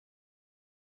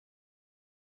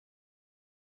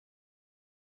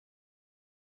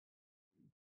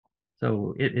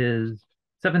So it is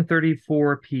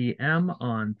 7:34 p.m.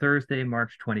 on Thursday,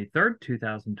 March 23rd,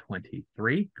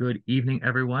 2023. Good evening,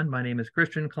 everyone. My name is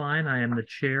Christian Klein. I am the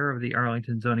chair of the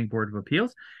Arlington Zoning Board of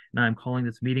Appeals, and I'm calling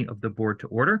this meeting of the board to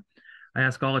order. I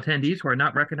ask all attendees who are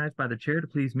not recognized by the chair to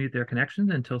please mute their connections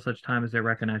until such time as they're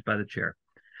recognized by the chair.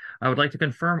 I would like to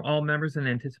confirm all members and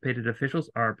anticipated officials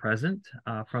are present.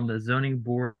 From the Zoning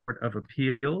Board of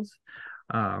Appeals,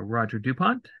 Roger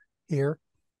DuPont. Here.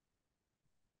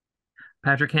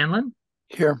 Patrick Hanlon.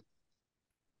 Here.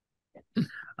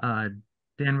 Dan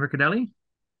Riccadelli.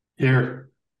 Here.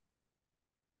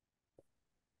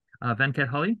 Venkat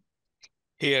Hully.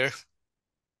 Here.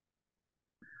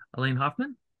 Elaine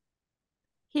Hoffman.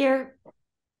 Here.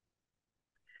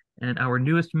 And our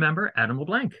newest member, Adam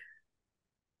LeBlanc.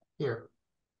 Here.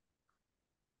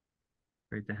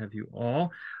 Great to have you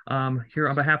all. Here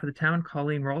on behalf of the town,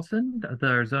 Colleen Ralston,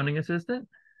 the zoning assistant.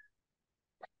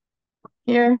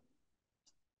 Here.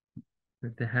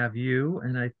 Good to have you.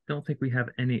 And I don't think we have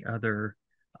any other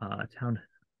town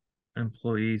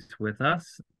employees with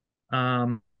us.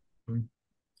 Consultants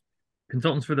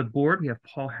for the board, we have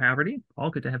Paul Haverty.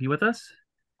 Paul, good to have you with us.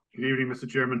 Good evening, Mr.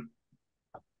 Chairman.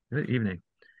 Good evening.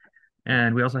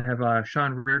 And we also have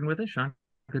Sean Reardon with us. Sean,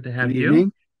 good to have Good you.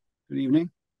 evening. Good evening.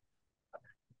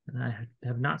 And I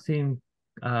have not seen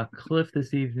Cliff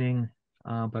this evening,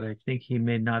 but I think he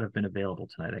may not have been available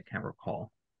tonight. I can't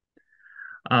recall.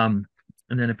 And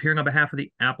then appearing on behalf of the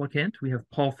applicant, we have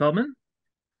Paul Feldman.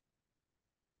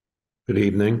 Good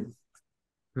evening.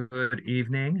 Good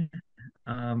evening.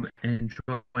 And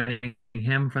joining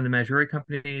him from the Measuri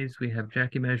companies, we have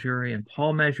Jackie Measuri and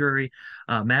Paul Measuri.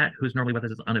 Matt, who's normally with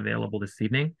us, is unavailable this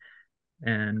evening.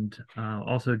 And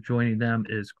also joining them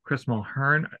is Chris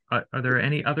Mulhern. Are there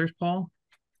any others, Paul?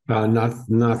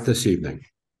 Not this evening.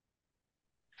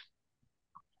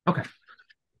 Okay,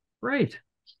 great.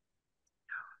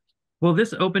 Well,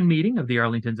 this open meeting of the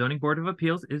Arlington Zoning Board of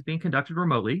Appeals is being conducted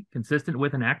remotely, consistent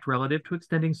with an act relative to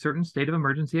extending certain state of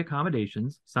emergency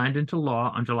accommodations signed into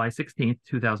law on July 16th,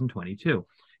 2022.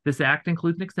 This act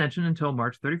includes an extension until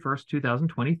March 31st,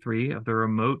 2023 of the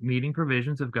remote meeting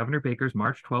provisions of Governor Baker's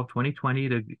March 12, 2020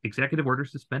 to executive order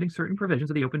suspending certain provisions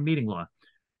of the open meeting law,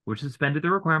 which suspended the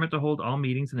requirement to hold all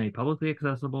meetings in a publicly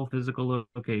accessible physical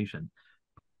location.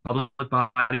 Public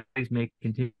bodies may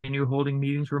continue holding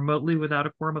meetings remotely without a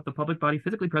quorum of the public body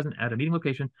physically present at a meeting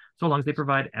location, so long as they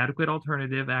provide adequate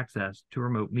alternative access to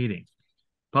remote meetings.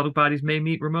 Public bodies may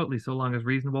meet remotely so long as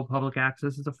reasonable public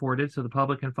access is afforded so the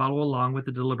public can follow along with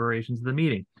the deliberations of the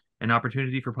meeting. An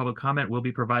opportunity for public comment will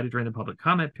be provided during the public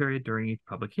comment period during each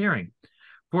public hearing.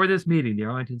 For this meeting, the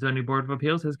Arlington Zoning Board of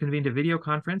Appeals has convened a video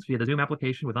conference via the Zoom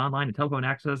application with online and telephone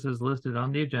access as listed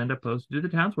on the agenda posted to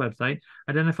the town's website,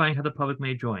 identifying how the public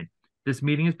may join. This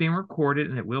meeting is being recorded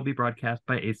and it will be broadcast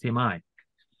by ACMi.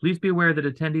 Please be aware that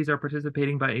attendees are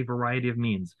participating by a variety of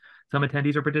means. Some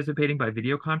attendees are participating by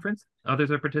video conference,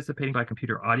 others are participating by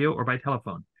computer audio or by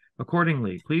telephone.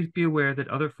 Accordingly, please be aware that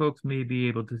other folks may be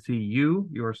able to see you,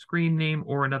 your screen name,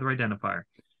 or another identifier.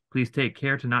 Please take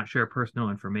care to not share personal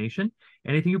information.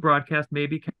 Anything you broadcast may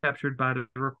be captured by the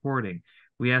recording.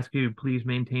 We ask you to please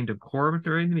maintain decorum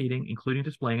during the meeting, including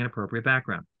displaying an appropriate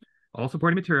background. All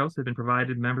supporting materials have been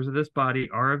provided. Members of this body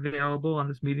are available on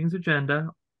this meeting's agenda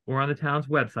or on the town's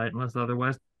website unless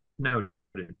otherwise noted.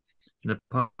 The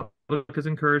public is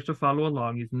encouraged to follow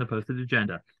along using the posted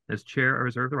agenda. As chair, I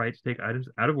reserve the right to take items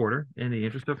out of order in the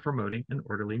interest of promoting an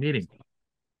orderly meeting.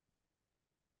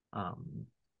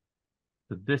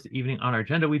 So this evening on our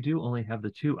agenda, we do only have the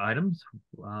two items.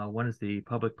 One is the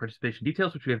public participation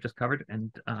details, which we have just covered.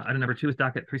 And item number 2 is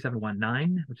docket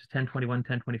 3719, which is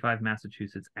 1025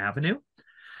 Massachusetts Avenue.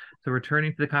 So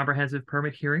returning to the comprehensive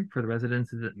permit hearing for the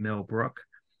residences at Millbrook.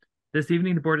 This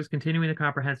evening, the board is continuing the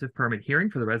comprehensive permit hearing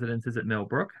for the residences at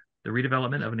Millbrook, the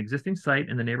redevelopment of an existing site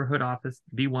in the neighborhood office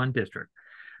B1 district.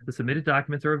 The submitted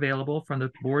documents are available from the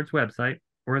board's website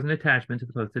or as an attachment to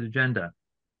the posted agenda.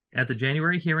 At the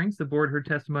January hearings, the board heard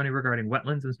testimony regarding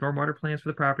wetlands and stormwater plans for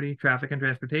the property, traffic and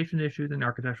transportation issues, and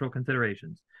architectural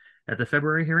considerations. At the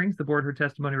February hearings, the board heard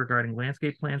testimony regarding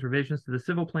landscape plans, revisions to the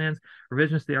civil plans,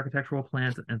 revisions to the architectural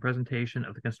plans, and presentation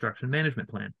of the construction management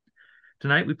plan.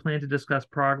 Tonight, we plan to discuss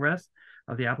progress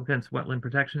of the applicant's Wetland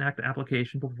Protection Act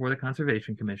application before the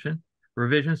Conservation Commission,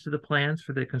 revisions to the plans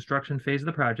for the construction phase of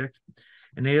the project,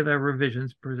 and any other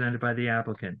revisions presented by the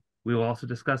applicant. We will also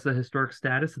discuss the historic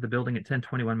status of the building at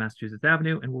 1021 Massachusetts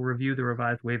Avenue, and we'll review the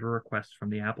revised waiver requests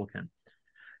from the applicant.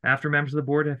 After members of the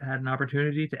board have had an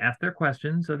opportunity to ask their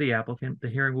questions of the applicant, the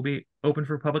hearing will be open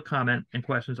for public comment and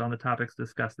questions on the topics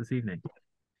discussed this evening.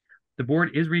 The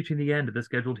board is reaching the end of the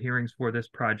scheduled hearings for this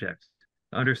project.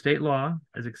 Under state law,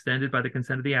 as extended by the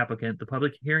consent of the applicant, the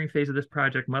public hearing phase of this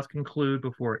project must conclude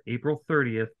before April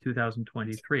 30th,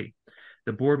 2023.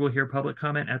 The board will hear public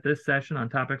comment at this session on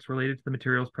topics related to the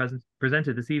materials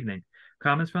presented this evening.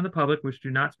 Comments from the public which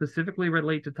do not specifically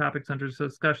relate to topics under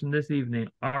discussion this evening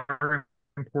are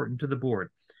important to the board.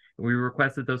 We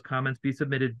request that those comments be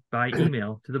submitted by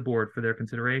email to the board for their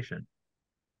consideration.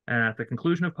 And at the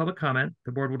conclusion of public comment,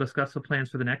 the board will discuss the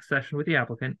plans for the next session with the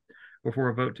applicant before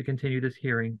a vote to continue this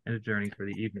hearing and adjourning for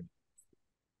the evening.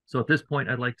 So at this point,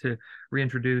 I'd like to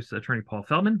reintroduce Attorney Paul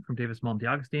Feldman from Davis Mullen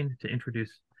DeAugustine to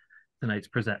introduce tonight's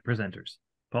presenters.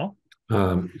 Paul?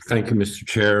 Thank you, Mr.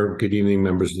 Chair. Good evening,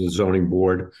 members of the zoning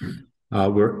board.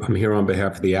 I'm here on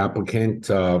behalf of the applicant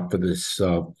for this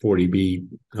 40B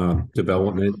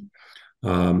development,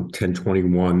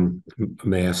 1021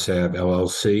 Mass Ave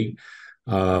LLC.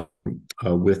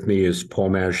 With me is Paul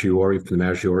Maggiore from the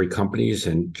Maggiore Companies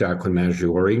and Jacqueline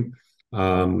Maggiore,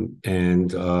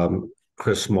 and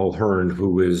Chris Mulhern,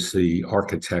 who is the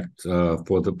architect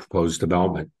for the proposed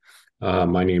development.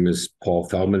 My name is Paul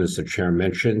Feldman, as the chair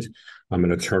mentioned. I'm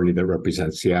an attorney that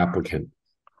represents the applicant.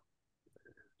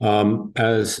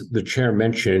 As the chair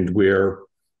mentioned, we're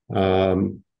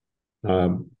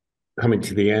coming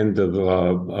to the end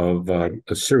of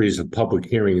a series of public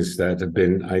hearings that have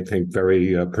been, I think,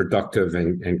 very productive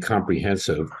and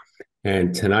comprehensive.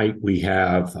 And tonight we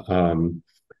have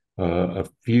a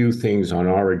few things on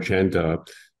our agenda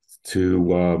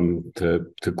to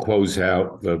close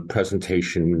out the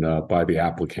presentation by the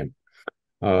applicant.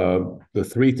 The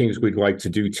three things we'd like to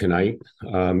do tonight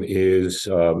is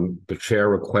the chair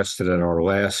requested at our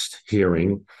last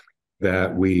hearing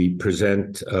that we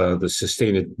present the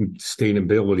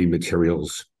sustainability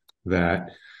materials that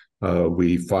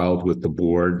we filed with the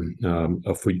board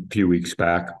a few weeks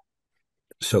back.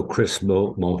 So Chris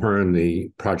Mulhern,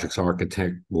 the project's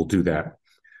architect, will do that.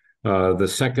 The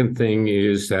second thing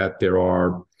is that there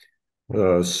are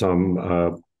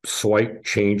some slight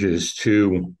changes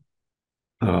to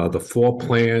the floor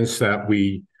plans that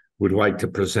we would like to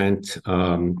present.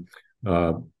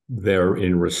 They're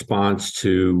in response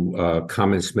to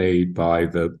comments made by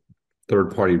the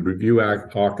third-party review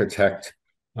architect,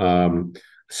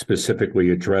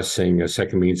 specifically addressing a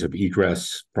second means of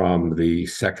egress from the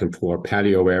second floor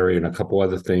patio area and a couple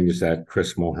other things that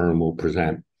Chris Mulhern will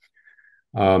present.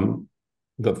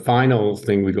 The final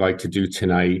thing we'd like to do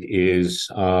tonight is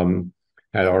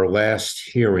at our last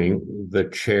hearing, the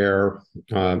chair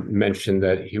mentioned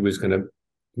that he was going to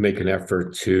make an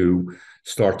effort to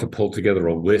start to pull together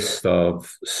a list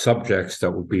of subjects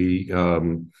that would be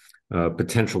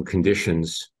potential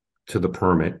conditions to the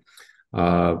permit.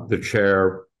 The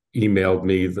chair emailed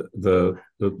me the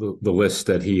list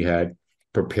that he had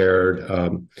prepared.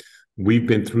 We've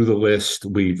been through the list.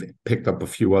 We've picked up a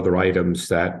few other items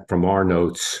that, from our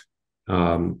notes,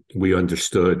 we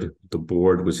understood the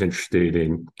board was interested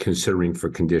in considering for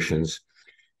conditions.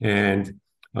 And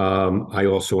I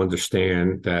also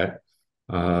understand that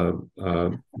Mr.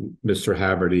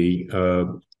 Haverty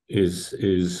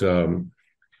is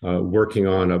working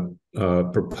on a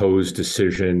proposed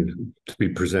decision to be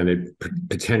presented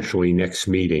potentially next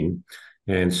meeting.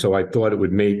 And so I thought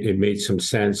it made some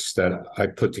sense that I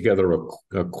put together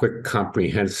a quick,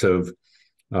 comprehensive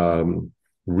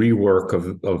rework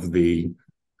of the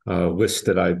list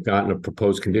that I've gotten of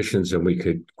proposed conditions, and we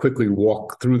could quickly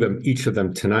walk through them, each of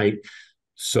them tonight,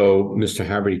 so Mr.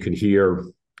 Haverty could hear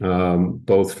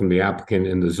both from the applicant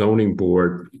and the zoning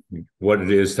board what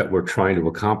it is that we're trying to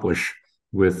accomplish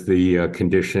with the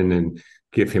condition and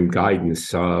give him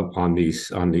guidance on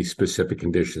these specific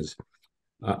conditions.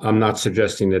 I'm not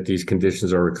suggesting that these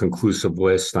conditions are a conclusive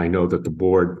list. I know that the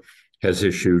board has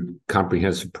issued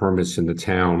comprehensive permits in the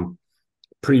town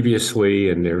previously,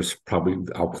 and there's probably,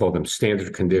 I'll call them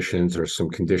standard conditions, or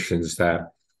some conditions that,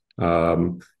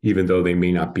 even though they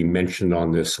may not be mentioned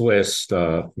on this list,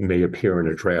 may appear in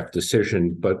a draft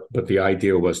decision. But the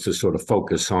idea was to sort of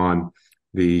focus on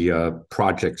the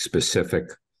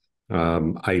project-specific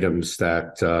items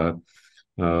that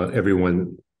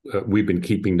everyone we've been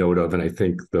keeping note of, and I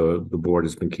think the board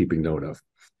has been keeping note of.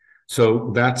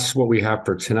 So that's what we have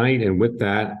for tonight. And with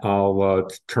that, I'll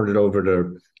turn it over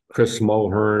to Chris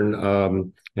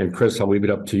Mulhern. And Chris, I'll leave it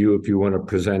up to you if you want to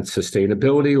present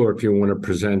sustainability, or if you want to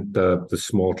present the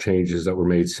small changes that were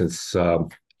made since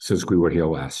we were here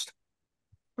last.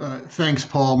 Thanks,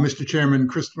 Paul. Mr. Chairman,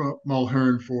 Chris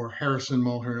Mulhern for Harrison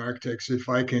Mulhern Architects. If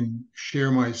I can share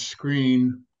my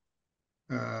screen.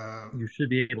 You should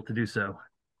be able to do so.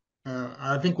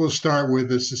 I think we'll start with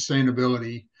the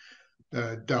sustainability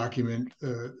document.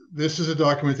 This is a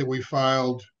document that we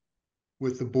filed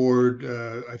with the board,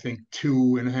 I think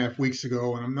 2.5 weeks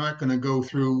ago, and I'm not going to go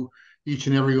through each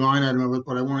and every line item of it,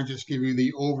 but I want to just give you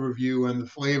the overview and the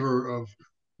flavor of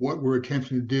what we're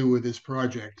attempting to do with this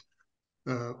project.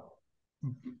 And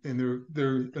there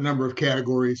are a number of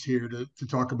categories here to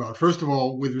talk about. First of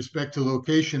all, with respect to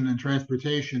location and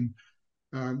transportation,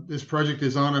 this project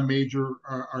is on a major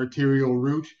arterial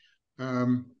route.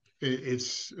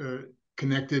 It's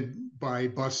connected by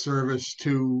bus service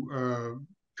to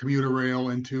commuter rail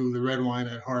and to the Red Line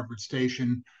at Harvard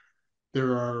Station.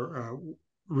 There are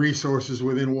resources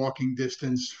within walking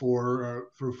distance for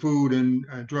food and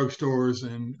drugstores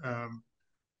and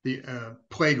the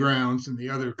playgrounds and the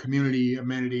other community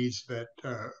amenities that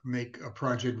make a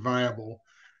project viable.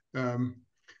 The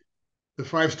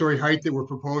 5-story height that we're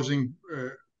proposing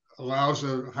allows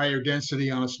a higher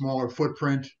density on a smaller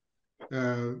footprint.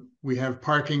 We have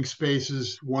parking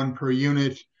spaces, 1 per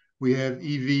unit. We have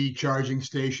EV charging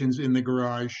stations in the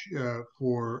garage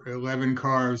for 11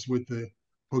 cars with the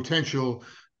potential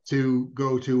to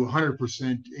go to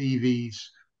 100% EVs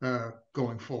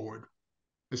going forward.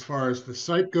 As far as the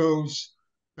site goes,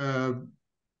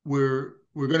 we're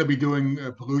going to be doing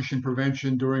pollution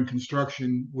prevention during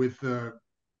construction with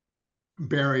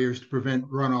barriers to prevent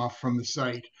runoff from the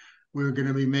site. We're going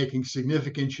to be making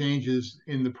significant changes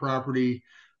in the property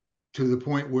to the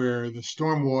point where the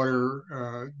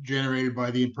stormwater generated by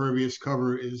the impervious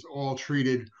cover is all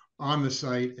treated on the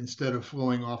site instead of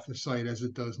flowing off the site as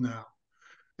it does now.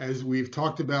 As we've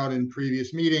talked about in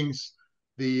previous meetings,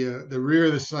 the rear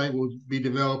of the site will be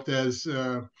developed as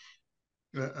a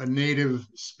native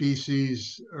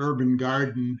species urban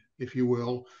garden, if you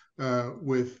will,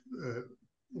 with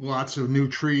lots of new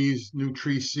tree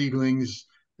seedlings,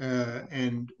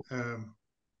 and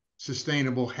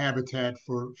sustainable habitat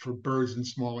for birds and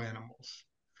small animals.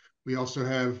 We also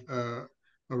have a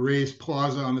raised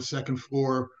plaza on the 2nd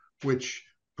floor, which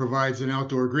provides an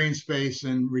outdoor green space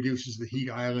and reduces the heat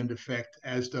island effect,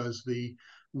 as does the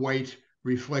white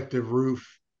reflective roof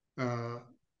on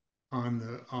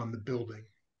the building.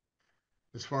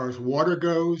 As far as water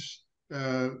goes,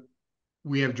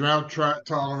 we have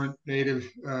drought-tolerant native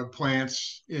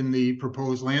plants in the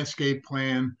proposed landscape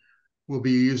plan. We'll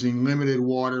be using limited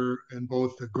water in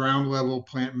both the ground-level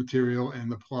plant material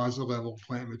and the plaza-level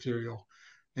plant material.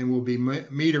 And we'll be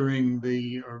monitoring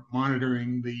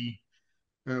the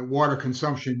water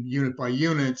consumption unit by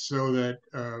unit so that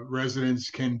residents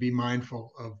can be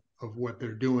mindful of what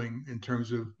they're doing in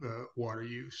terms of water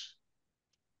use.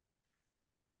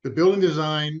 The building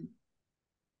design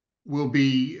will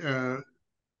be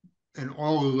an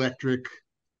all-electric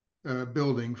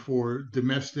building for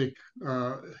domestic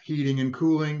heating and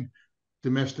cooling,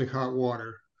 domestic hot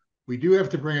water. We do have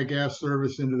to bring a gas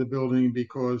service into the building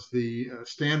because the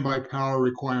standby power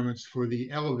requirements for the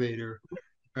elevator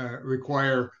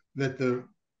require that the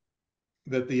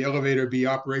elevator be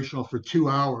operational for 2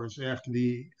 hours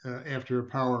after a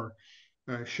power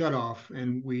shut off,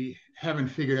 and we haven't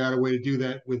figured out a way to do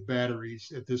that with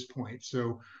batteries at this point.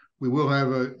 So we will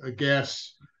have a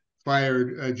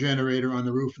gas-fired generator on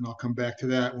the roof, and I'll come back to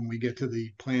that when we get to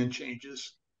the plan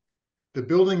changes. The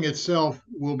building itself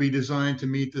will be designed to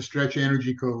meet the stretch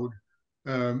energy code,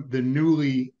 the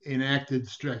newly enacted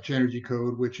stretch energy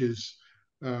code, which is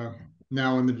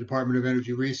now in the Department of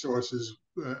Energy Resources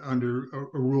under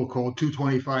a rule called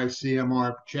 225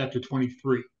 CMR Chapter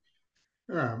 23.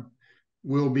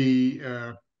 We'll be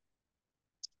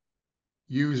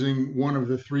using one of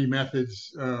the 3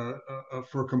 methods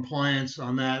for compliance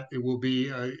on that. It will be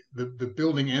the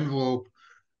building envelope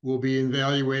will be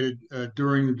evaluated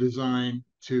during the design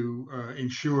to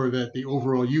ensure that the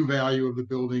overall U value of the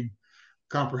building,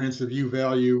 comprehensive U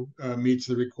value, meets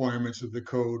the requirements of the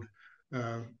code.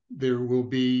 There will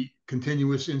be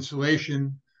continuous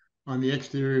insulation on the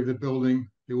exterior of the building.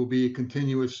 There will be a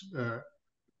continuous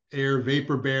air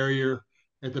vapor barrier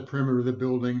at the perimeter of the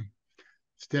building.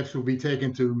 Steps will be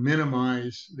taken to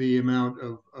minimize the amount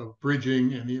of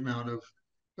bridging and the amount of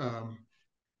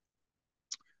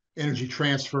energy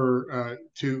transfer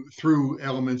through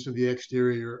elements of the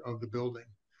exterior of the building.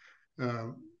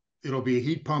 It'll be a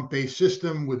heat pump-based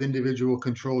system with individual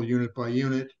control unit by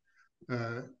unit.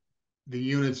 The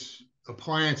unit's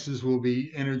appliances will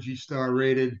be Energy Star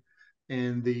rated,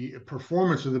 and the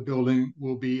performance of the building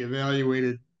will be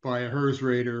evaluated by a HERS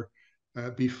rater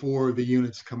before the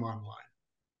units come online.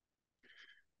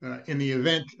 In the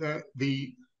event,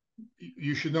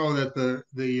 you should know that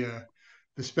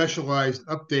the specialized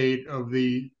update of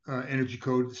the energy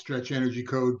code, the stretch energy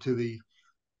code, to the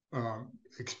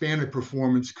expanded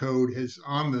performance code is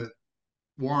on the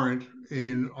warrant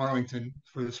in Arlington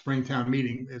for the Springtown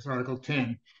meeting. It's Article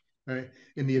 10.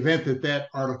 In the event that that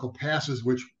article passes,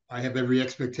 which I have every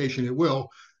expectation it will,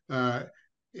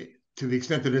 to the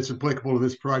extent that it's applicable to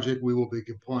this project, we will be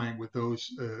complying with those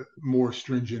more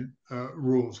stringent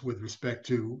rules with respect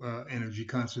to energy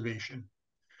conservation.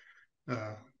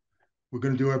 We're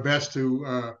going to do our best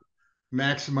to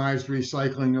maximize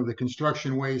recycling of the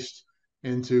construction waste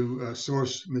and to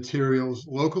source materials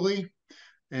locally.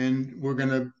 And we're going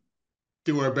to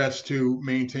do our best to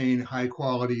maintain high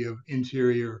quality of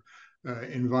interior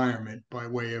environment by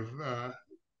way of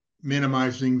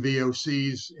minimizing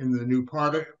VOCs in the new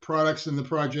products in the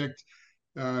project,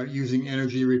 using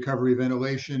energy recovery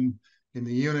ventilation in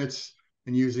the units,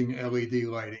 and using LED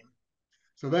lighting.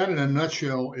 So that in a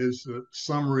nutshell is a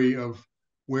summary of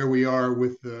where we are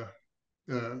with the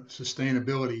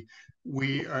sustainability.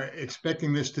 We are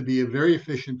expecting this to be a very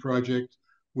efficient project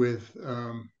with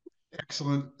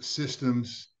excellent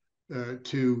systems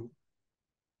to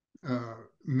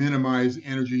minimize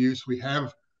energy use.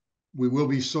 We will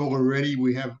be solar ready.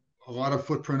 We have a lot of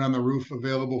footprint on the roof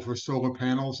available for solar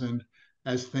panels, and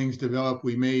as things develop,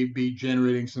 we may be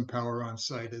generating some power on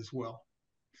site as well.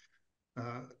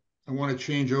 I want to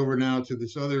change over now to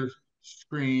this other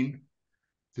screen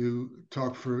to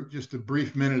talk for just a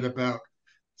brief minute about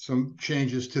some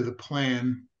changes to the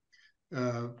plan.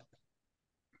 If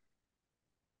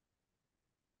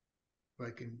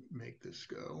I can make this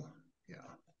go, yeah.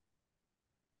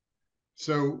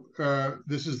 So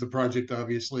this is the project,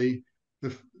 obviously.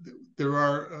 There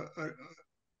are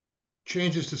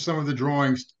changes to some of the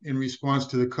drawings in response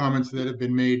to the comments that have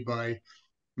been made by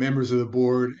members of the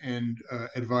board and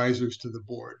advisors to the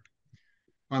board.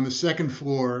 On the second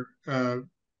floor,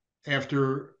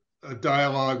 after a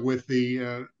dialogue with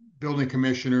the building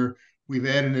commissioner, we've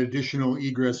added an additional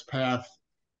egress path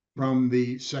from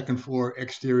the second floor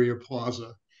exterior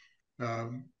plaza.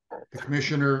 The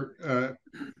commissioner,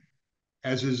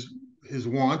 as is his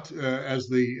wont, as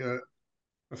the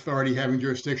authority having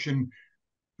jurisdiction,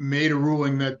 made a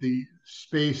ruling that the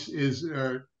space is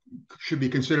should be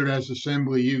considered as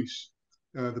assembly use,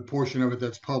 the portion of it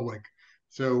that's public.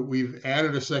 So we've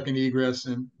added a second egress,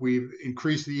 and we've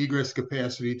increased the egress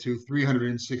capacity to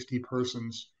 360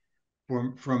 persons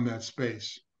from that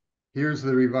space. Here's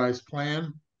the revised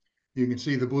plan. You can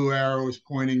see the blue arrow is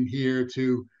pointing here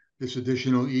to this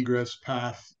additional egress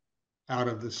path out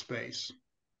of the space.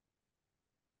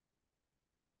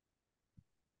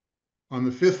 On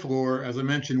the fifth floor, as I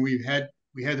mentioned, we had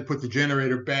to put the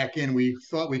generator back in. We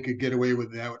thought we could get away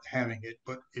without having it,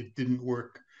 but it didn't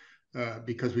work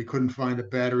because we couldn't find a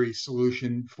battery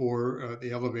solution for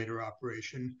the elevator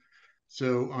operation.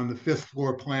 So on the fifth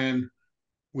floor plan,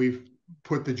 we've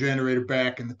put the generator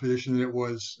back in the position that it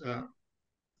was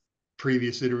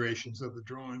previous iterations of the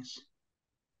drawings.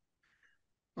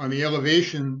 On the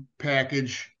elevation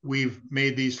package, we've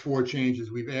made these 4 changes.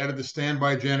 We've added the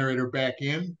standby generator back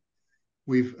in.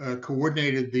 We've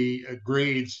coordinated the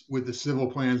grades with the civil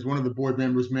plans. One of the board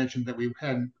members mentioned that we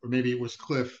hadn't, or maybe it was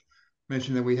Cliff,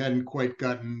 mentioned that we hadn't quite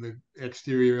gotten the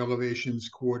exterior elevations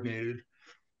coordinated.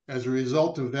 As a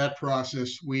result of that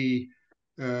process, we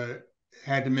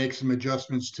had to make some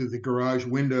adjustments to the garage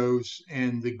windows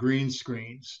and the green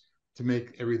screens to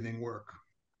make everything work.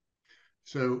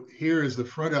 So here is the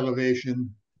front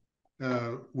elevation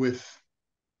with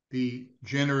the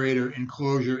generator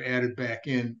enclosure added back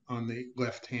in on the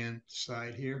left-hand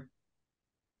side here.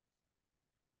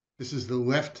 This is the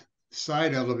left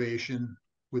side elevation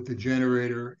with the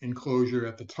generator enclosure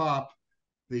at the top,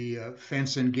 the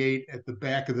fence and gate at the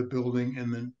back of the building,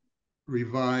 and then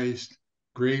revised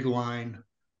grade line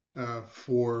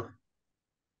for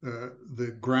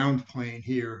the ground plane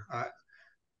here.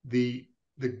 The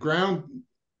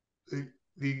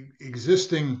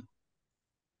existing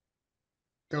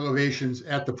elevations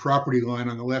at the property line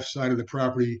on the left side of the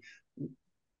property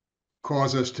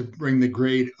cause us to bring the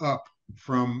grade up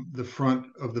from the front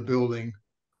of the building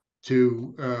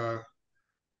to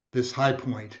this high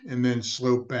point and then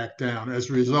slope back down. As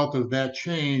a result of that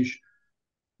change,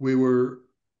 we were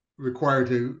required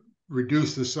to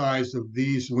reduce the size of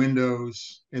these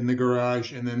windows in the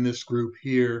garage and then this group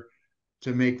here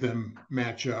to make them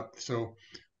match up. So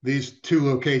these 2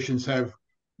 locations have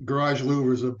garage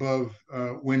louvers above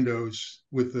windows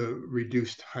with a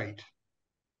reduced height.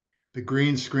 The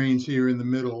green screens here in the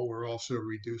middle were also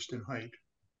reduced in height.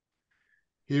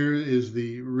 Here is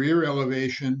the rear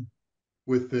elevation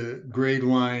with the grade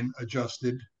line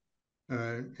adjusted.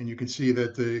 And you can see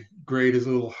that the grade is a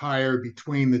little higher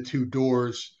between the 2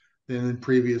 doors than in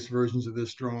previous versions of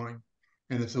this drawing.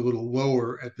 And it's a little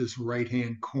lower at this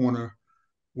right-hand corner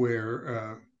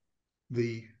where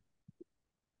the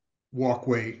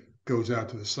walkway goes out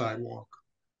to the sidewalk.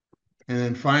 And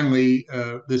then finally,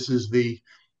 this is the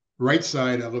right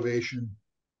side elevation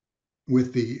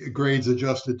with the grades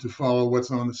adjusted to follow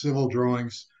what's on the civil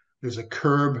drawings. There's a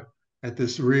curb at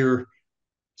this rear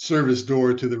service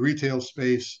door to the retail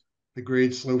space. The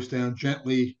grade slopes down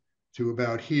gently to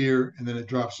about here, and then it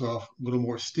drops off a little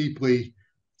more steeply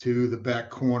to the back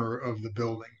corner of the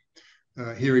building.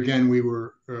 Here again, we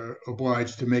were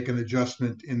obliged to make an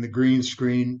adjustment in the green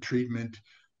screen treatment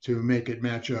to make it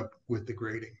match up with the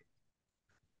grading.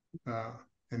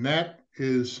 And that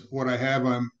is what I have.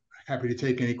 I'm happy to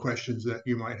take any questions that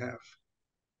you might have.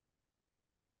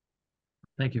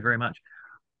 Thank you very much.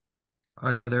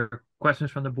 Are there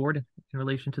questions from the board in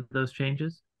relation to those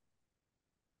changes?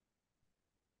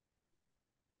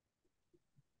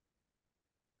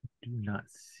 Do not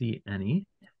see any.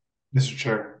 Mr.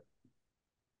 Chair.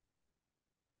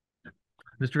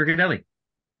 Mr. Riccadelli.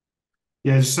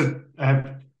 Yeah, I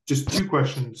have just two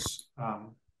questions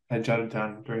I jotted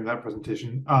down during that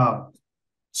presentation.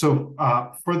 So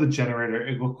for the generator,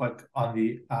 it looked like on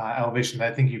the elevation,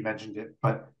 I think you mentioned it,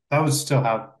 but that would still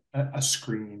have a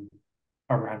screen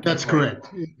around That's it, right?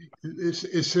 correct.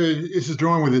 It's a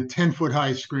drawing with a 10-foot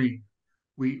high screen.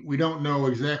 We don't know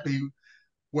exactly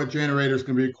what generators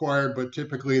can be required, but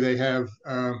typically they have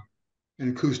an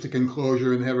acoustic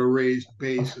enclosure and have a raised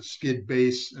base, a skid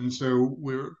base. And so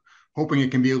we're hoping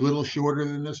it can be a little shorter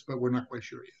than this, but we're not quite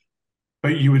sure yet.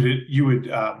 But you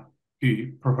would be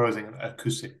proposing an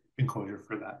acoustic enclosure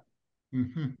for that.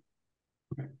 Mm-hmm.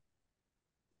 Okay.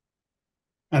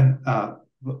 And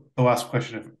the last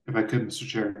question, if I could, Mr.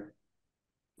 Chair.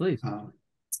 Please.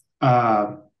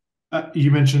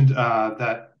 You mentioned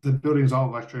that the building is all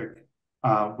electric,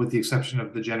 with the exception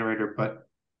of the generator, but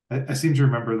I seem to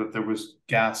remember that there was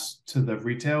gas to the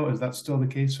retail. Is that still the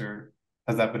case, or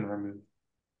has that been removed?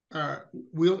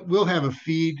 We'll have a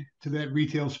feed to that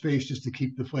retail space just to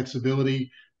keep the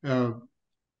flexibility.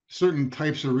 Certain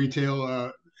types of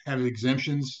retail have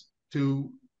exemptions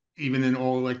to even in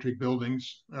all electric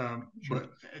buildings. Sure.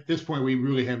 But at this point, we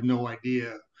really have no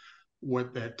idea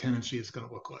what that tenancy is going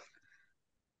to look like.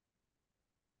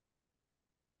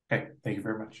 Okay, thank you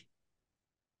very much.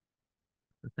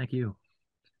 Thank you.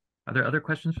 Are there other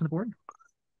questions from the board?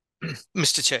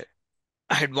 Mr. Chair,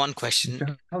 I had one question.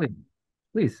 Mr. Holly,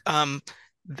 please.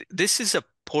 This is a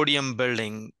podium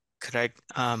building, correct?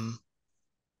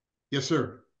 Yes,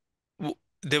 sir.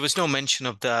 There was no mention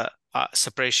of the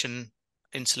separation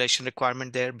insulation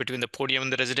requirement there between the podium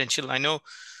and the residential. I know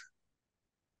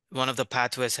one of the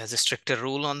pathways has a stricter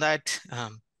rule on that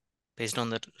based on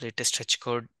the latest stretch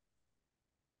code.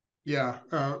 Yeah,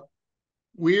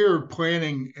 we're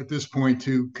planning at this point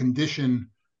to condition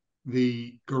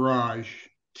the garage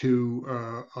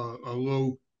to a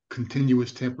low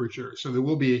continuous temperature. So there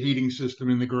will be a heating system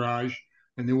in the garage,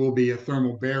 and there will be a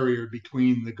thermal barrier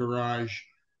between the garage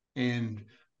and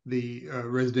the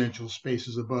residential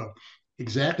spaces above.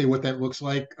 Exactly what that looks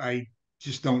like, I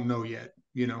just don't know yet,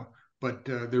 but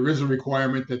there is a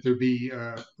requirement that there be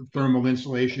thermal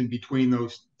insulation between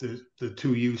the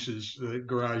two uses, the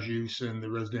garage use and the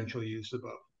residential use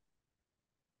above.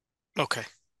 Okay.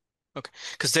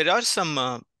 Because there are some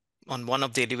on one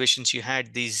of the elevations you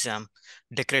had these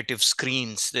decorative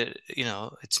screens that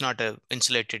it's not a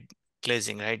insulated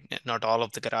glazing, right? Not all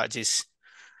of the garages.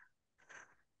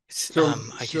 So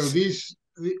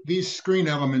these screen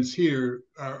elements here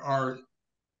are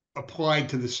applied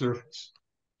to the surface.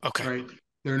 Okay.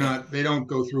 Right. They don't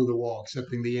go through the wall,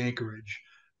 excepting the anchorage.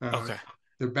 Okay.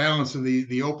 The balance of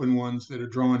the open ones that are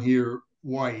drawn here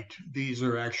white, these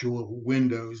are actual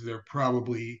windows. They're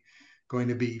probably going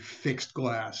to be fixed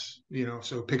glass,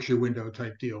 so picture window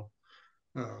type deal.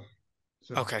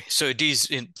 Okay. So it is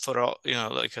for all,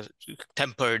 like a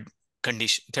tempered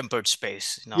condition, tempered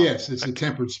space. Yes, it's a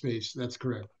tempered space. That's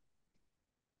correct.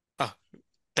 Oh,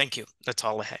 thank you. That's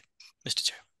all I had, Mr.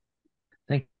 Chair.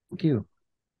 Thank you.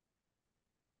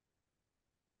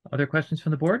 Other questions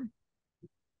from the board?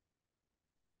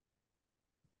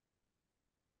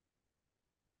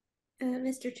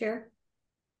 Mr. Chair.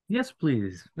 Yes,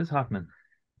 please, Ms. Hoffman.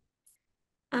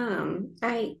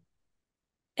 I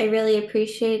really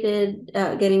appreciated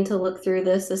getting to look through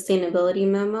the sustainability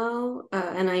memo,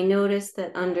 and I noticed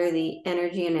that under the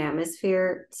energy and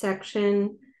atmosphere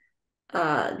section,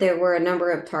 there were a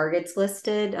number of targets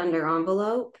listed under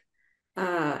envelope.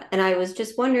 And I was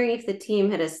just wondering if the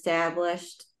team had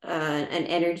established an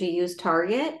energy use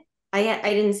target. I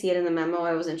didn't see it in the memo.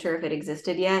 I wasn't sure if it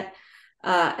existed yet.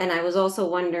 And I was also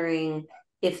wondering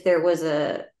if there was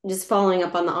just following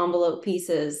up on the envelope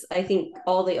pieces, I think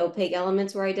all the opaque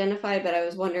elements were identified, but I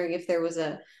was wondering if there was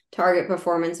a target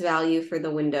performance value for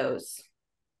the windows.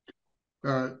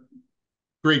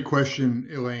 Great question,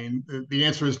 Elaine. The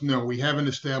answer is no. We haven't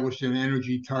established an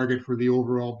energy target for the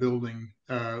overall building.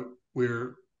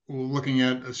 We're looking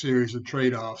at a series of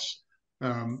trade-offs.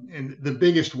 And the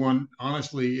biggest one,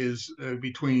 honestly, is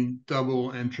between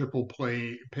double and triple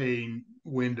pane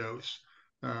windows.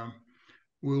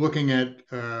 We're looking at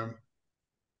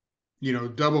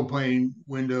double pane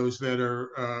windows that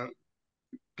are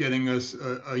getting us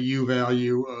a U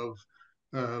value of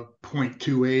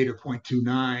 0.28 or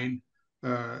 0.29,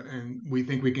 and we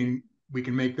think we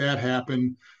can make that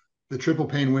happen. The triple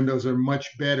pane windows are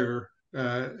much better.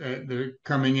 They're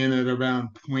coming in at around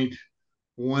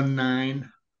 0.19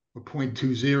 or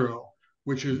 0.20,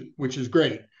 which is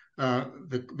great.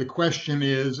 The question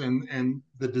is, and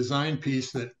the design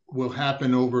piece that will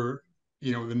happen over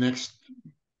the next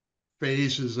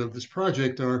phases of this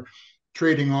project are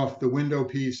trading off the window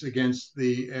piece against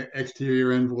the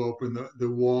exterior envelope and the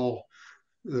wall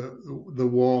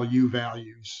U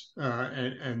values,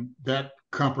 and that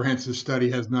comprehensive study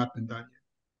has not been done yet.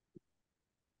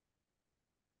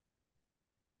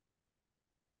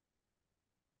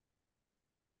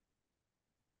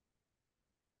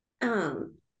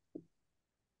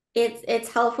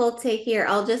 It's helpful to hear.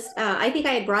 I'll just I think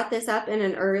I had brought this up in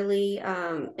an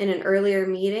earlier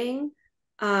meeting,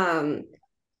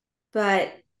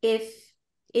 but if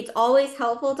it's always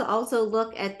helpful to also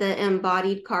look at the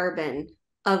embodied carbon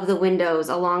of the windows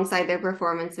alongside their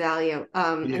performance value.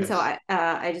 And so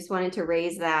I just wanted to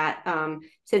raise that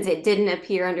since it didn't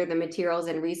appear under the materials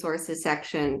and resources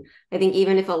section. I think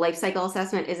even if a life cycle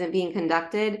assessment isn't being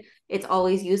conducted, it's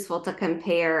always useful to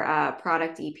compare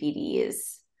product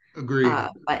EPDs. Agreed.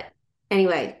 But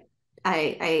anyway,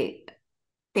 I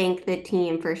thank the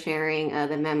team for sharing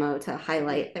the memo to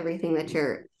highlight everything that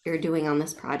you're doing on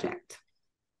this project.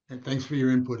 And thanks for your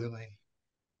input, Elaine.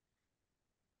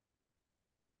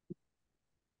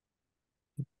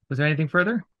 Was there anything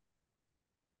further?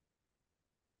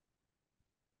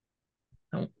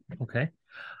 Oh, okay.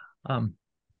 Unless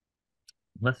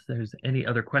there's any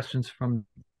other questions from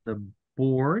the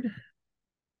board.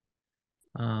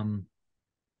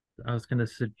 I was going to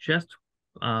suggest,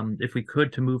 if we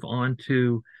could, to move on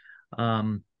to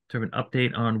sort of an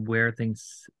update on where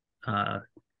things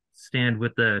stand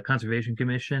with the Conservation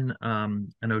Commission. I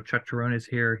know Chuck Cherone is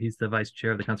here. He's the vice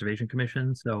chair of the Conservation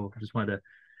Commission. So I just wanted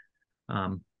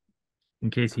to, in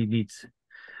case he needs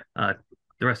the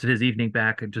rest of his evening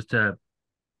back, just to,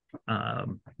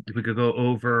 if we could go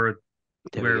over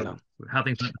how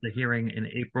things went with the hearing in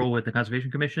April with the Conservation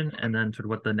Commission, and then sort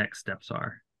of what the next steps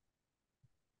are.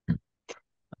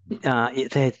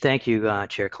 Thank you,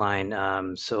 Chair Klein.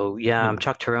 I'm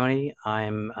Chuck Cherone.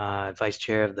 I'm Vice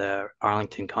Chair of the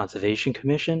Arlington Conservation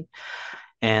Commission.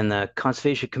 And the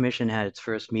Conservation Commission had its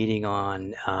first meeting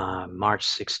on March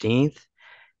 16th.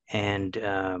 And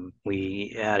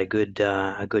we had a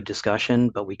good discussion,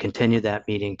 but we continued that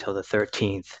meeting till the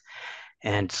 13th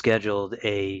and scheduled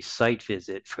a site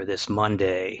visit for this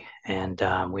Monday. And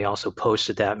we also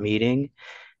posted that meeting.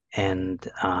 And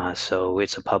so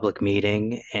it's a public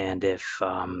meeting, and if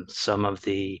some of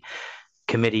the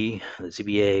committee, the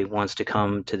ZBA, wants to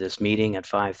come to this meeting at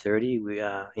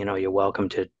 5:30, you're welcome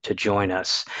to join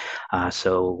us.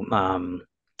 And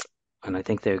I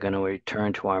think they're going to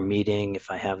return to our meeting,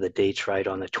 if I have the dates right,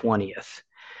 on the 20th.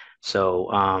 So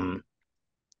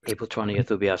April 20th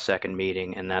will be our second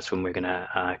meeting, and that's when we're going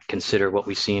to consider what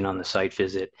we've seen on the site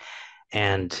visit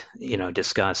and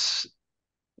discuss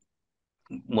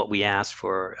what we asked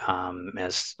for,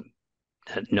 as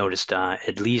noticed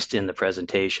at least in the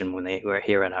presentation when they were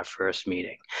here at our first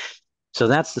meeting. So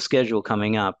that's the schedule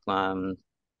coming up.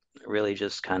 Really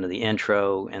just kind of the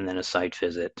intro and then a site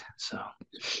visit. So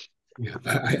yeah,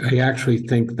 I actually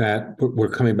think that we're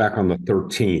coming back on the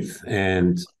 13th,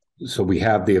 and so we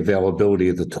have the availability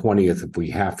of the 20th if we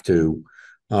have to,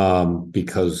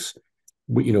 because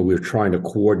we're trying to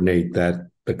coordinate that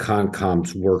the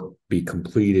Concom's work be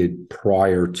completed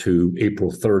prior to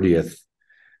April 30th.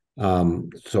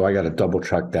 So I got to double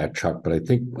check that, Chuck, but I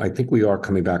think we are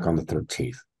coming back on the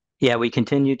 13th. Yeah, we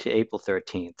continue to April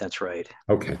 13th. That's right.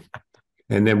 Okay.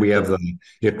 And then we have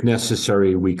if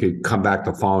necessary, we could come back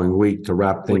the following week to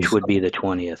wrap things. Which would be the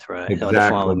 20th, right? Exactly. Or the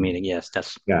following meeting. Yes,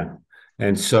 that's. Yeah.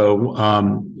 And so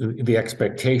the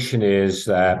expectation is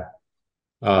that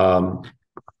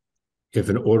if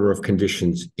an order of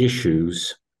conditions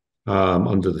issues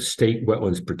under the State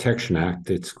Wetlands Protection Act,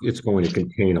 it's going to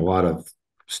contain a lot of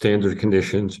standard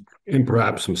conditions and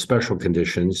perhaps some special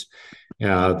conditions.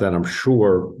 that I'm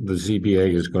sure the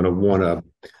ZBA is going to want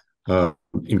to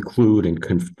include and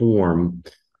conform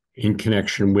in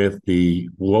connection with the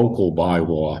local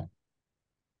bylaw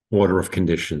order of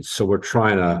conditions. So we're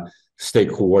trying to stay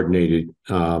coordinated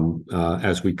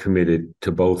as we committed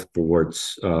to both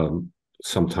boards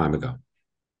some time ago.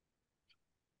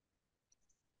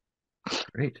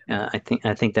 Great. I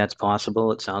think that's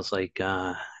possible. It sounds like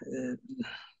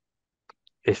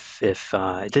if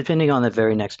depending on the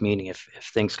very next meeting, if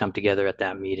things come together at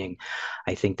that meeting,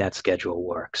 I think that schedule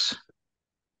works.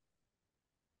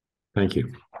 Thank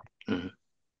you. Mm-hmm.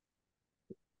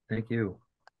 Thank you.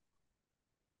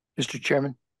 Mr.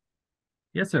 Chairman?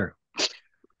 Yes, sir.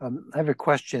 I have a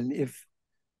question. If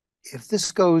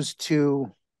this goes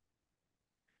to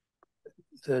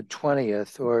the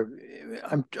 20th, or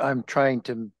I'm trying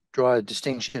to draw a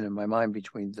distinction in my mind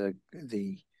between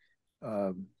the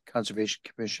Conservation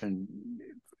Commission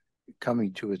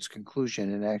coming to its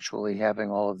conclusion and actually having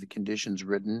all of the conditions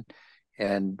written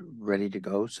and ready to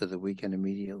go so that we can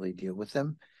immediately deal with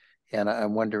them. And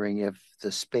I'm wondering if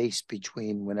the space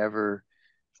between whenever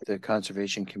the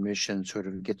Conservation Commission sort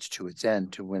of gets to its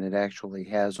end to when it actually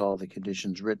has all the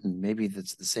conditions written, maybe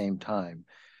that's the same time,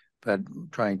 but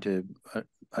trying to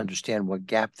understand what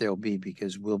gap there'll be,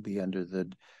 because we'll be under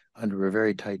a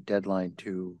very tight deadline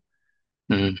to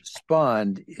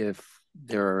respond if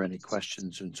there are any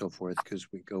questions and so forth,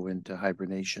 because we go into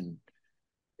hibernation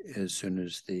as soon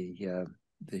as the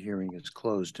hearing is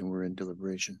closed and we're in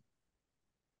deliberation.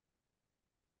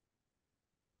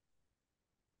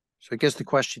 So I guess the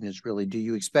question is really, do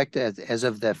you expect as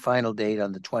of that final date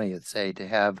on the 20th, say, to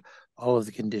have all of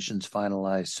the conditions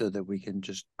finalized so that we can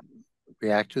just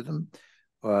react to them?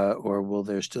 Or will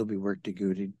there still be work to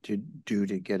do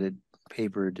to get it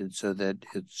papered so that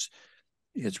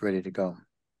it's ready to go?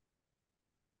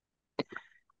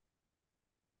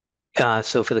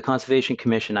 So for the Conservation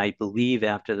Commission, I believe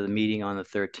after the meeting on the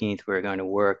 13th, we're going to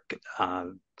work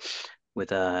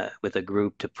with a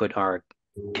group to put our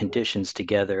conditions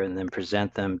together and then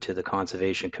present them to the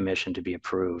Conservation Commission to be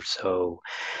approved. So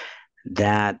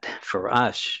that for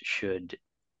us should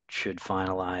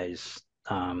finalize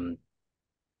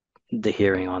the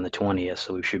hearing on the 20th.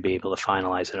 So we should be able to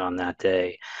finalize it on that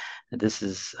day. This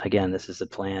is the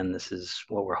plan. This is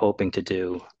what we're hoping to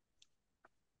do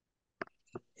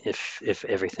if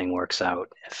everything works out.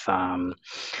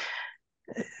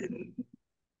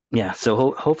 Yeah,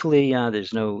 so hopefully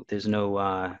there's no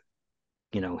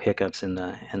hiccups in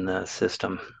the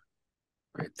system.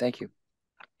 Great, thank you.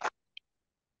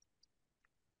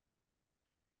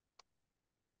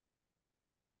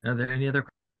 Are there any other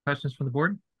questions from the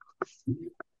board?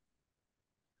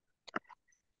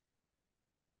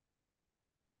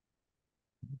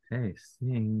 Okay,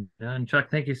 seeing none. Chuck,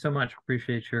 thank you so much.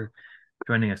 Appreciate your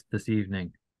joining us this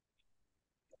evening.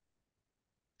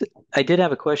 I did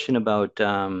have a question about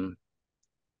some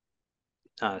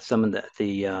of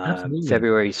the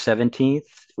February 17th.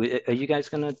 Are you guys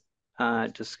going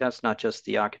to discuss not just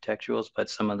the architecturals, but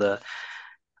some of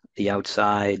the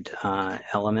outside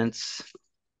elements?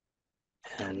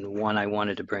 And one I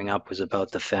wanted to bring up was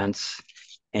about the fence.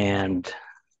 And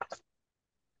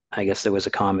I guess there was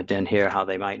a comment in here how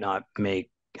they might not meet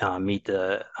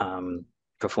the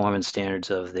performance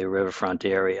standards of the riverfront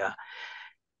area.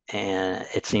 And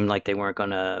it seemed like they weren't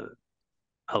going to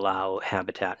allow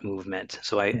habitat movement.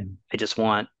 So I just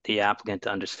want the applicant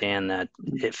to understand that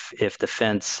if the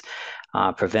fence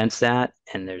prevents that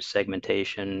and there's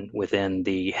segmentation within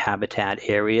the habitat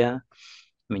area,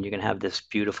 I mean, you're going to have this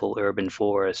beautiful urban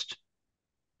forest,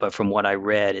 but from what I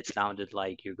read, it sounded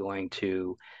like you're going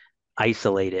to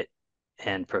isolate it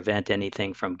and prevent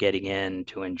anything from getting in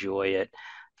to enjoy it.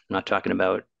 I'm not talking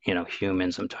about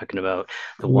humans. I'm talking about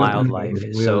the wildlife.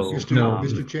 So,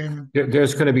 Mr. Chairman,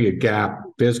 there's going to be a gap.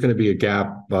 There's going to be a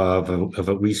gap of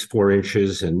at least 4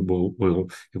 inches, and we'll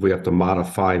if we have to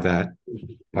modify that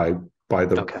by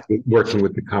working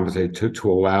with the compensator to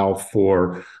allow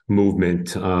for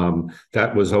movement.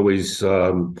 That was always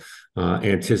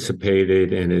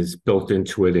anticipated and is built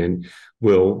into it, and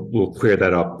we'll clear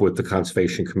that up with the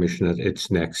Conservation Commission at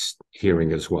its next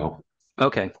hearing as well.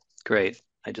 Okay, great.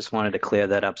 I just wanted to clear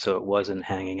that up so it wasn't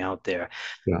hanging out there.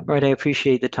 Yeah. All right, I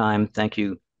appreciate the time. Thank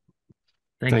you.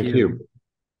 Thank you.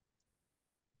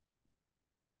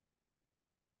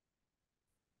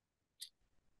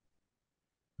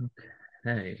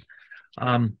 Okay.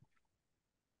 Well,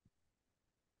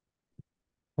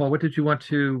 what did you want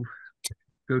to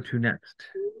go to next?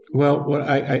 Well, what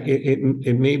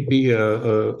it may be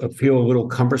feel a little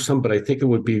cumbersome, but I think it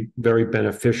would be very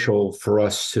beneficial for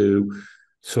us to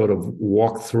sort of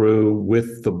walk through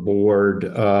with the board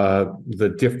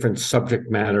the different subject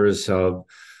matters of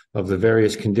the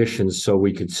various conditions, so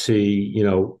we could see,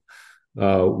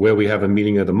 where we have a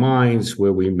meeting of the minds,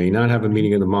 where we may not have a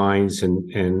meeting of the minds,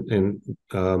 and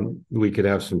we could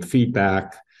have some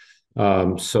feedback,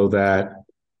 so that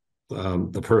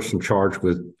the person charged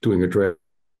with doing a draft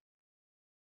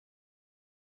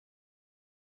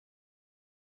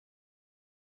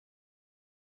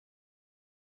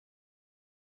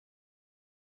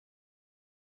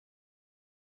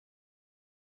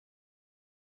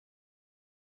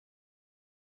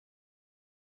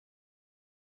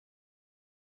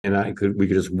and we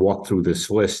could just walk through this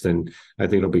list, and I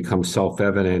think it'll become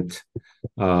self-evident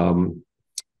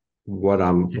what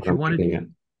I'm looking at.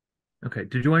 Okay.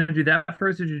 Did you want to do that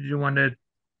first, or did you want to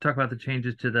talk about the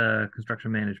changes to the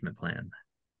construction management plan?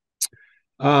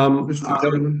 Mr.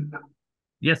 Chairman,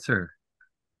 Yes, sir.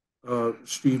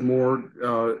 Steve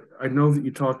Moore, I know that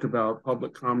you talked about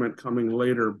public comment coming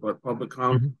later, but public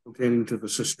comment pertaining to the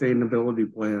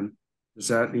sustainability plan, does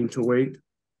that need to wait?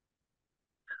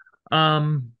 Let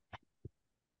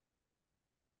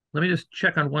me just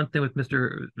check on one thing with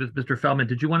Mr. Feldman.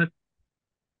 Did you want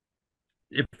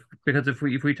to, because if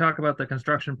we talk about the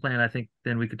construction plan, I think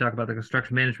then we could talk about the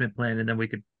construction management plan, and then we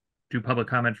could do public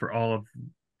comment for all of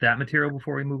that material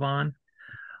before we move on.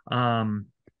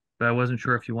 But I wasn't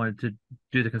sure if you wanted to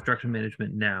do the construction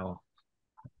management now.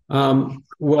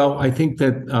 Well, I think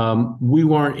that we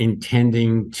weren't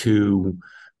intending to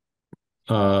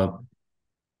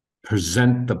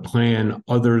present the plan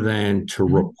other than to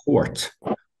report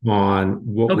on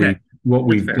what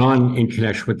we've done in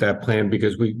connection with that plan,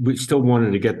 because we still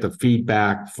wanted to get the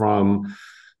feedback from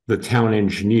the town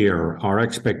engineer. Our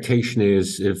expectation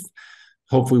is, if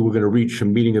hopefully we're going to reach a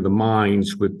meeting of the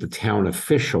minds with the town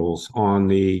officials on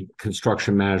the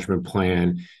construction management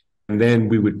plan, and then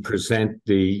we would present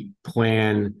the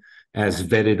plan as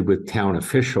vetted with town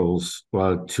officials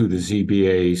to the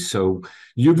ZBA. So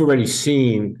you've already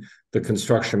seen the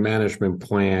construction management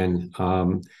plan,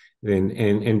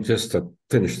 and just to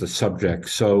finish the subject.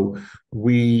 So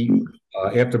we,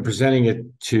 after presenting it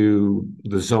to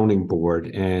the zoning board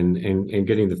and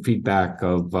getting the feedback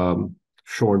of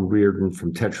Sean Reardon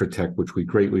from Tetra Tech, which we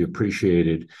greatly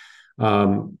appreciated,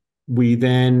 we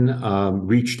then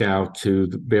reached out to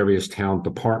the various town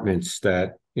departments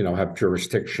that have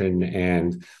jurisdiction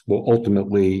and will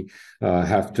ultimately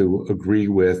have to agree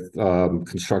with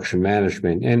construction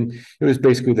management. And it was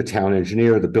basically the town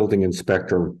engineer, the building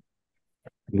inspector.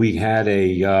 We had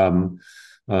a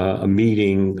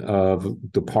meeting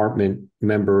of department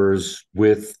members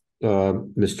with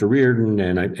Mr. Reardon,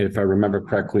 and if I remember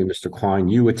correctly, Mr. Klein,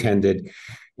 you attended,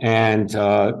 and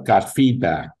got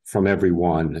feedback from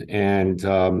everyone. And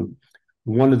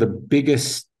one of the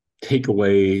biggest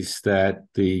takeaways that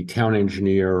the town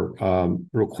engineer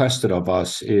requested of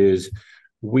us is,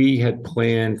 we had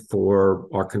planned for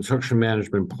our construction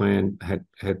management plan,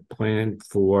 had planned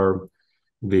for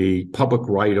the public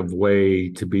right of way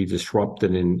to be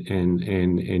disrupted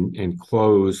and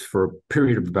closed for a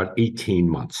period of about 18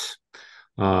 months.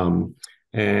 And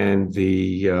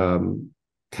the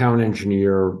town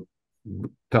engineer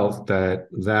felt that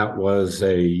that was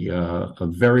a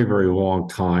very, very long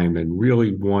time, and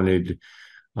really wanted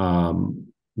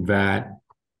that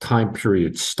time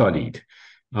period studied,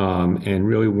 and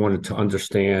really wanted to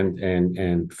understand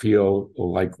and feel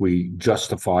like we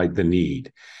justified the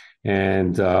need.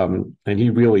 And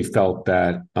he really felt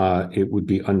that it would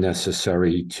be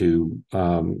unnecessary to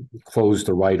close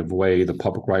the right of way, the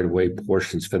public right of way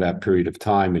portions, for that period of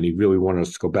time. And he really wanted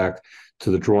us to go back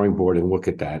to the drawing board and look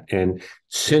at that. And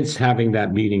since having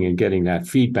that meeting and getting that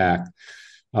feedback,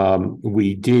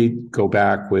 we did go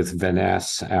back with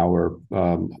Vanessa, our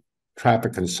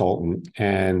traffic consultant,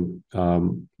 and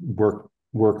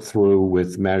work through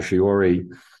with Maggiore,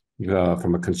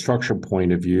 from a construction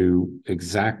point of view,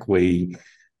 exactly,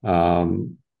 or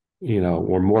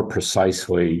more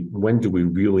precisely, when do we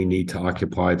really need to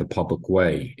occupy the public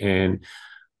way? And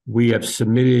we have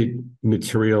submitted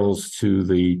materials to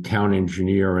the town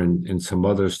engineer and some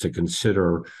others to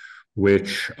consider,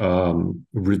 which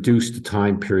reduce the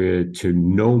time period to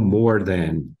no more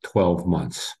than 12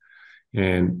 months.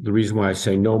 And the reason why I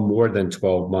say no more than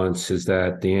 12 months is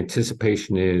that the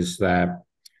anticipation is that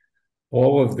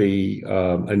all of the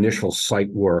initial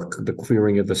site work, the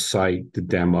clearing of the site, the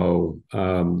demo,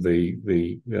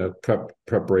 the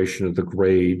preparation of the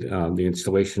grade, the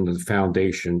installation of the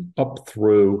foundation, up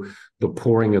through the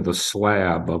pouring of the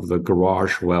slab of the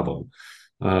garage level,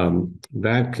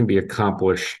 that can be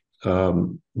accomplished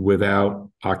without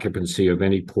occupancy of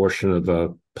any portion of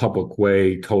the public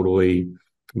way totally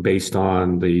based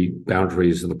on the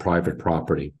boundaries of the private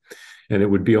property. And it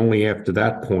would be only after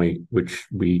that point, which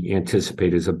we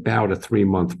anticipate is about a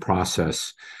 3-month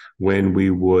process, when we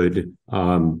would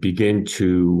begin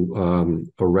to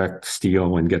erect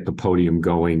steel and get the podium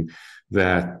going,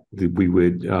 that we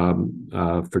would,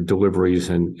 for deliveries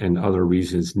and other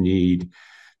reasons, need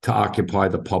to occupy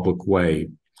the public way.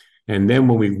 And then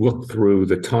when we look through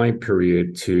the time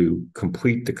period to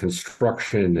complete the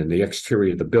construction and the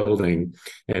exterior of the building,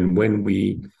 and when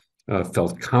we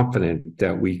felt confident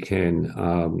that we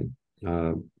can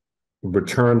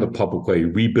return the public way,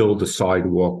 rebuild the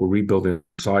sidewalk, we're rebuilding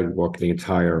the sidewalk, the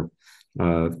entire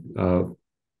from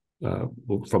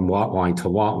lot line to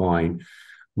lot line.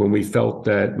 When we felt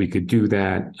that we could do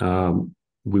that,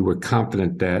 we were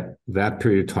confident that that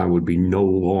period of time would be no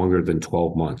longer than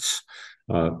 12 months.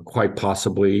 Quite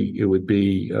possibly it would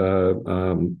be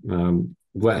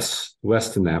less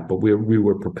than that, but we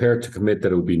were prepared to commit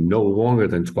that it would be no longer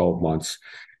than 12 months.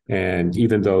 And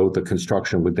even though the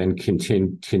construction would then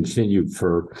continue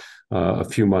for a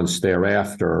few months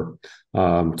thereafter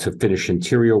to finish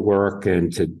interior work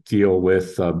and to deal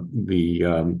with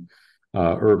the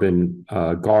urban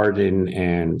garden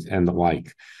and the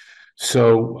like.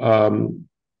 So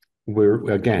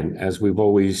we're, again, as we've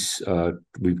always,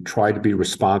 we've tried to be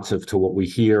responsive to what we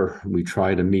hear. We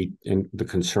try to meet the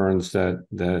concerns that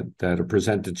are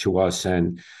presented to us,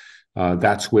 and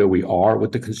that's where we are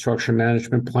with the construction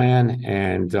management plan.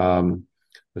 And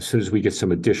as soon as we get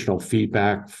some additional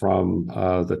feedback from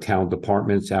the town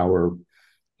departments, our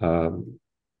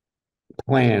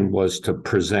plan was to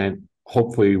present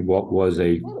hopefully what was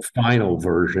a final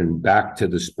version back to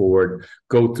this board,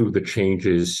 go through the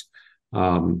changes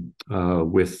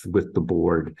with the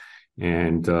board,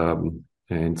 and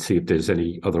see if there's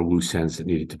any other loose ends that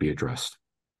needed to be addressed.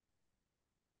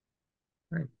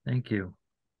 Great, thank you.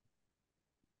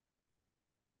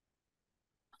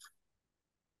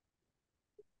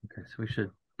 Okay, so we should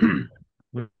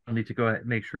we'll need to go ahead and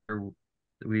make sure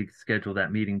that we schedule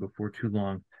that meeting before too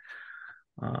long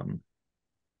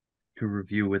to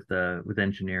review with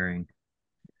engineering.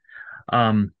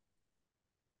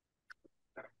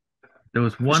 There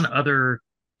was one other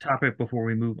topic before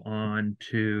we move on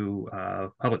to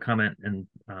public comment and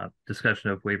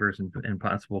discussion of waivers and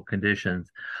possible conditions.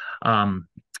 And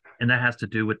that has to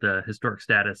do with the historic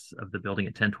status of the building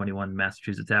at 1021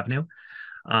 Massachusetts Avenue.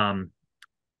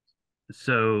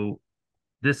 So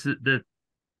this is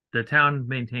the town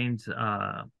maintains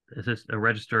a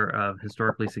register of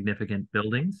historically significant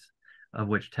buildings, of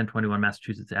which 1021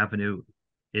 Massachusetts Avenue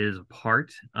is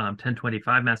part.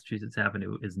 1025 Massachusetts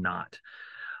Avenue is not.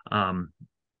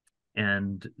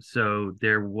 And so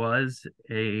there was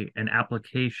an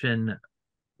application,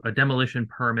 a demolition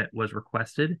permit was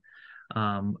requested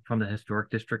from the Historic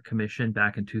District Commission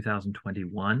back in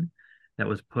 2021. That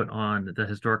was put on the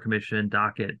Historic Commission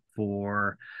docket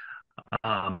for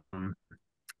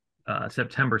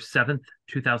September 7th,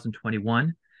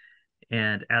 2021.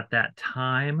 And at that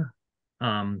time,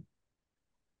 as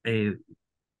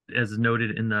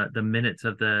noted in the minutes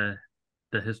of the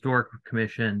Historic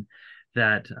Commission,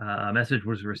 that a message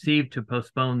was received to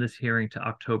postpone this hearing to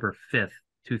October 5th,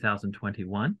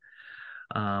 2021.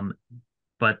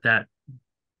 But that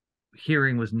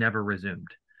hearing was never resumed.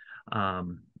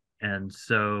 And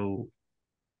so,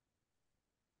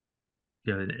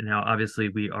 you know, now obviously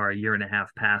we are a year and a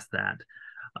half past that.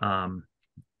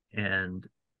 And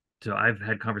so I've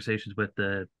had conversations with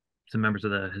some members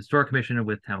of the Historic Commission and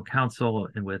with Town Council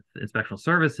and with Inspectional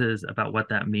Services about what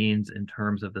that means in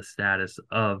terms of the status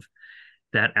of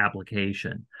that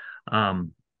application.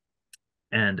 And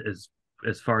as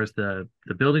far as the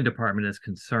building department is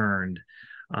concerned,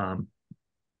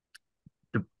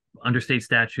 under state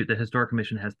statute, the Historic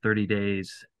Commission has 30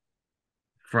 days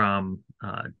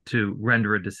to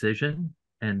render a decision,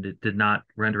 and it did not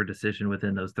render a decision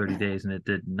within those 30 days, and it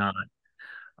did not.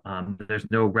 There's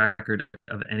no record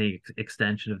of any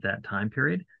extension of that time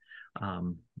period.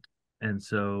 And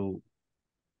so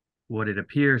what it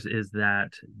appears is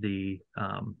that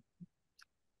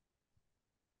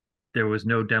there was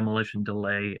no demolition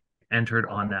delay entered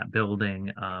on that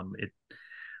building.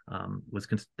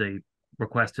 The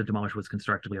request to demolish was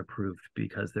constructively approved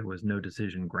because there was no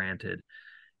decision granted.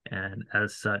 And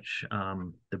as such,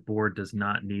 the board does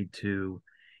not need to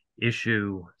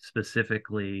issue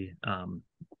specifically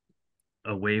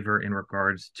a waiver in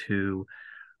regards to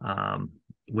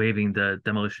waiving the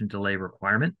demolition delay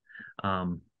requirement.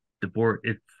 The board,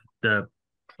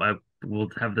 I will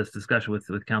have this discussion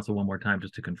with council one more time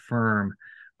just to confirm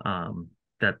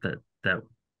that the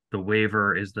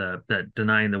waiver is that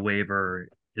denying the waiver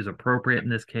is appropriate in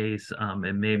this case.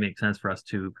 It may make sense for us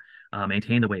to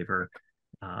maintain the waiver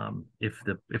if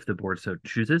the board so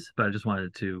chooses, but I just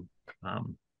wanted to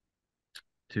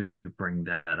bring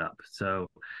that up. So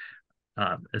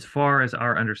as far as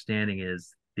our understanding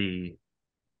is,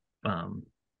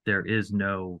 there is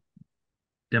no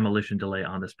demolition delay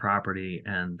on this property,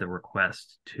 and the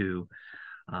request to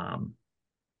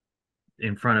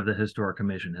in front of the Historic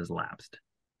Commission has lapsed.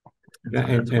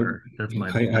 And so that's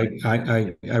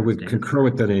my I would concur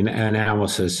with that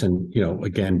analysis. And, you know,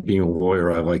 again, being a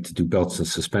lawyer, I like to do belts and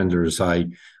suspenders. I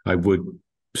would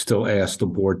still ask the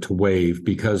board to waive,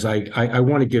 because I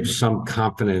want to give some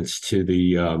confidence to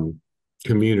the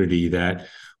community that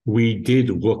we did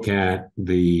look at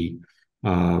the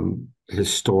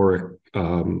historic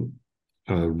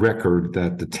record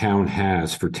that the town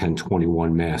has for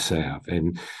 1021 Mass Ave.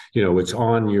 And, you know, it's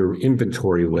on your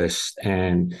inventory list,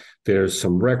 and there's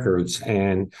some records,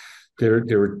 and there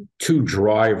are two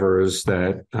drivers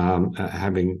that,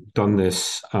 having done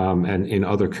this and in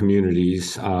other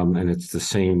communities, and it's the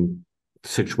same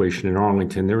situation in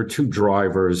Arlington, there are two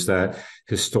drivers that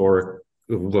historic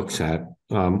looks at.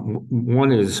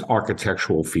 One is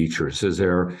architectural features. Is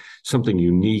there something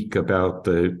unique about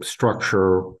the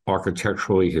structure,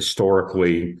 architecturally,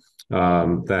 historically,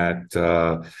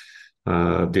 that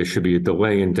there should be a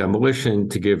delay in demolition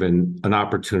to give an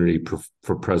opportunity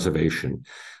for preservation?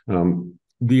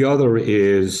 The other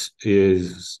is the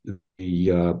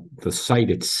site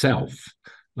itself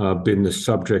been the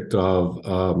subject of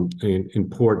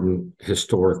important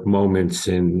historic moments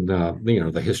in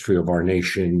the history of our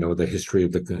nation, or the history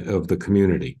of the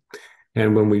community.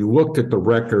 And when we looked at the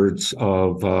records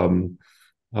of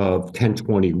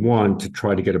 1021 to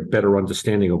try to get a better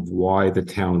understanding of why the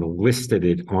town listed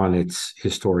it on its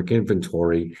historic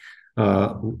inventory,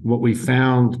 what we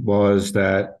found was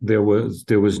that there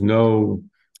was no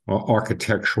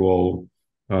architectural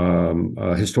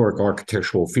historic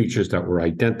architectural features that were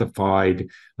identified.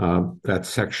 That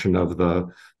section of the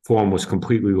form was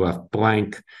completely left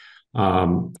blank.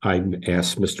 I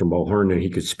asked Mr. Mulhern, and he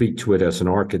could speak to it as an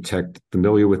architect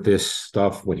familiar with this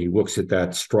stuff. When he looks at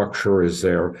that structure, is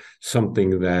there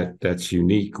something that's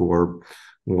unique or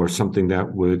something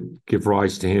that would give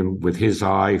rise to him with his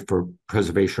eye for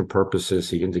preservation purposes?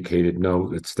 He indicated,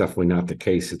 no, it's definitely not the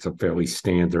case. It's a fairly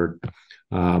standard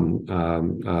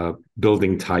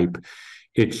building type.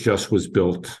 It just was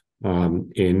built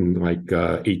in like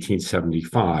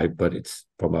 1875, but it's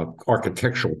from an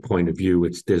architectural point of view,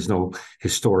 there's no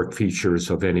historic features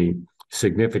of any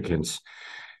significance.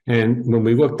 And when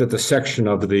we looked at the section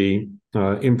of the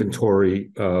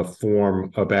inventory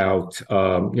form about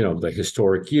the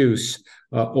historic use,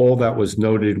 all that was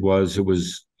noted was it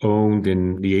was owned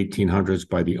in the 1800s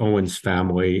by the Owens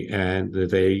family, and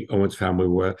the Owens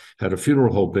family had a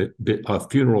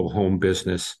funeral home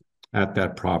business at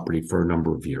that property for a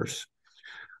number of years.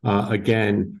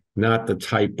 Again, not the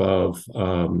type of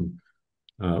I'm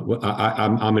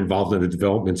involved in a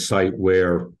development site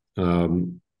where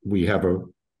we have a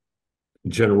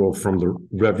general from the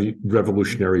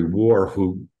Revolutionary War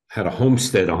who had a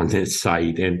homestead on this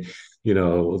site, and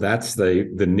that's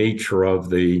the nature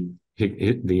of the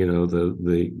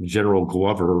General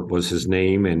Glover was his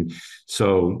name, and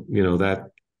so that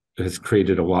has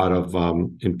created a lot of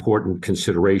important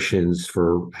considerations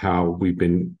for how we've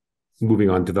been moving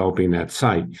on developing that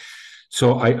site.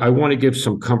 So I want to give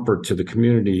some comfort to the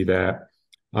community that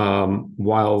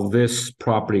while this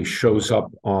property shows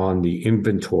up on the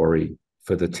inventory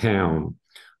for the town,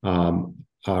 I'm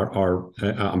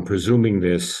presuming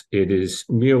it is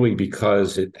merely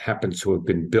because it happens to have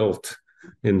been built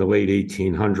in the late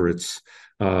 1800s.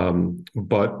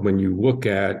 But when you look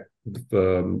at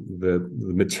the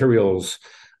materials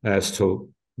as to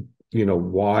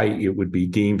why it would be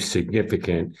deemed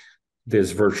significant,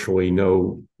 there's virtually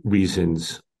no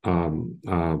reasons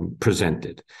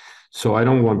presented. So I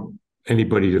don't want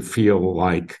anybody to feel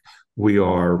like we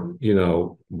are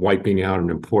wiping out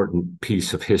an important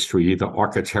piece of history, either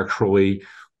architecturally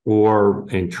or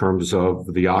in terms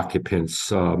of the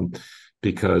occupants,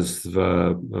 because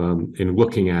in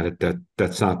looking at it,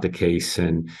 that's not the case.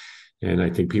 And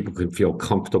I think people can feel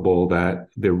comfortable that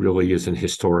there really isn't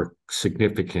historic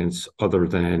significance other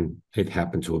than it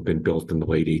happened to have been built in the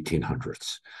late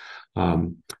 1800s.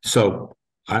 So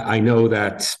I know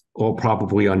that's all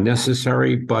probably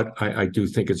unnecessary, but I do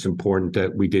think it's important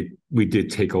that we did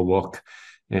take a look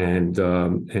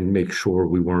and make sure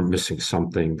we weren't missing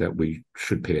something that we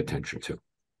should pay attention to.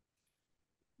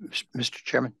 Mr.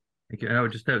 Chairman. Thank you. I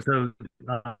would just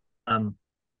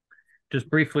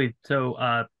briefly.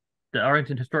 So the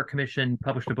Arlington Historic Commission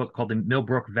published a book called The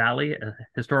Millbrook Valley, a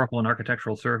historical and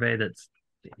architectural survey that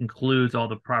includes all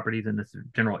the properties in this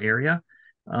general area.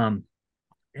 And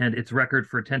its record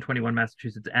for 1021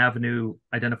 Massachusetts Avenue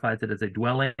identifies it as a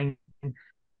dwelling,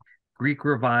 Greek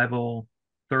Revival,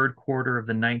 third quarter of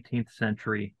the 19th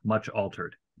century, much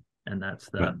altered. And that's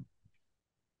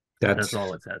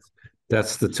all it says.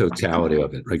 That's the totality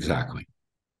of it, exactly.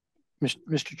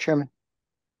 Mr. Chairman.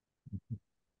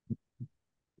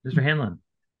 Mr. Hanlon.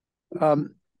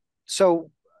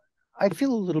 So I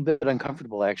feel a little bit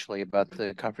uncomfortable actually about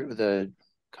the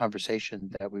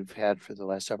conversation that we've had for the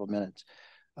last several minutes.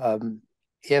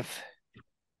 If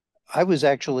I was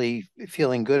actually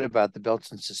feeling good about the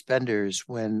belts and suspenders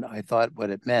when I thought what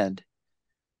it meant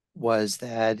was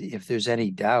that if there's any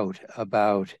doubt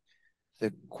about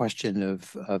the question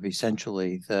of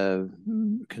essentially the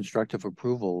constructive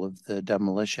approval of the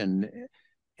demolition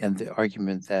and the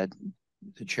argument that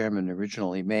the chairman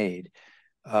originally made,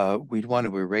 we'd want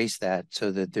to erase that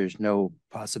so that there's no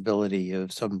possibility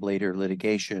of some later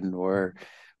litigation or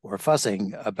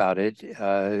fussing about it.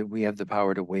 We have the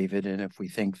power to waive it, and if we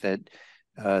think that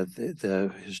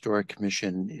the Historic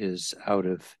Commission is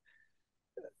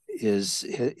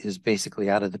basically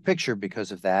out of the picture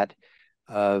because of that,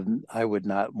 I would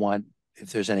not want,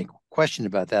 if there's any question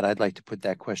about that, I'd like to put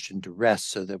that question to rest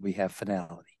so that we have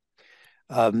finality.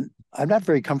 I'm not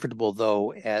very comfortable,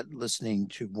 though, at listening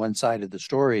to one side of the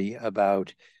story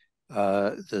about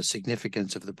the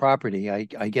significance of the property. I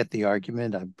get the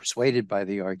argument. I'm persuaded by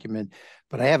the argument,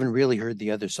 but I haven't really heard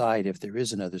the other side, if there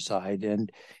is another side.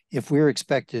 And if we're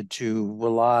expected to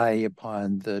rely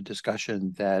upon the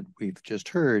discussion that we've just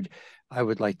heard, I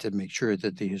would like to make sure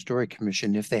that the Historic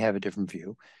Commission, if they have a different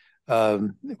view,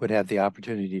 would have the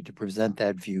opportunity to present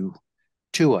that view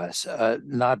to us,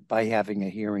 not by having a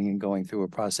hearing and going through a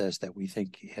process that we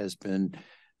think has been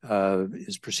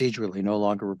is procedurally no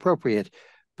longer appropriate.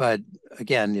 But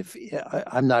again, if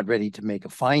I'm not ready to make a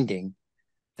finding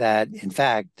that in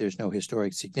fact there's no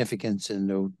historic significance and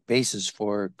no basis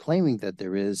for claiming that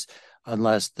there is,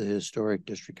 unless the Historic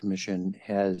District Commission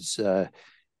has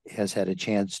had a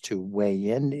chance to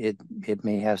weigh in. It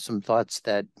may have some thoughts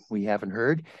that we haven't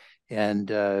heard.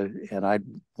 And I'd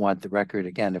want the record,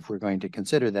 again, if we're going to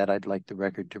consider that, I'd like the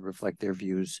record to reflect their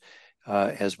views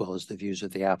as well as the views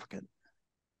of the applicant.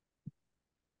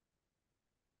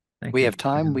 We have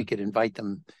time. We could invite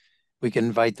them. We can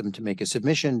invite them to make a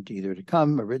submission, either to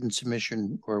come, a written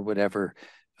submission, or whatever.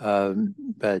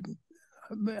 But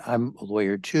I'm a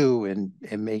lawyer too, and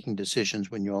making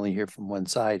decisions when you only hear from one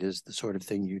side is the sort of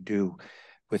thing you do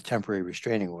with temporary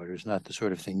restraining orders, not the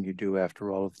sort of thing you do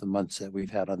after all of the months that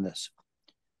we've had on this.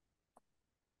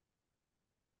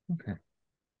 Okay.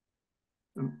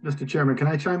 Mr. Chairman, can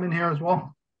I chime in here as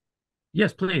well?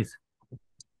 Yes, please.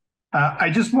 I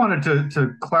just wanted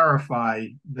to clarify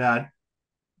that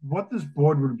what this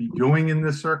board would be doing in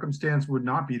this circumstance would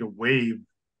not be to waive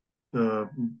the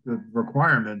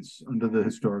requirements under the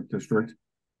historic district.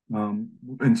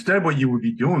 Instead, what you would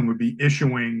be doing would be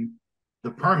issuing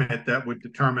the permit that would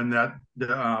determine that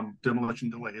the demolition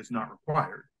delay is not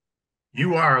required.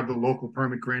 You are the local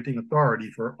permit granting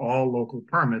authority for all local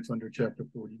permits under Chapter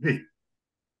 40B.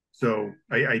 So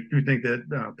I do think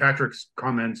that Patrick's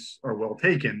comments are well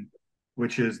taken,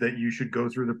 which is that you should go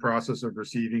through the process of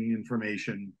receiving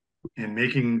information and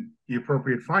making the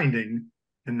appropriate finding,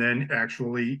 and then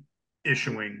actually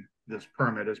issuing this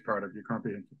permit as part of your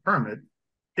comprehensive permit,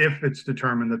 if it's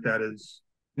determined that that is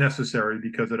necessary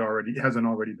because it hasn't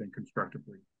already been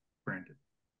constructively granted.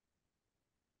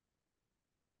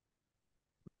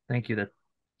 Thank you. That's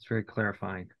very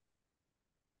clarifying.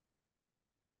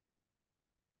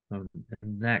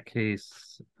 In that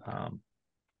case,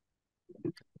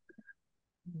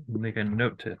 make a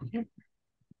note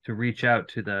to reach out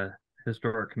to the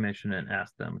Historic Commission and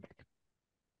ask them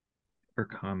for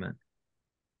comment.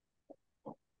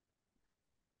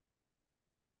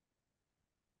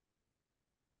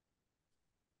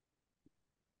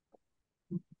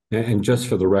 And just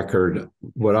for the record,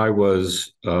 what I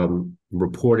was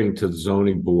reporting to the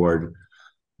zoning board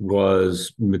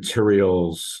was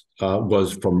materials,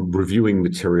 was from reviewing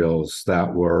materials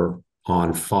that were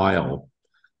on file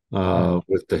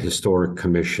with the Historic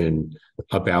Commission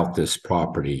about this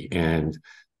property. And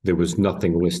there was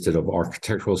nothing listed of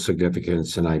architectural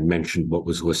significance. And I mentioned what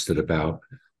was listed about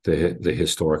the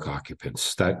historic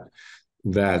occupants.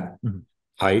 That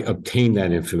I obtained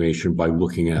that information by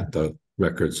looking at the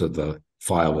records of the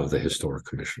file of the Historic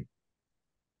Commission.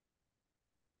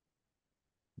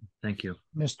 Thank you.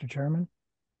 Mr. Chairman.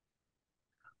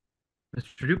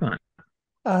 Mr. Dupont.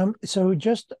 So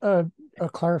just a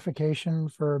clarification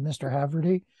for Mr.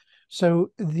 Haverty.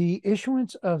 So the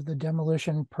issuance of the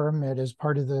demolition permit as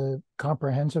part of the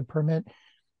comprehensive permit,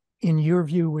 in your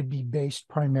view, would be based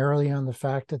primarily on the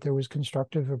fact that there was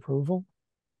constructive approval?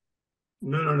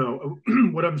 No.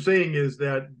 What I'm saying is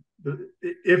that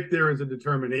if there is a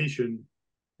determination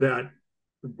that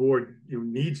the board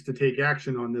needs to take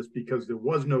action on this because there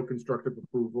was no constructive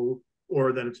approval,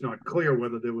 or that it's not clear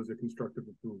whether there was a constructive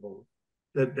approval,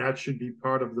 that should be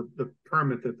part of the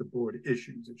permit that the board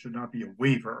issues. It should not be a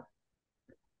waiver.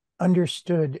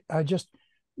 Understood.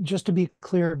 Just to be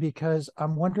clear, because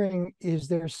I'm wondering, is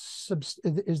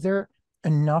there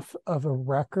enough of a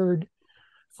record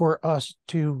for us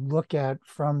to look at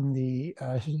from the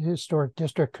Historic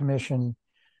District Commission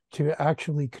to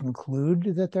actually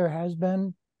conclude that there has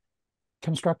been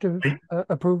constructive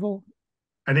approval?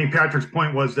 I think Patrick's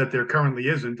point was that there currently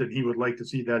isn't, and he would like to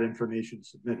see that information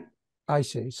submitted. I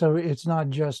see. So it's not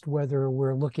just whether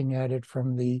we're looking at it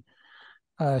from the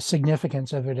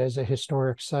significance of it as a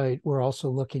historic site. We're also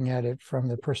looking at it from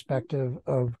the perspective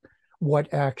of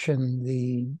what action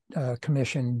the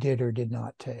commission did or did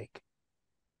not take.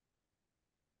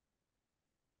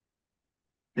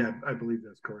 Yeah, I believe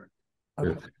that's correct.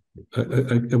 Okay.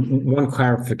 One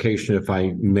clarification, if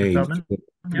I may, Yep.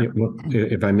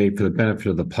 if I may, for the benefit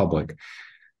of the public.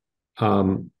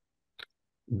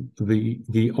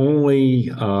 The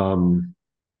only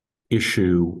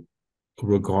issue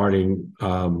regarding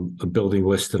a building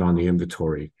listed on the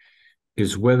inventory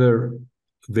is whether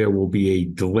there will be a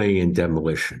delay in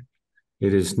demolition.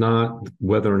 It is not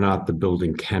whether or not the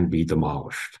building can be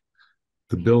demolished.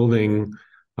 The building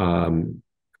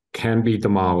can be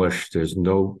demolished. There's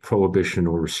no prohibition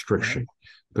or restriction.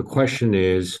 The question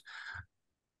is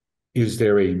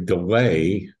there a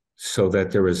delay so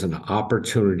that there is an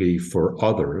opportunity for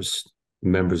others,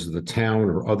 members of the town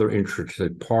or other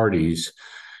interested parties,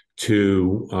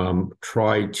 to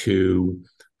try to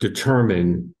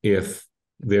determine if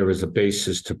there is a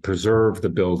basis to preserve the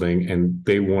building and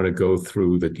they want to go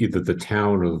through either the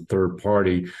town or the third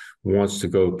party wants to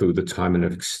go through the time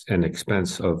and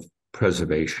expense of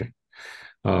preservation.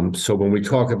 So when we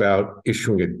talk about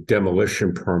issuing a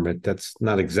demolition permit, that's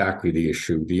not exactly the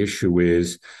issue. The issue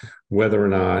is whether or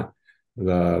not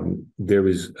there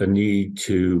is a need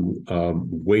to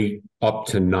wait up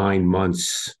to 9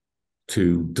 months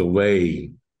to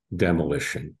delay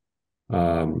demolition.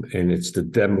 And it's the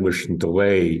demolition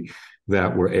delay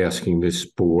that we're asking this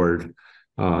board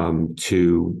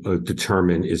to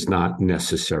determine is not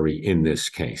necessary in this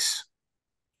case.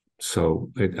 So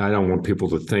I don't want people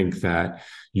to think that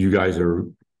you guys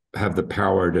have the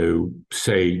power to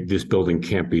say this building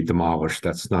can't be demolished.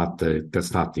 That's not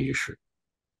the issue.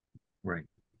 Right.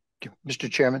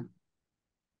 Mr. Chairman.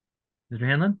 Mr.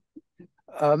 Hanlon?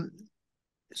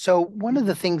 So one of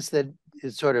the things that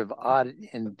is sort of odd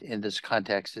in this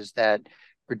context is that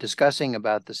we're discussing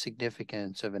about the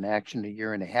significance of an action a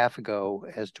year and a half ago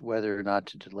as to whether or not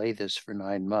to delay this for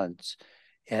 9 months.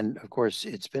 And of course,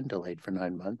 it's been delayed for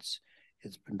 9 months.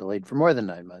 It's been delayed for more than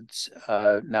 9 months.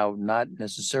 Now, not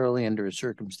necessarily under a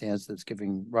circumstance that's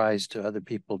giving rise to other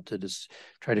people to just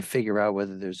try to figure out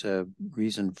whether there's a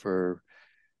reason for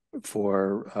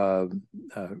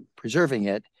preserving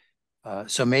it.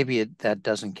 So maybe that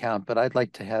doesn't count, but I'd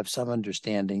like to have some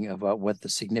understanding about what the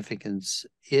significance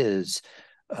is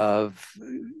of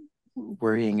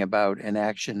worrying about an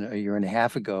action a year and a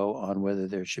half ago on whether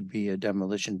there should be a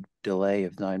demolition delay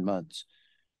of 9 months.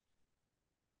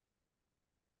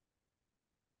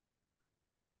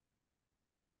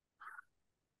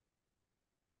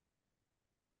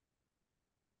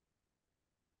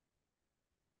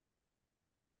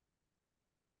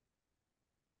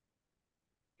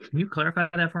 Can you clarify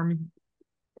that for me?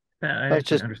 I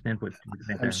just understand what you're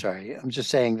saying. I'm sorry. I'm just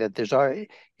saying that there's already,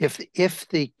 if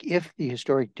the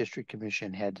Historic District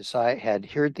Commission had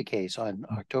heard the case on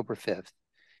October 5th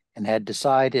and had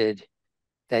decided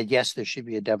that yes, there should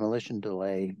be a demolition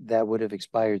delay, that would have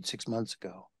expired 6 months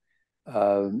ago.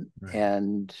 Right.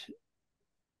 And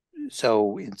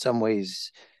so in some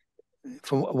ways,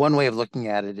 from one way of looking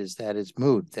at it is that it's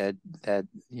moot, that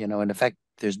in effect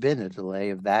there's been a delay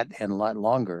of that and a lot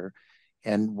longer.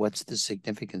 And what's the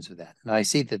significance of that? And I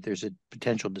see that there's a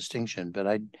potential distinction,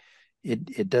 but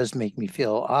it does make me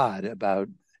feel odd about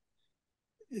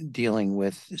dealing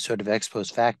with sort of ex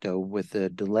post facto with the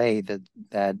delay that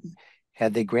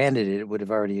had they granted it, it would have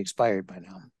already expired by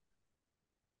now.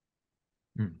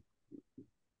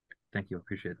 Thank you.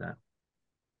 Appreciate that.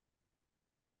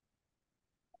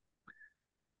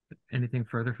 Anything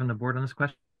further from the board on this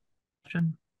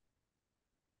question?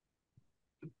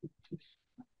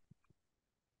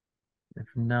 If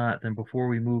not, then before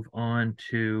we move on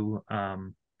to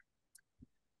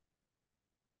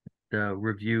the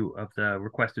review of the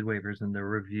requested waivers and the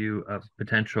review of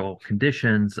potential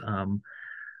conditions,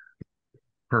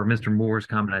 per Mr. Moore's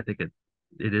comment, I think it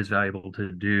is valuable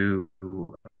to do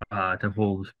to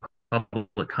hold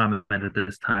public comment at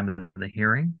this time of the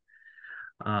hearing.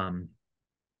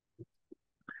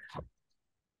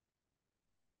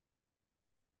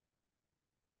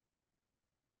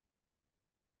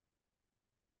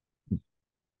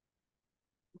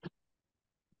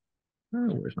 Oh,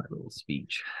 where's my little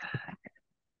speech?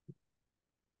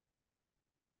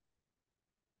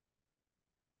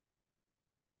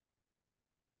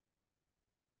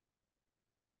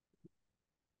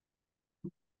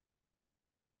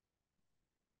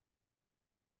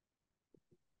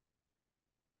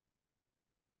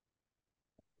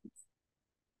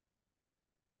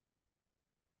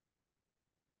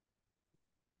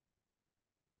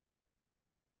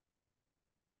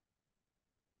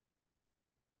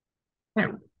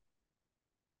 There.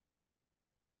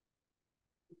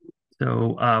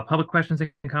 So public questions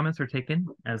and comments are taken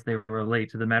as they relate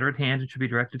to the matter at hand and should be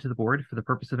directed to the board for the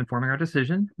purpose of informing our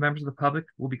decision. Members of the public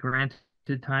will be granted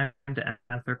time to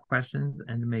ask their questions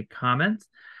and to make comments.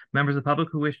 Members of the public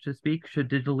who wish to speak should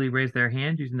digitally raise their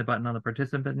hand using the button on the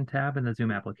participant tab in the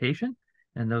Zoom application.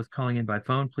 And those calling in by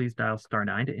phone, please dial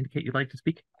 *9 to indicate you'd like to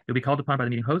speak. You'll be called upon by the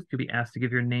meeting host. You'll be asked to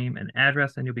give your name and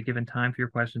address, and you'll be given time for your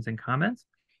questions and comments.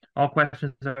 All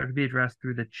questions are to be addressed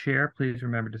through the chair. Please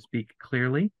remember to speak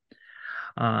clearly.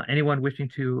 Anyone wishing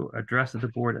to address the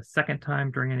board a second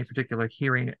time during any particular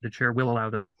hearing, the chair will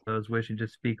allow those wishing to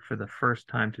speak for the first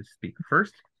time to speak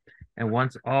first. And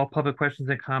once all public questions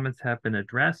and comments have been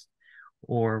addressed,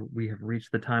 or we have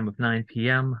reached the time of 9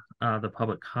 p.m., the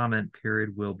public comment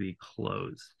period will be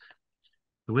closed.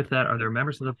 So with that, are there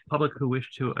members of the public who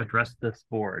wish to address this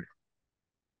board?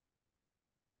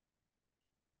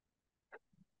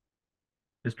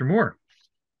 Mr. Moore.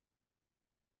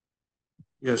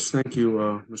 Yes, thank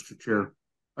you, Mr. Chair.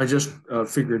 I just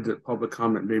figured that public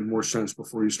comment made more sense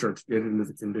before you start to get into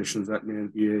the conditions. That may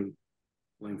be a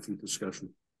lengthy discussion.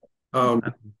 I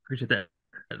appreciate that.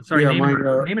 Sorry, yeah,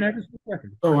 name and address.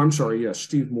 Oh, I'm sorry. Yes,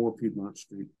 Steve Moore, Piedmont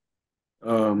Street.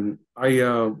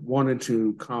 I wanted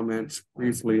to comment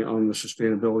briefly on the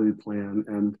sustainability plan,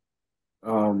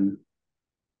 and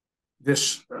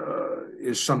this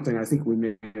is something I think we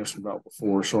may have asked about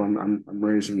before, so I'm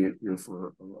raising it here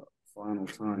for final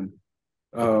time.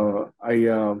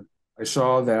 I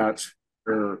saw that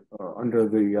there, under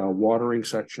the watering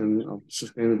section of the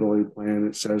sustainability plan,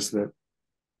 it says that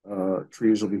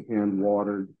trees will be hand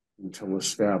watered until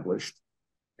established,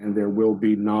 and there will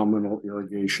be nominal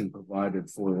irrigation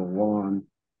provided for the lawn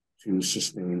to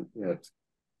sustain it.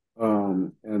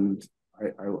 And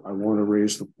I want to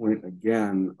raise the point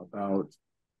again about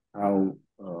how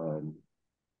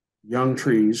young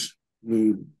trees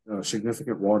need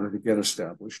significant water to get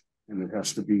established, and it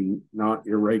has to be not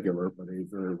irregular, but a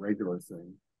very regular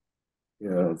thing.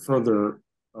 Further,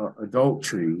 adult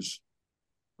trees,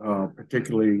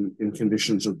 particularly in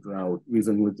conditions of drought,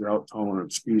 even with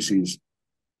drought-tolerant species,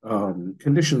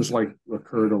 conditions like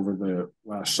occurred over the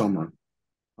last summer,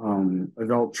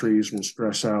 adult trees will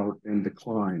stress out and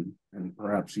decline and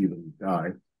perhaps even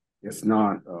die if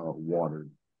not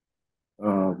watered.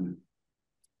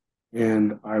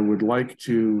 And I would like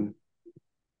to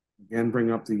again bring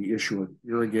up the issue of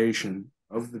irrigation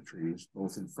of the trees,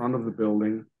 both in front of the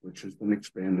building, which has been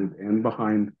expanded, and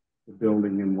behind the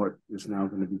building in what is now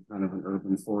going to be kind of an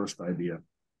urban forest idea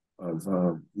of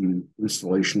the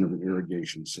installation of an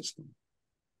irrigation system.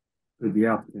 Could the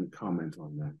applicant comment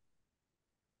on that?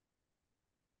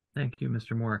 Thank you,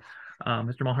 Mr. Moore.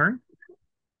 Mr. Mulhern?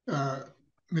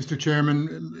 Mr. Chairman,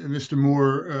 Mr.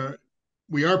 Moore,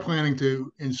 we are planning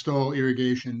to install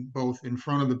irrigation both in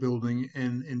front of the building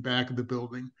and in back of the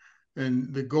building.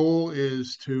 And the goal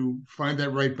is to find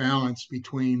that right balance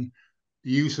between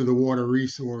the use of the water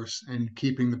resource and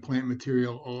keeping the plant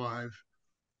material alive.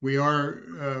 We are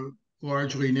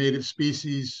largely native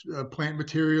species plant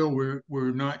material.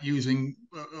 We're not using,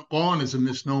 lawn is a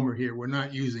misnomer here. We're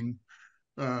not using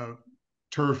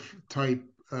turf type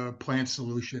plant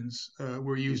solutions.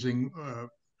 We're using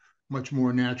much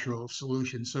more natural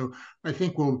solutions. So I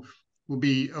think we'll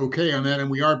be okay on that.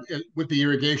 And we are, with the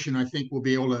irrigation, I think we'll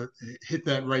be able to hit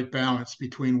that right balance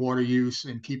between water use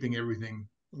and keeping everything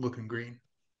looking green.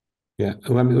 Yeah,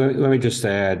 let me just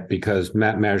add, because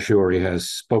Matt Maggiore has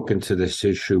spoken to this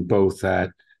issue both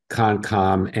at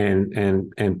CONCOM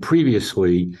and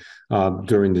previously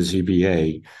during the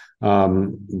ZBA.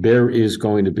 There is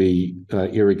going to be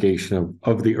irrigation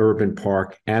of the urban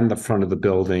park and the front of the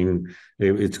building.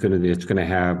 It's going to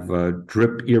have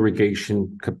drip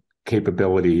irrigation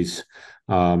capabilities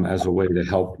as a way to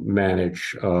help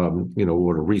manage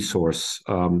water resource.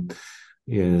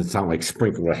 It's not like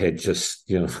sprinkler head,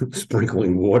 just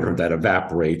sprinkling water that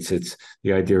evaporates.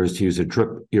 The idea is to use a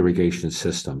drip irrigation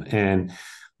system. And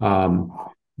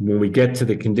when we get to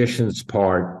the conditions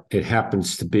part, it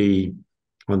happens to be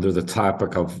under the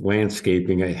topic of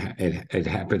landscaping. It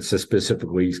happens to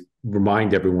specifically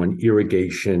remind everyone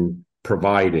irrigation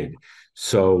provided.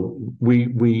 So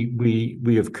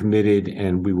we have committed,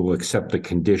 and we will accept the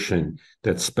condition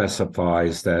that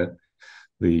specifies that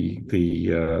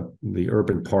the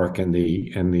urban park and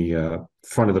the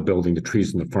front of the building, the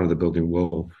trees in the front of the building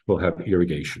will have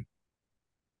irrigation.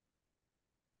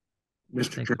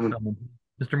 Mr. Chairman.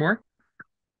 Mr. Moore?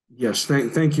 Yes,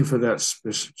 thank you for that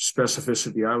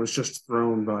specificity. I was just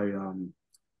thrown by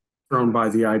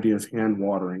the idea of hand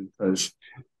watering, because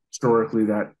historically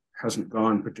that hasn't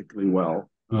gone particularly well.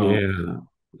 Yeah,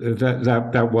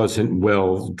 that wasn't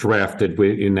well drafted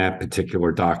in that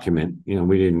particular document.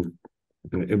 We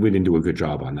didn't do a good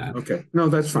job on that. Okay, no,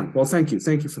 that's fine. Well, thank you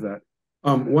for that.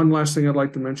 One last thing I'd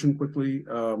like to mention quickly.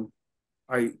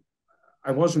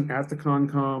 I wasn't at the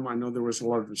Concom. I know there was a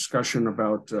lot of discussion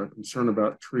about concern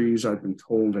about trees, I've been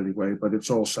told anyway, but it's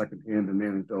all secondhand and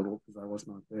anecdotal because I was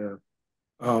not there.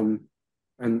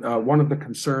 And one of the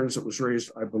concerns that was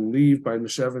raised, I believe, by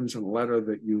Ms. Evans in a letter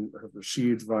that you have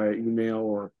received via email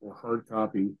or hard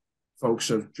copy, folks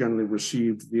have generally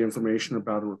received the information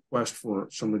about a request for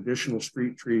some additional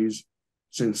street trees,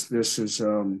 since this is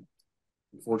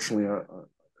unfortunately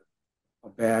a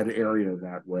bad area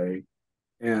that way.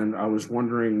 And I was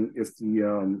wondering if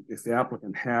the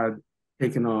applicant had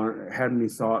any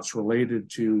thoughts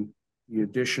related to the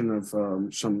addition of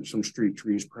some street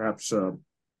trees. Perhaps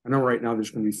I know right now there's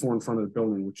going to be 4 in front of the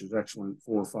building, which is excellent,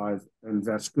 4 or 5, and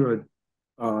that's good.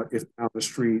 If down the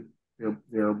street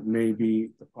there may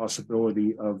be the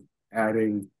possibility of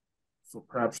adding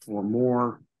perhaps 4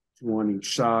 more, 2 on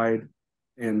each side,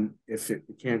 and if it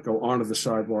can't go onto the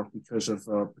sidewalk because of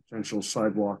potential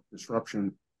sidewalk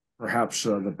disruption, perhaps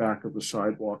the back of the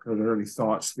sidewalk. Are there any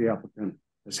thoughts the applicant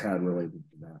has had related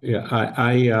to that? Yeah,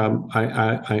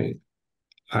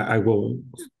 I will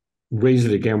raise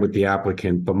it again with the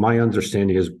applicant, but my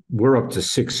understanding is we're up to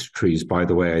 6 trees, by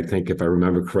the way, I think, if I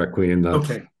remember correctly, in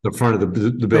the front of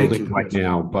the building right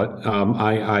now.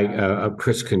 But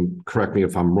Chris can correct me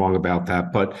if I'm wrong about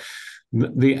that. But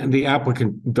the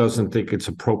applicant doesn't think it's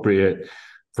appropriate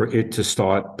for it to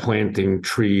start planting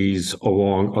trees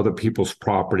along other people's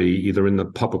property, either in the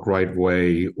public right of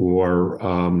way or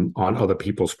on other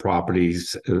people's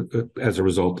properties as a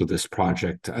result of this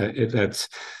project. The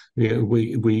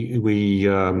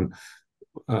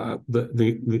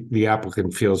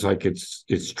applicant feels like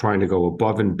it's trying to go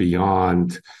above and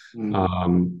beyond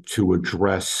to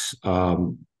address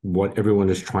what everyone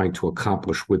is trying to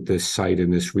accomplish with this site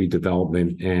and this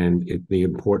redevelopment and the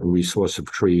important resource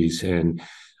of trees. And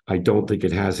I don't think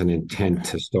it has an intent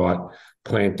to start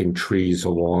planting trees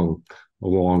along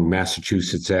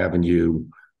Massachusetts Avenue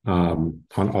on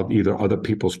either other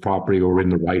people's property or in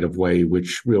the right of way,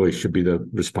 which really should be the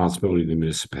responsibility of the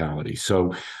municipality.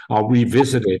 So I'll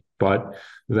revisit it, but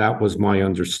that was my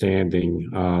understanding.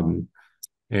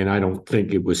 And I don't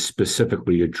think it was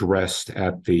specifically addressed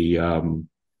at the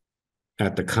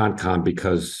Concom,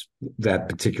 because that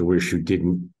particular issue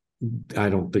I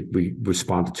don't think we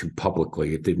responded to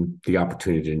publicly. The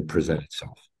opportunity didn't present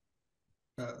itself.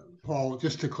 Paul,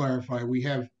 just to clarify, we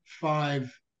have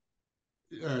 5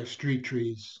 street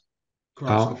trees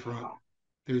across the front.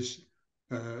 There's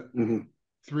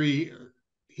 3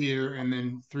 here and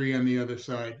then 3 on the other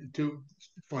side, 2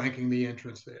 flanking the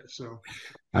entrance there. So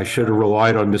I should have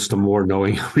relied on Mr. Moore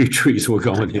knowing how many trees were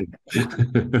going in.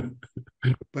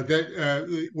 But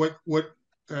that what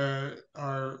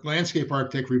our landscape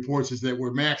architect reports is that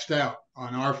we're maxed out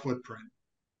on our footprint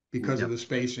because of the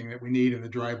spacing that we need and the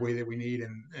driveway that we need,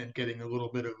 and getting a little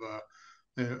bit of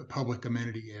a public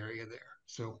amenity area there.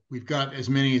 So we've got as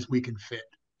many as we can fit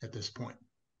at this point.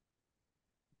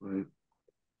 Right.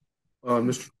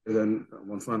 Mr. Then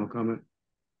one final comment.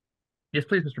 Yes,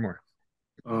 please, Mr. Moore.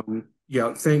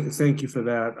 Yeah, thank you for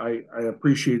that. I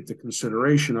appreciate the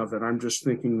consideration of it. I'm just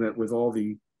thinking that with all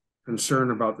the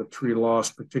concern about the tree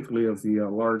loss, particularly of the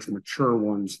large mature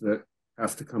ones that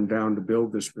have to come down to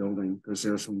build this building, because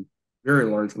there's some very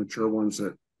large mature ones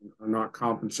that are not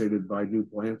compensated by new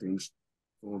plantings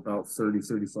for about 30,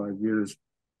 35 years,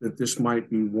 that this might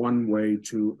be one way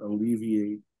to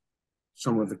alleviate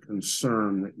some of the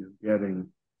concern that you're getting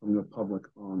from the public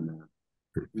on that.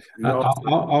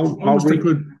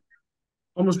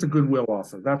 Almost a goodwill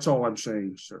offer. That's all I'm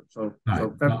saying, sir.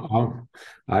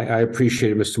 I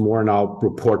appreciate it, Mr. Moore, and I'll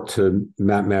report to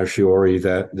Matt Masciori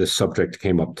that this subject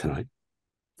came up tonight.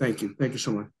 Thank you. Thank you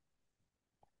so much.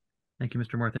 Thank you,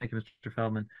 Mr. Moore. Thank you, Mr.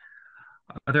 Feldman.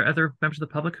 Are there other members of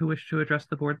the public who wish to address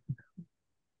the board?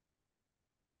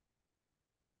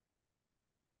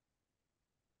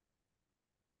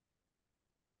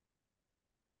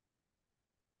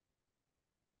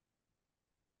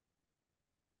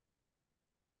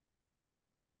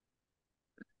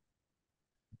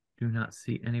 Do not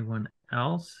see anyone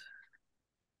else.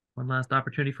 One last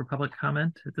opportunity for public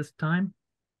comment at this time.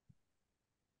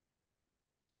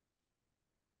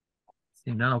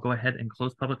 Seeing none, I'll go ahead and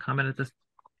close public comment at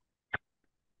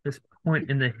this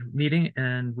point in the meeting,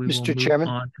 and we will move Chairman?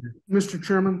 on to Mr.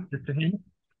 Chairman. Mr. Hanlon.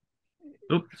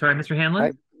 Oh, sorry, Mr.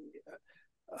 Hanlon.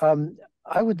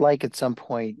 I would like at some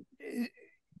point,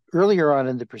 earlier on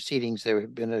in the proceedings, there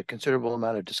had been a considerable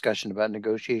amount of discussion about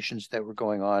negotiations that were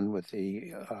going on with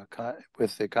the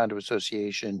condo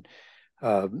association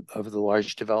of the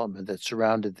large development that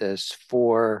surrounded this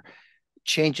for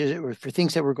changes or for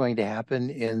things that were going to happen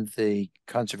in the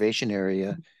conservation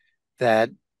area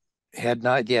that had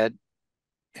not yet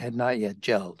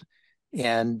gelled.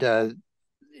 And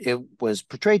it was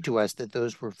portrayed to us that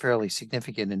those were fairly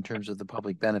significant in terms of the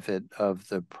public benefit of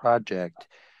the project.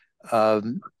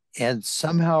 And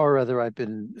somehow or other, I've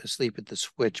been asleep at the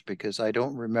switch because I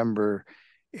don't remember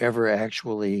ever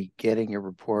actually getting a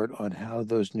report on how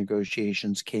those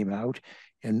negotiations came out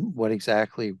and what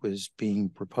exactly was being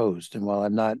proposed. And while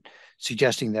I'm not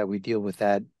suggesting that we deal with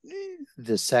that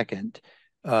this second,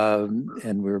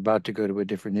 and we're about to go to a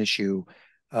different issue,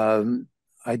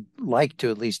 I'd like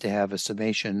to at least to have a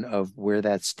summation of where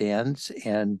that stands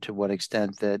and to what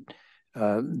extent that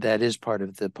that is part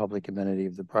of the public amenity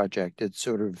of the project. It's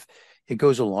sort of, it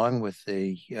goes along with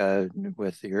the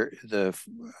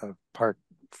park,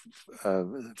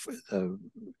 the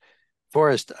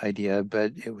forest idea,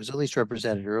 but it was at least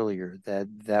represented earlier that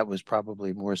that was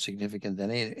probably more significant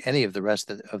than any of the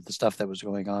rest of the stuff that was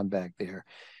going on back there.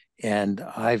 And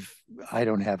I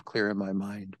don't have clear in my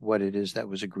mind what it is that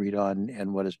was agreed on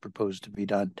and what is proposed to be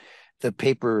done. The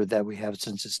paper that we have,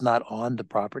 since it's not on the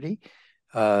property,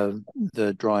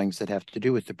 the drawings that have to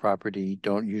do with the property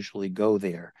don't usually go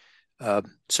there.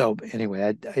 So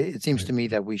anyway, it seems to me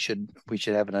that we should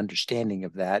have an understanding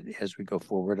of that as we go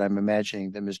forward. I'm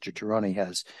imagining that Mr. Tirone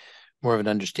has more of an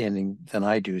understanding than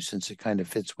I do, since it kind of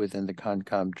fits within the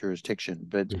Concom jurisdiction.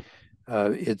 But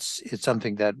it's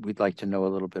something that we'd like to know a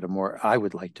little bit more. I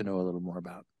would like to know a little more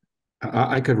about.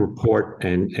 I could report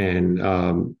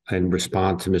and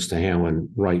respond to Mr. Hanlon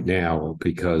right now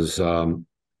because, in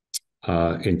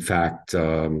fact,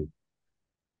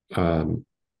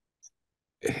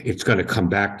 it's going to come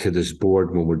back to this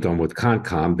board when we're done with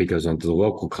Concom, because under the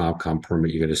local Concom permit,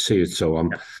 you're going to see it. So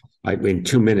in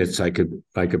 2 minutes, I could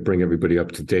bring everybody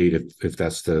up to date if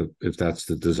that's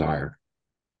the desire.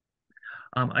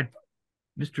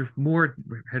 Mr. Moore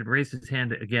had raised his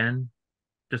hand again,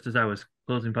 just as I was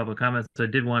closing public comments. So I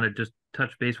did want to just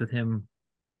touch base with him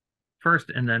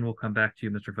first, and then we'll come back to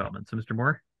you, Mr. Feldman. So, Mr.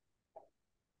 Moore.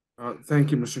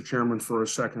 Thank you, Mr. Chairman, for a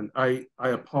second. I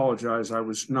apologize. I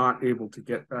was not able to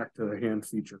get back to the hand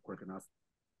feature quick enough.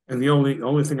 And the only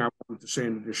thing I wanted to say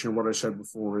in addition to what I said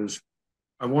before is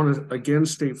I want to again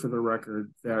state for the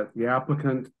record that the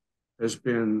applicant has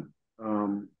been,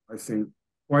 I think,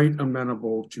 quite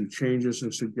amenable to changes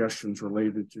and suggestions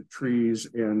related to trees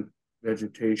and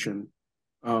vegetation.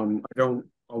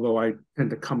 Although I tend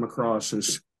to come across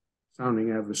as sounding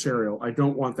adversarial, I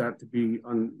don't want that to be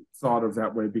thought of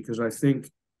that way, because I think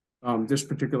this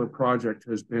particular project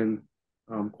has been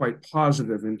quite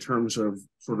positive in terms of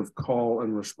sort of call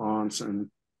and response and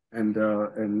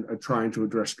trying to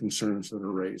address concerns that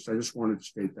are raised. I just wanted to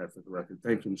state that for the record.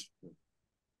 Thank you, Mr. Chairman.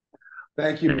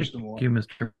 Thank you, Mr. Moore. Thank you,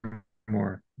 Mr.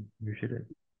 Moore. Appreciate it.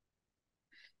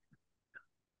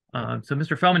 So,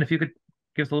 Mr. Feldman, if you could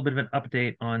give us a little bit of an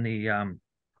update on the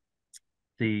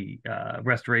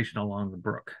restoration along the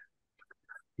brook.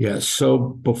 Yeah, so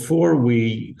before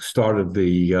we started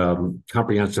the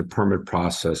comprehensive permit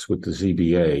process with the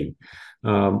ZBA,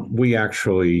 we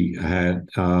actually had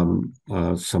some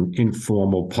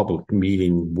informal public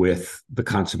meeting with the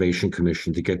Conservation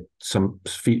Commission to get some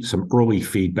early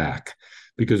feedback,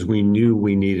 because we knew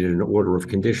we needed an order of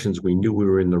conditions. We knew we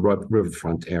were in the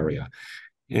riverfront area.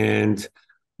 And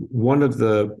one of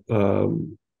the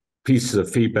pieces of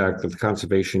feedback that the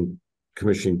Conservation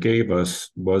Commission gave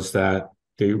us was that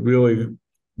they really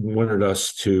wanted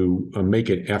us to make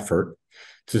an effort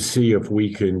to see if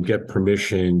we can get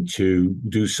permission to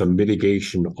do some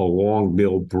mitigation along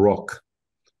Mill Brook,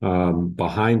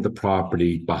 behind the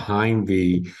property, behind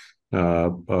the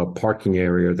parking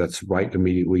area that's right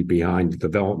immediately behind the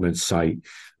development site,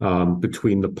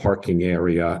 between the parking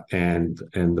area and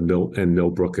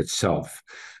Millbrook itself.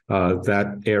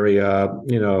 That area,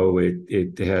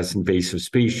 it has invasive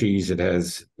species. It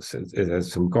has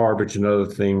some garbage and other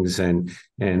things, and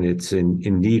it's in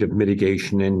need of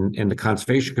mitigation. And the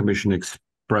Conservation Commission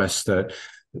expressed that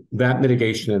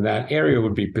mitigation in that area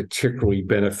would be particularly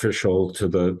beneficial to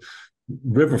the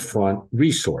riverfront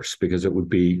resource because it would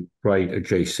be right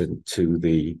adjacent to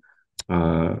the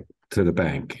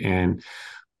bank. And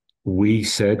we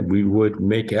said we would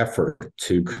make effort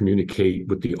to communicate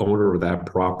with the owner of that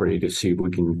property to see if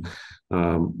we can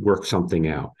work something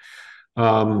out.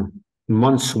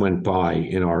 Months went by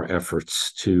in our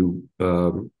efforts to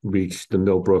reach the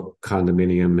Millbrook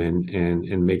condominium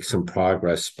and make some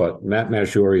progress, but Matt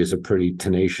Maggiore is a pretty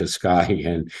tenacious guy,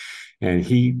 and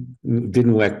he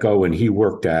didn't let go, and he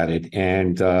worked at it.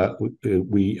 And I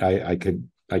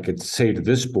could say to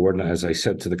this board, and as I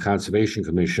said to the Conservation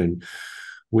Commission,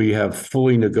 we have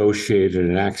fully negotiated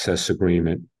an access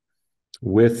agreement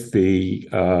with the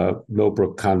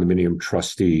Millbrook condominium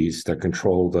trustees that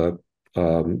control the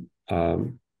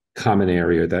common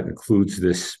area that includes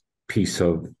this piece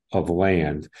of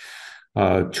land,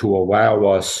 to allow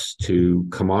us to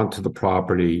come onto the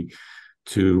property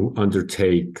to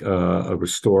undertake a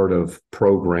restorative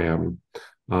program.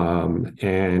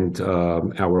 And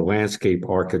our landscape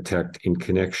architect, in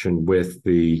connection with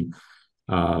the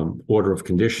order of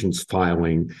conditions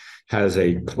filing, has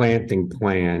a planting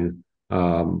plan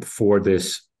for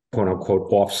this quote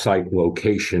unquote off-site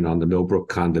location on the Millbrook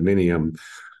condominium,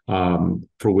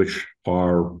 which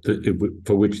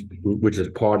is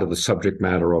part of the subject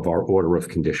matter of our order of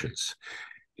conditions.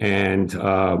 And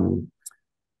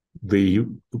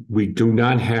we do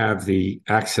not have the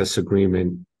access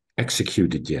agreement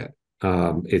executed yet.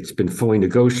 It's been fully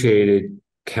negotiated.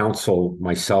 Council,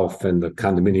 myself, and the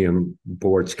condominium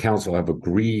board's council have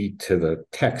agreed to the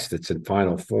text. It's in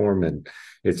final form and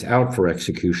it's out for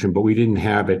execution, but we didn't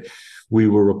have it. We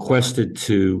were requested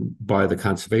by the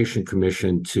Conservation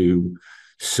Commission to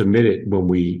submit it when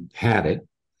we had it,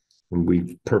 and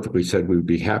we perfectly said we would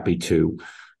be happy to.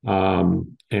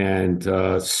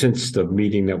 Since the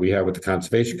meeting that we had with the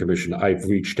Conservation Commission, I've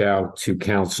reached out to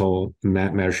council.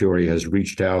 Matt Maggiore has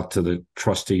reached out to the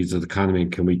trustees of the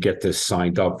condominium. Can we get this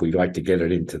signed up? We'd like to get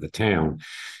it into the town.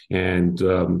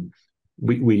 And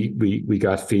we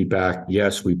got feedback.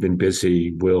 Yes, we've been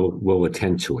busy. We'll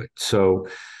attend to it. So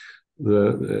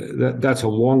that's a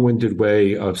long-winded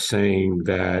way of saying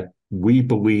that we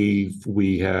believe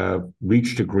we have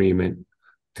reached agreement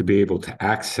to be able to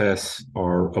access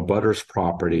our abutters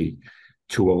property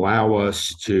to allow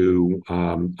us to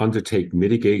undertake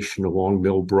mitigation along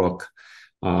Millbrook.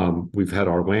 We've had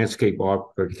our landscape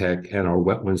architect and our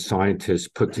wetland scientists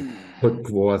put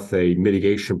forth a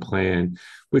mitigation plan,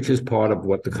 which is part of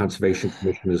what the Conservation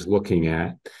Commission is looking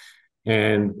at.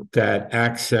 And that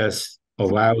access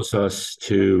allows us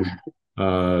to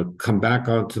come back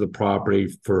onto the property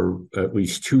for at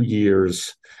least 2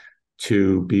 years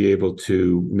to be able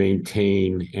to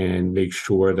maintain and make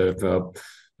sure that if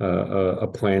a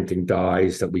planting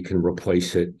dies, that we can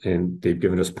replace it. And they've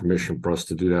given us permission for us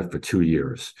to do that for 2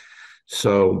 years.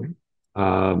 So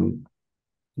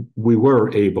we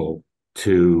were able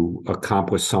to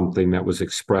accomplish something that was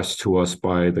expressed to us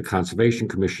by the Conservation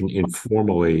Commission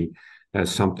informally as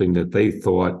something that they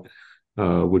thought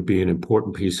would be an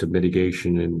important piece of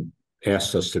mitigation and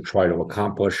asked us to try to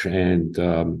accomplish.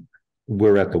 And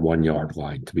we're at the 1 yard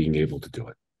line to being able to do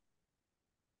it.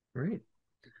 Great.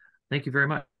 Thank you very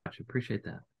much. Appreciate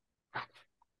that.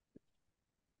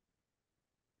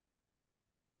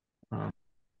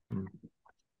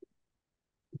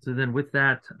 So then with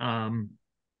that,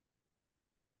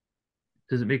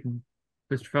 does it make,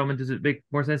 Mr. Feldman, does it make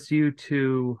more sense to you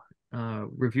to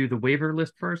review the waiver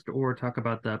list first or talk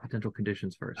about the potential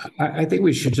conditions first? I think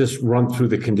we should just run through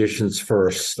the conditions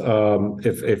first,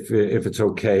 if it's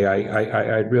okay.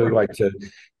 I'd really like to.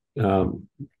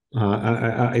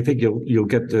 I think you'll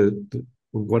get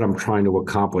what I'm trying to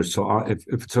accomplish. So if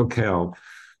it's okay, I'll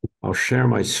share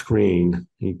my screen.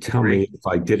 You tell me if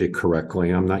I did it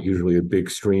correctly. I'm not usually a big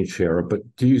screen sharer, but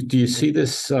do you see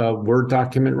this Word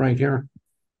document right here?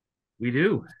 We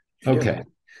do. Okay.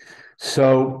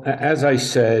 So as I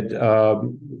said,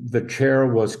 the chair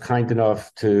was kind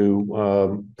enough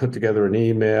to put together an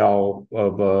email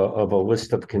of a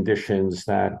list of conditions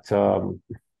that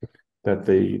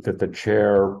the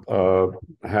chair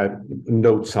had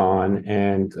notes on,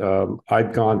 and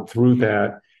I've gone through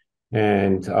that,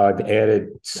 and I've added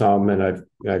some, and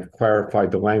I've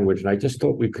clarified the language, and I just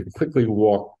thought we could quickly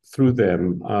walk through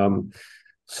them.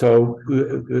 So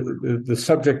the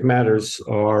subject matters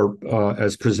are,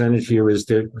 as presented here, is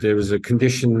that there was a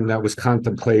condition that was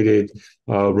contemplated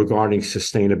regarding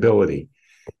sustainability,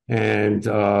 and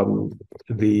the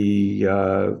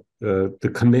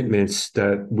commitments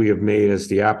that we have made as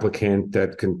the applicant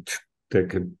that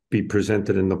could be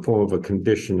presented in the form of a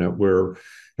condition that we're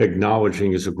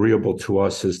acknowledging is agreeable to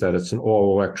us is that it's an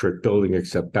all-electric building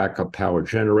except backup power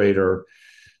generator.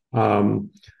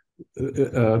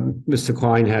 Mr.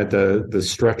 Klein had the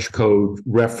stretch code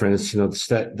reference. You know,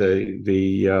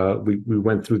 we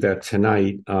went through that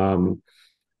tonight. The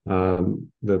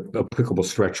applicable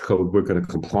stretch code we're going to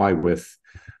comply with.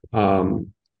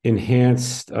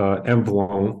 Enhanced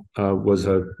envelope was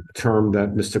a term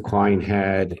that Mr. Klein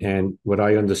had, and what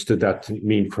I understood that to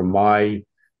mean from my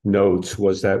notes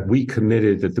was that we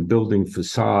committed that the building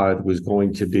facade was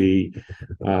going to be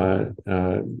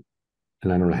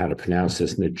and I don't know how to pronounce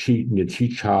this,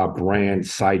 Nichicha brand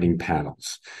siding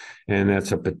panels. And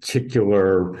that's a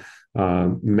particular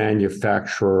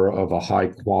manufacturer of a high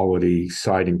quality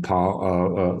siding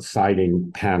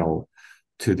panel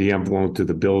to the envelope to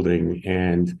the building.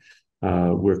 And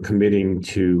we're committing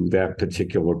to that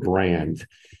particular brand.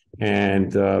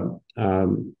 And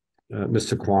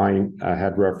Mr. Klein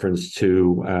had reference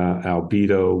to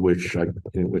albedo, which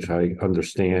I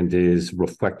understand is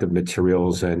reflective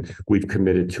materials, and we've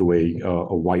committed to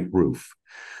a white roof.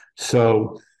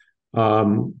 So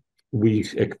we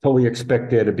fully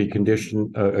expect there to be a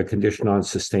condition on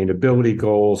sustainability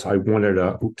goals. I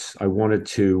wanted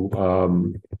to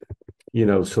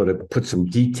sort of put some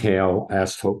detail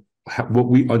as to what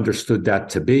we understood that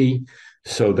to be,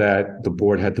 so that the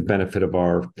board had the benefit of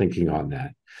our thinking on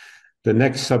that. The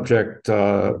next subject,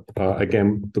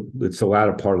 again, it's the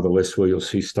latter part of the list where you'll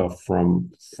see stuff from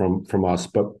us.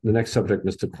 But the next subject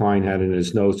Mr. Klein had in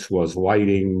his notes was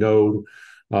lighting, no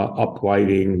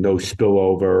uplighting, no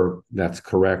spillover. That's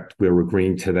correct. We're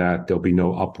agreeing to that. There'll be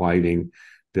no uplighting.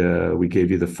 We gave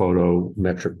you the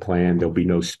photometric plan. There'll be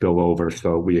no spillover.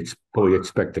 So we fully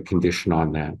expect a condition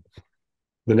on that.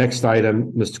 The next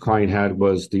item Mr. Klein had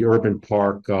was the urban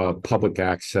park public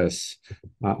access.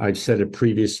 I've said it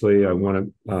previously. I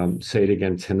want to say it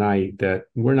again tonight that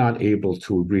we're not able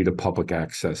to agree to public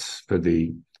access for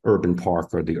the urban park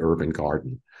or the urban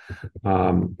garden.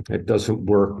 It doesn't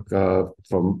work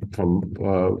from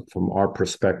our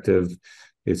perspective.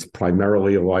 It's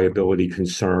primarily a liability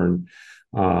concern,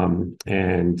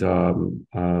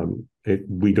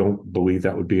 we don't believe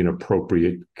that would be an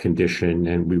appropriate condition,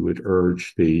 and we would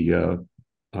urge the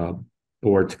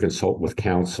board to consult with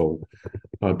council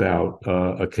about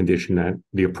a condition that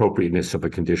the appropriateness of a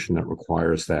condition that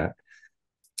requires that.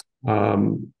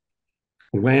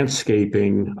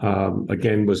 Landscaping,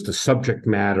 again, was the subject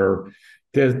matter.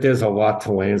 There's a lot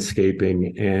to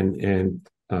landscaping, and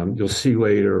you'll see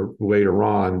later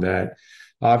on that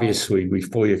obviously we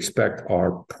fully expect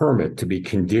our permit to be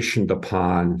conditioned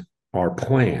upon our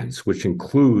plans, which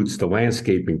includes the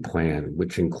landscaping plan,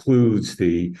 which includes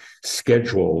the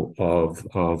schedule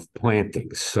of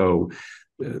plantings. So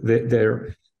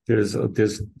there's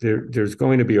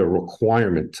going to be a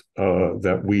requirement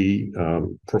that we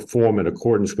perform in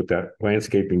accordance with that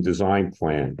landscaping design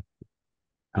plan.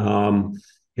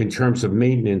 In terms of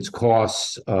maintenance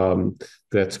costs,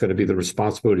 that's going to be the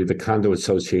responsibility of the condo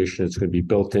association. It's going to be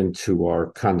built into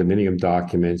our condominium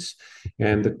documents.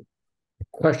 And the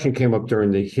question came up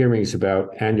during the hearings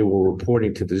about annual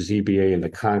reporting to the ZBA and the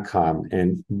Concom.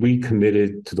 And we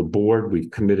committed to the board,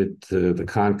 we've committed to the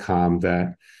Concom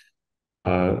that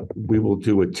we will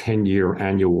do a 10-year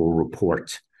annual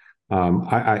report.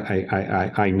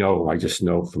 I know, I just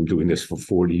know from doing this for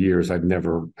 40 years, I've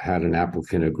never had an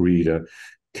applicant agree to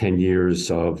 10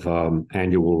 years of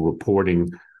annual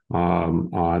reporting on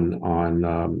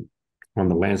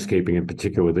the landscaping, in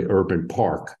particular the urban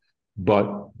park.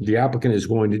 But the applicant is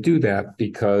going to do that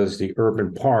because the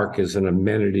urban park is an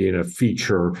amenity and a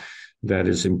feature that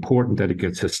is important that it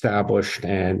gets established,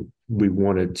 and we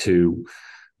wanted to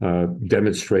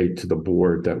demonstrate to the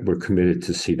board that we're committed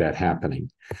to see that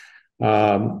happening.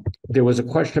 There was a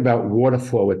question about water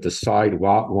flow at the side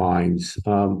lot lines.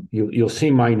 You'll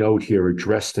see my note here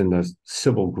addressed in the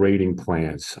civil grading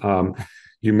plans.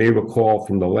 You may recall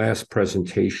from the last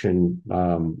presentation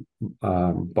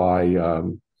by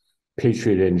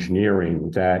Patriot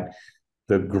Engineering that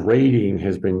the grading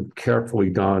has been carefully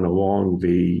done along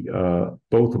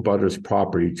both abutters'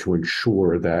 property to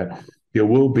ensure that there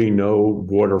will be no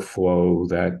water flow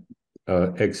that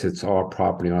exits our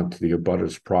property onto the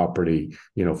abutter's property,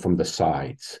 from the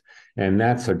sides. And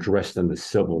that's addressed in the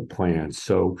civil plan.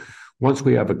 So once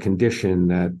we have a condition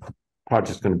that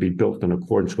project's going to be built in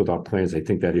accordance with our plans, I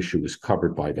think that issue is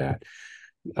covered by that.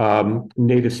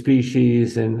 Native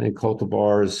species and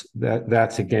cultivars,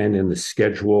 that's again in the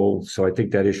schedule. So I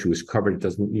think that issue is covered. It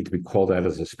doesn't need to be called out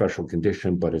as a special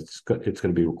condition, but it's going to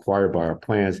be required by our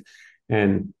plans.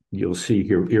 And you'll see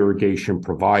here irrigation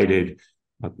provided.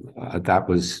 That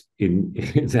was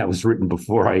written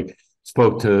before I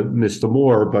spoke to Mr.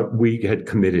 Moore, but we had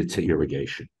committed to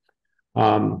irrigation.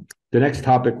 The next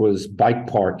topic was bike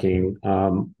parking,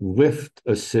 lift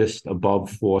assist above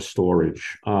floor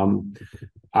storage.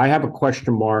 I have a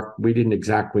question mark. We didn't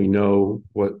exactly know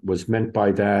what was meant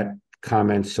by that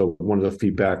comment. So one of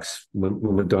the feedbacks when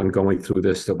we're done going through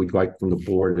this that we'd like from the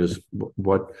board is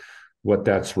what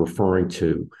that's referring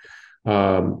to.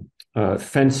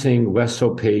 Fencing, less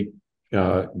opaque,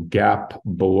 gap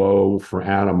below for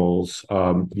animals.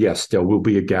 Yes, there will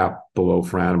be a gap below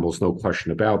for animals, no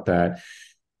question about that.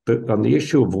 But on the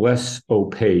issue of less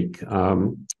opaque,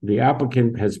 the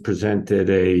applicant has presented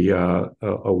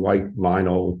a white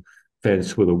vinyl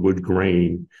fence with a wood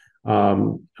grain.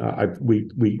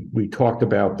 We talked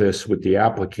about this with the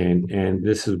applicant, and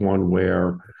this is one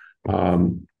where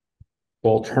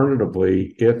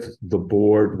alternatively, if the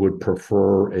board would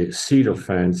prefer a cedar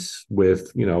fence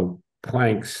with,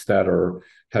 planks that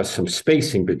have some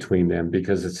spacing between them,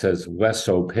 because it says less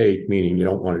opaque, meaning you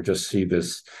don't want to just see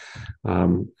this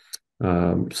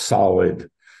solid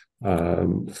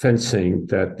fencing,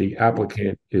 that the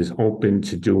applicant is open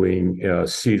to doing a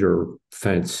cedar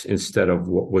fence instead of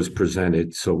what was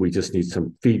presented. So we just need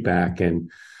some feedback, and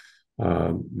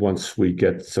once we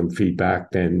get some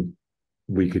feedback, then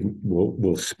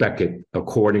we'll spec it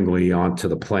accordingly onto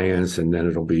the plans, and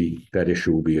then that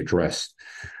issue will be addressed.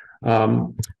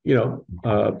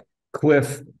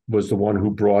 Cliff was the one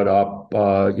who brought up,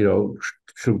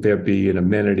 should there be an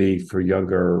amenity for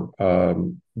younger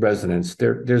residents?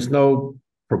 There's no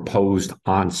proposed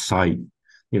on-site,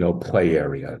 play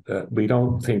area. We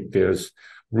don't think there's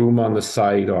room on the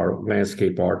site. Our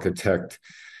landscape architect,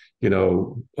 and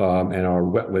our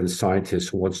wetland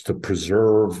scientist wants to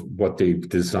preserve what they've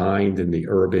designed in the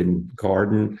urban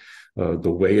garden,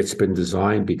 the way it's been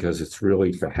designed, because it's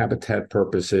really for habitat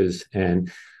purposes.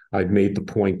 And I've made the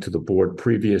point to the board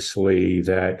previously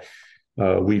that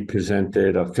we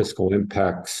presented a fiscal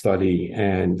impact study,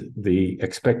 and the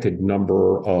expected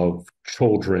number of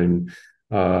children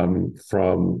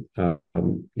from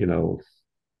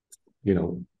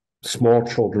small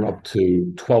children up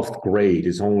to 12th grade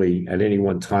is only at any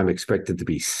one time expected to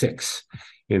be 6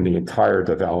 in the entire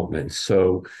development.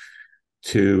 So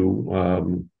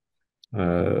to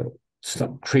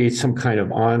create some kind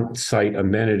of on-site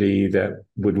amenity that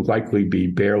would likely be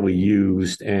barely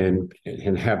used and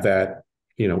have that,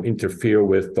 interfere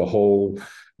with the whole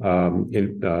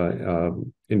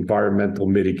environmental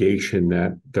mitigation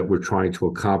that we're trying to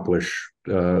accomplish.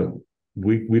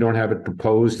 We don't have it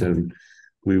proposed, and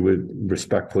we would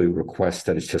respectfully request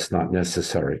that it's just not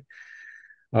necessary.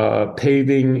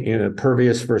 Paving in a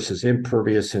pervious versus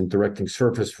impervious and directing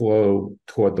surface flow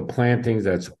toward the plantings,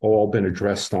 that's all been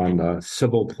addressed on the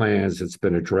civil plans. It's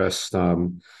been addressed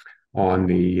on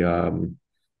the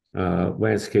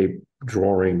landscape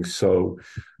drawings. So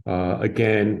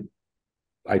again,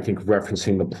 I think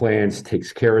referencing the plans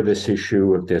takes care of this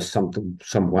issue. If there's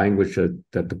some language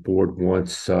that the board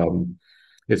wants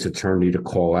its attorney to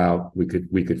call out, we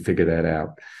could figure that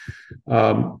out.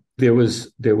 There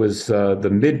was the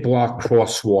mid-block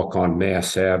crosswalk on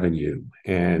Mass Avenue,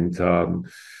 and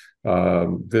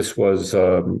this was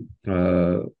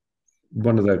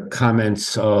one of the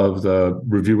comments of the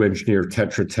review engineer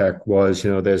Tetra Tech was,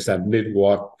 there's that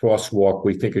mid-walk crosswalk.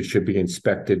 We think it should be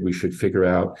inspected. We should figure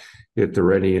out if there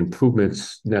are any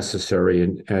improvements necessary.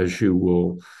 And as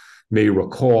you may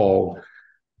recall,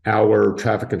 our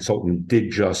traffic consultant did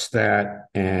just that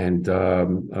and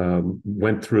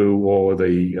went through all of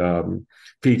the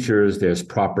features. There's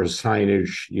proper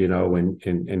signage,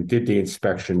 and did the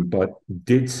inspection, but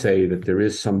did say that there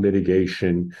is some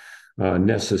mitigation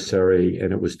necessary,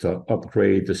 and it was to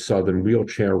upgrade the southern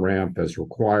wheelchair ramp as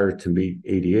required to meet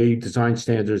ADA design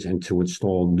standards and to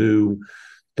install new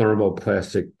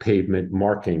thermoplastic pavement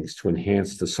markings to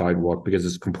enhance the sidewalk because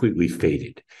it's completely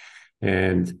faded.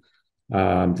 And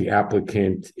the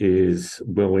applicant is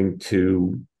willing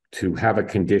to have a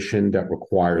condition that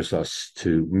requires us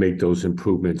to make those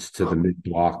improvements to the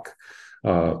mid-block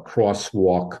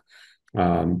crosswalk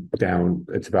down.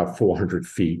 It's about 400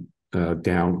 feet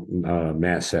down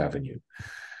Mass Avenue.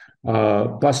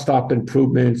 Bus stop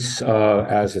improvements,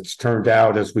 as it's turned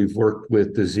out, as we've worked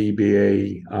with the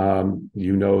ZBA,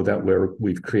 you know that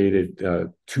we've created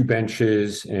 2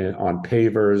 benches on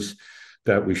pavers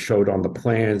that we showed on the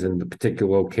plans in the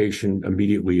particular location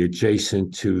immediately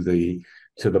adjacent to the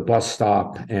bus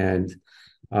stop. And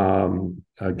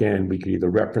again, we could either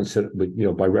reference it, but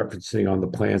by referencing on the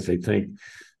plans, they think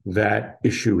that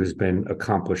issue has been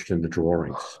accomplished in the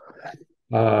drawings.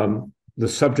 The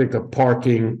subject of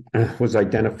parking was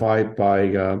identified by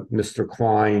Mr.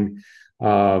 Klein.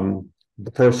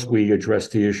 First, we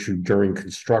addressed the issue during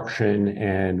construction,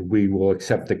 and we will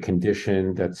accept the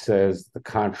condition that says the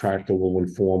contractor will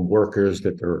inform workers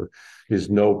that there is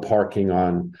no parking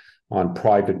on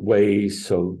private ways,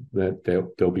 so that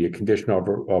there'll be a condition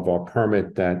of our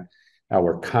permit that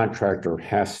our contractor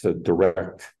has to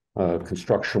direct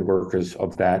construction workers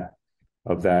of that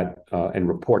and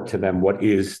report to them what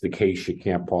is the case. You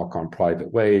can't park on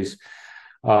private ways.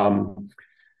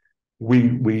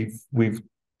 We've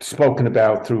spoken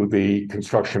about through the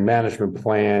construction management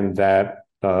plan that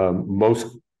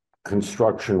most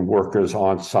construction workers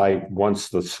on site, once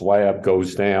the slab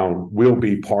goes down, will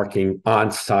be parking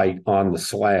on site on the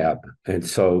slab, and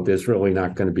so there's really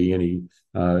not going to be any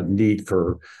need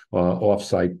for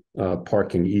off-site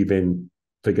parking, even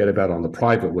forget about on the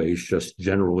private ways, just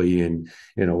generally in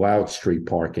allowed street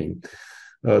parking.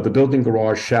 The building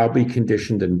garage shall be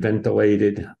conditioned and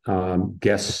ventilated.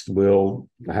 Guests will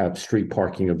have street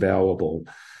parking available.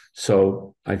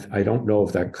 So I don't know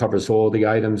if that covers all the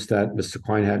items that Mr.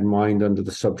 Klein had in mind under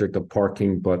the subject of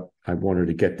parking, but I wanted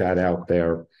to get that out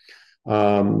there.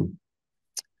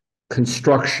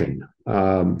 Construction,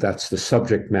 that's the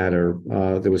subject matter.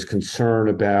 There was concern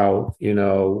about,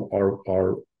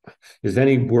 is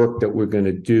any work that we're going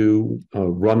to do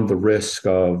run the risk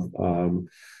of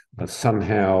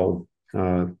somehow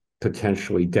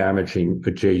potentially damaging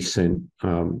adjacent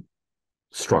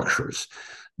structures?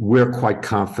 We're quite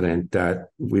confident that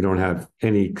we don't have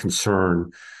any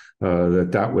concern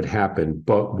that would happen,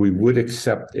 but we would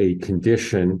accept a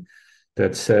condition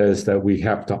that says that we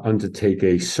have to undertake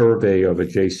a survey of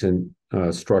adjacent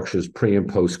structures pre and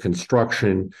post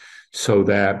construction, so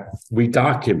that we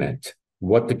document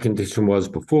what the condition was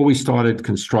before we started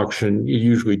construction. You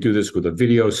usually do this with a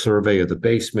video survey of the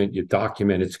basement. You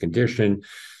document its condition.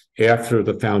 After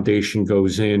the foundation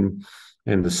goes in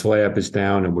and the slab is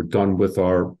down and we're done with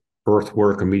our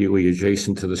earthwork immediately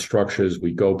adjacent to the structures,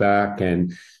 we go back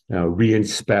and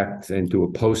re-inspect and do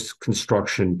a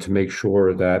post-construction to make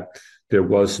sure that there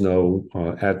was no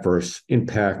adverse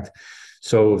impact.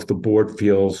 So if the board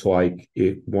feels like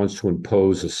it wants to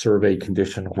impose a survey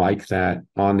condition like that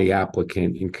on the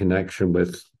applicant in connection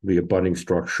with the abutting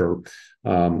structure,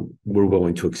 we're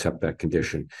willing to accept that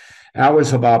condition.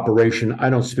 Hours of operation,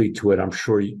 I don't speak to it. I'm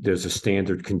sure there's a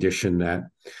standard condition that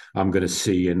I'm going to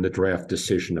see in the draft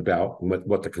decision about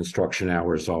what the construction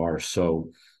hours are.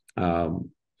 So, we'll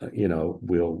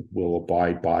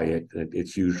abide by it.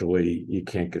 It's usually, you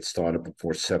can't get started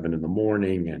before 7 a.m.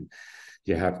 and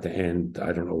you have to end,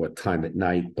 I don't know what time at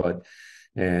night,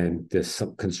 and there's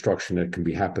some construction that can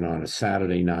be happening on a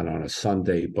Saturday, not on a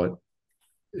Sunday, but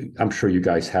I'm sure you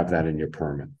guys have that in your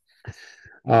permit.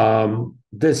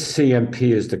 This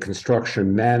CMP is the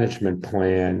construction management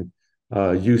plan,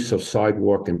 use of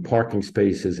sidewalk and parking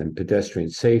spaces and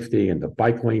pedestrian safety and the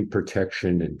bike lane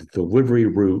protection and the delivery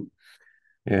route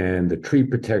and the tree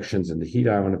protections and the heat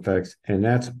island effects. And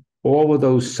that's all of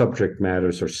those subject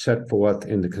matters are set forth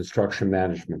in the construction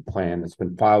management plan that's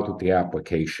been filed with the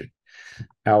application.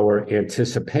 Our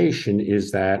anticipation is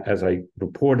that, as I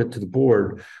reported to the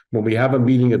board, when we have a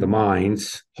meeting of the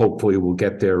minds, hopefully we'll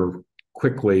get there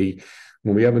quickly.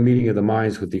 When we have a meeting of the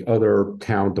minds with the other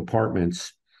town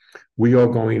departments, we are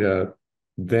going to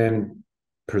then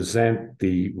present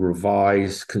the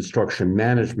revised construction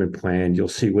management plan. You'll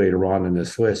see later on in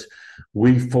this list.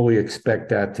 We fully expect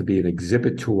that to be an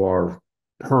exhibit to our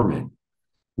permit,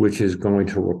 which is going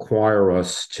to require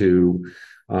us to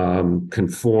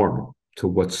conform to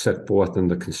what's set forth in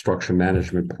the construction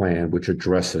management plan, which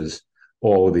addresses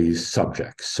all of these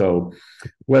subjects. So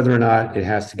whether or not it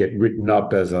has to get written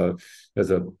up as a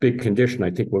big condition, I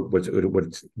think what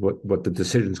the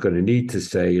decision is going to need to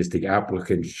say is the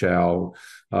applicant shall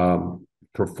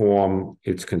perform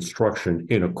its construction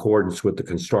in accordance with the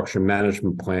construction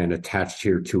management plan attached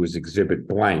here to as exhibit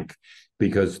blank,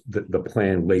 because the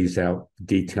plan lays out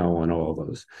detail on all of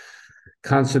those.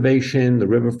 Conservation, the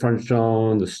riverfront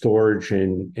zone, the storage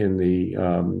in the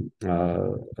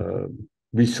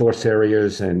resource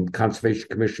areas, and Conservation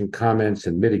Commission comments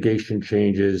and mitigation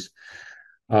changes.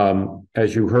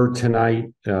 As you heard tonight,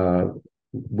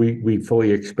 we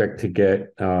fully expect to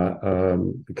get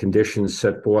conditions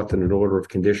set forth in an order of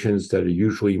conditions that are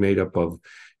usually made up of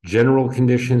general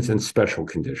conditions and special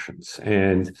conditions.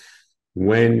 And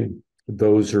when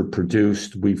those are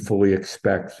produced, we fully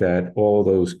expect that all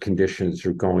those conditions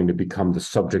are going to become the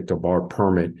subject of our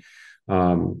permit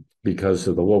because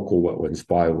of the local wetlands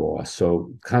bylaw.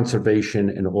 So conservation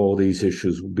and all these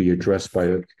issues will be addressed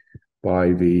by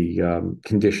the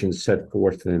conditions set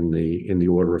forth in the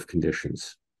order of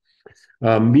conditions.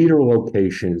 Meter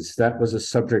locations, that was a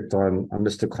subject on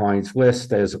Mr. Klein's list.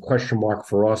 There's a question mark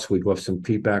for us. We'd love some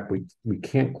feedback. We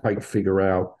can't quite figure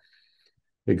out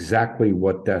exactly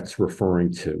what that's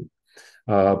referring to.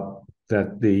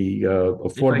 That the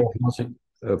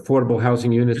affordable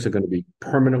housing units are going to be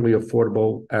permanently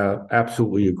affordable.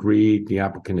 Absolutely agreed. The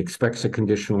applicant expects a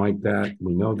condition like that.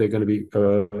 We know they're going to be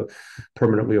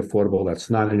permanently affordable.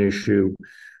 That's not an issue.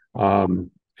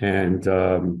 I'm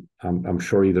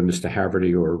sure either Mr.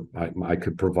 Haverty or I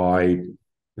could provide,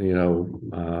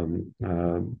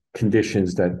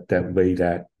 conditions that lay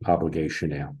that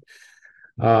obligation out.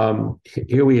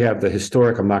 Here we have the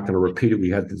historic. I'm not going to repeat it. We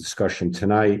had the discussion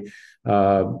tonight.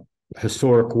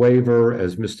 Historic waiver,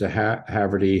 as Mr.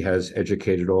 Haverty has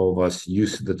educated all of us,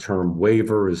 use of the term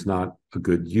waiver is not a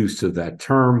good use of that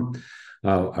term.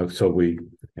 So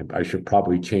I should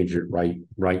probably change it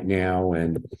right now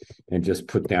and just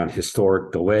put down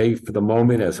historic delay for the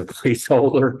moment as a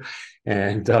placeholder.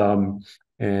 And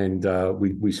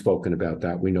we've spoken about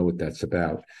that. We know what that's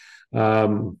about.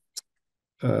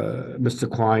 Mr.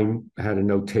 Klein had a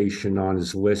notation on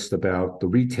his list about the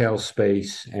retail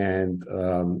space, and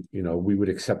we would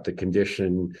accept the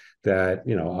condition that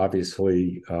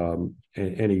obviously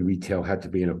any retail had to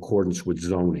be in accordance with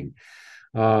zoning.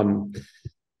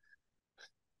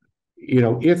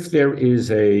 If there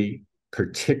is a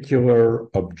particular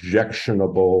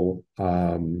objectionable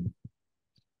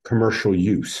commercial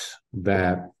use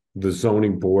that the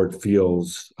zoning board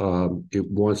feels it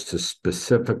wants to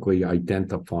specifically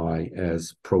identify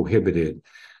as prohibited,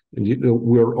 and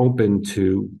we're open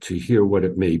to hear what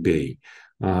it may be.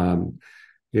 In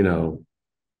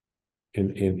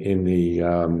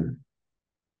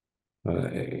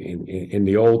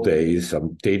the old days,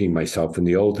 I'm dating myself. In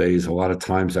the old days, a lot of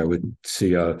times I would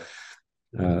see a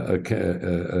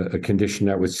condition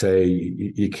that would say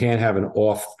you can't have an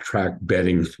off-track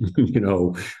betting,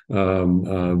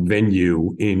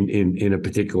 venue in a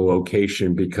particular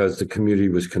location because the community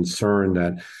was concerned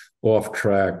that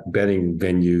off-track betting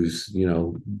venues,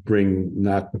 bring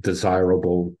not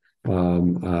desirable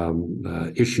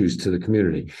issues to the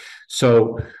community.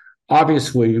 So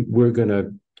obviously, we're going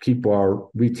to keep our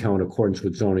retail in accordance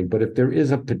with zoning, but if there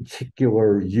is a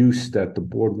particular use that the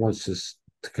board wants us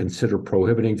to consider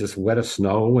prohibiting, just let us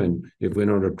know, and if we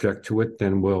don't object to it,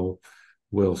 then we'll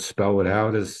spell it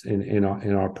out as in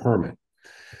our permit.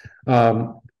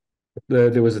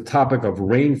 There was a topic of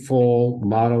rainfall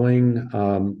modeling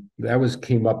that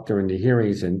came up during the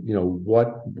hearings, and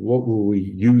what were we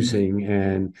using,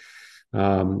 and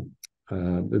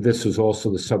this was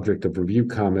also the subject of review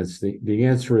comments. The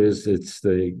answer is it's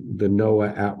the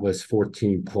NOAA Atlas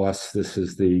 14 Plus. This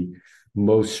is the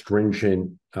most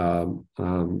stringent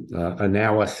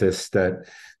analysis that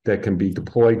can be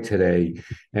deployed today,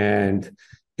 and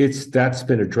that's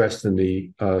been addressed in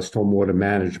the stormwater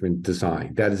management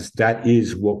design. That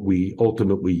is what we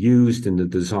ultimately used in the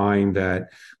design that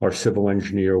our civil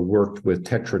engineer worked with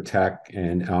Tetra Tech,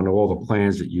 and on all the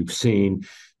plans that you've seen,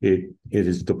 it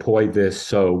is deployed this.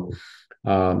 So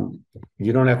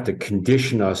you don't have to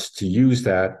condition us to use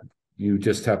that. You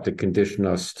just have to condition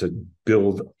us to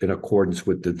build in accordance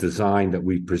with the design that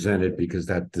we presented, because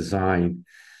that design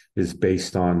is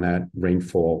based on that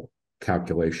rainfall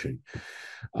calculation.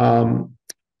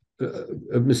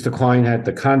 Mr. Klein had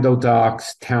the condo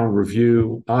docs, town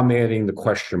review. I'm adding the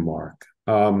question mark.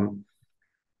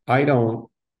 I don't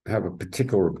have a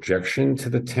particular objection to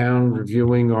the town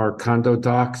reviewing our condo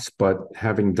docs, but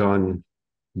having done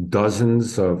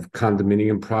dozens of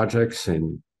condominium projects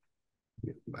and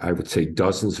I would say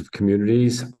dozens of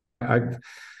communities, I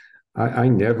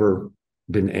never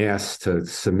been asked to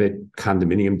submit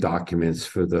condominium documents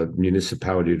for the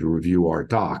municipality to review our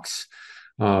docs.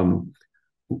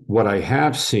 What I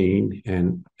have seen,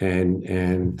 and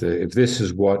if this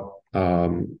is what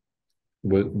Mr.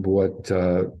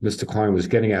 Klein was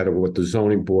getting at, or what the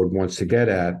zoning board wants to get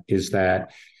at, is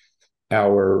that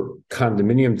our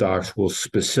condominium docs will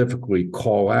specifically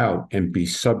call out and be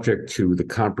subject to the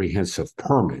comprehensive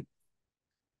permit.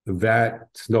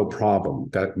 That's no problem.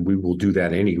 That we will do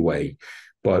that anyway,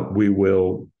 but we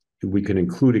will we can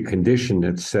include a condition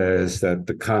that says that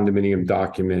the condominium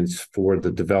documents for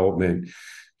the development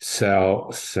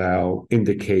shall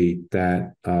indicate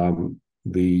that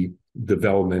the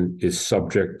development is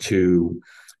subject to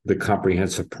the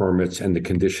comprehensive permits and the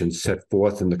conditions set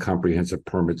forth in the comprehensive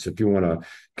permits. If you want to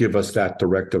give us that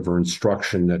directive or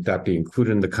instruction that be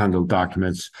included in the condo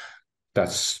documents,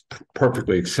 that's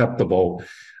perfectly acceptable.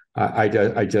 I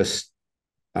don't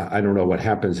know what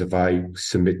happens if I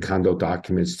submit condo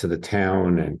documents to the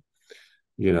town, and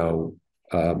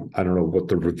I don't know what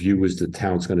the review is the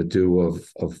town's going to do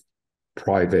of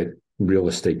private real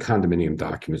estate condominium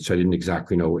documents. So I didn't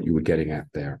exactly know what you were getting at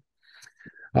there.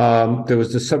 There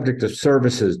was the subject of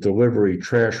services, delivery,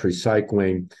 trash,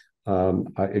 recycling.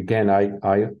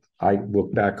 I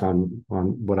look back on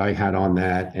what I had on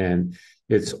that, and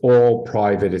it's all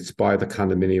private. It's by the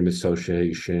condominium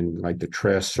association. Like the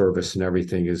trash service and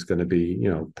everything is going to be,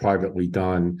 privately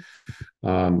done.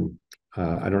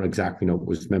 I don't exactly know what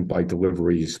was meant by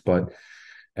deliveries, but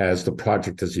as the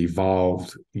project has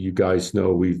evolved, you guys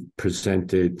know we've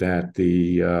presented that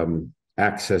the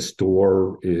access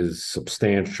door is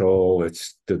substantial.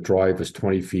 The drive is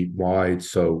 20 feet wide,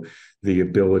 so the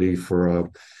ability for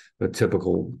a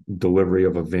typical delivery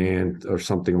of a van or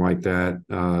something like that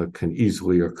can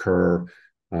easily occur,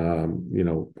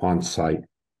 on site.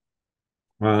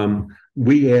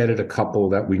 We added a couple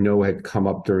that we know had come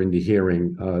up during the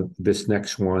hearing. This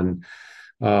next one,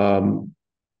 I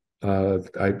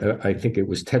think it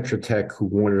was Tetra Tech who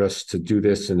wanted us to do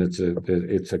this, and it's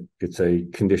a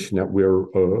condition that we're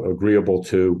agreeable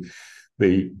to.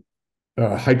 The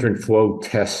hydrant flow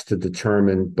test to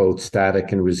determine both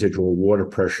static and residual water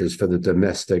pressures for the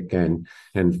domestic and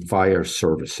fire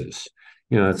services.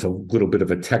 It's a little bit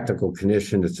of a technical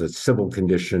condition. It's a civil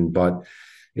condition, but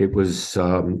it was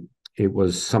something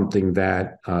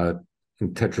that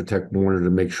Tetra Tech wanted to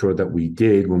make sure that we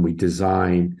did when we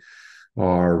designed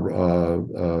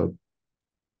our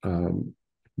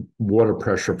water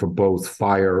pressure for both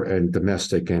fire and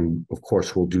domestic. And of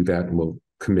course, we'll do that, and we'll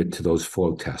commit to those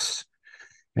flow tests.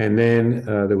 And then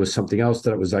there was something else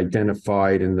that was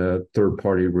identified in the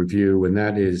third-party review, and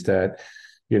that is that,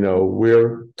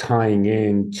 we're tying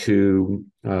into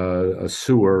a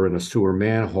sewer and a sewer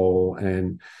manhole,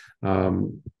 and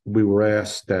we were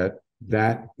asked that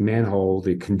manhole,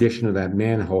 the condition of that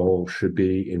manhole should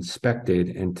be inspected,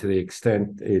 and to the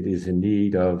extent it is in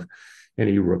need of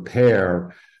any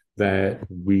repair, that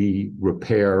we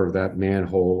repair that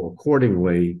manhole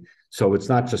accordingly. So it's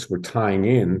not just we're tying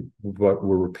in, but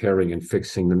we're repairing and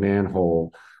fixing the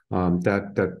manhole. I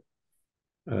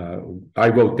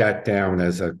wrote that down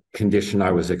as a condition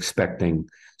I was expecting,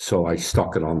 so I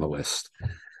stuck it on the list.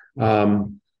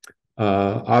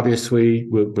 Obviously,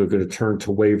 we're going to turn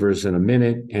to waivers in a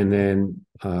minute, and then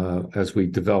as we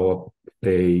develop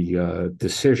a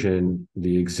decision,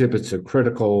 the exhibits are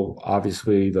critical.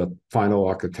 Obviously, the final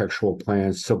architectural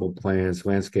plans, civil plans,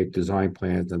 landscape design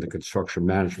plans, and the construction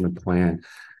management plan,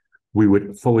 we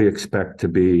would fully expect to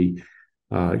be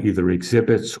either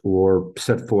exhibits or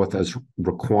set forth as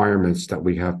requirements that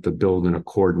we have to build in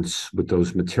accordance with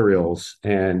those materials.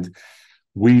 And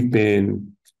we've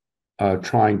been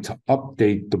trying to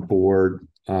update the board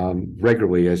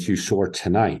regularly, as you saw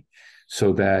tonight,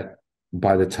 so that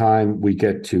by the time we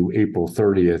get to April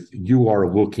 30th, you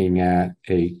are looking at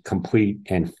a complete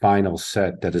and final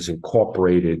set that has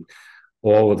incorporated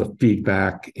all of the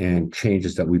feedback and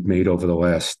changes that we've made over the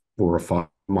last 4 or 5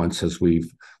 months as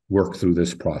we've worked through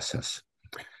this process.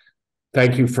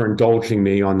 Thank you for indulging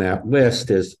me on that list.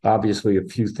 There's obviously a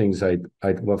few things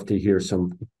I'd love to hear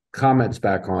some comments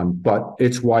back on, but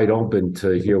it's wide open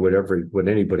to hear what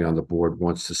anybody on the board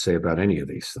wants to say about any of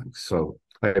these things. So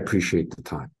I appreciate the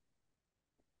time.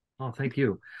 Oh, thank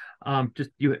you.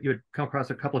 Just you had come across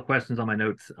a couple of questions on my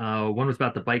notes. One was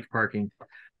about the bike parking.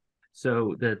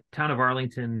 So the town of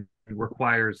Arlington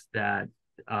requires that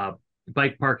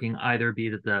bike parking either be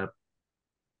that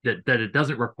it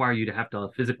doesn't require you to have to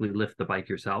physically lift the bike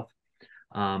yourself.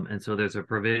 And so there's a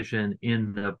provision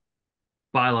in the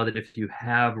bylaw that if you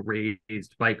have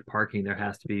raised bike parking, there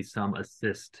has to be some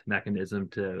assist mechanism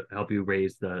to help you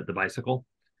raise the bicycle.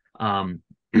 And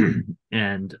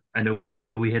I know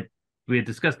we had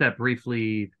discussed that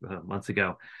briefly months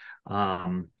ago,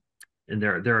 and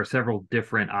there are several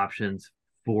different options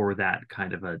for that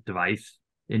kind of a device.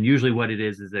 And usually, what it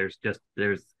is there's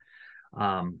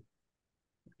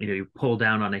you pull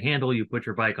down on a handle, you put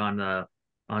your bike on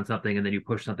something, and then you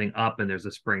push something up, and there's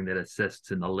a spring that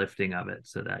assists in the lifting of it,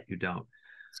 so that you don't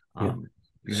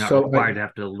you're not required to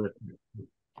have to lift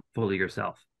fully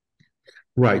yourself.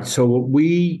 Right. So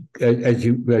we, as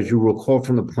you recall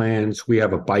from the plans, we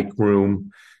have a bike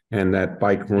room, and that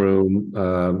bike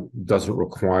room doesn't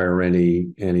require any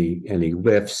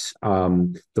lifts.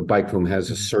 The bike room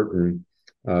has a certain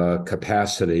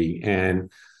capacity,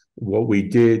 and what we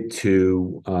did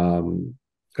to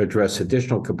address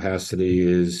additional capacity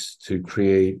is to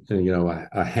create,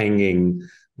 a hanging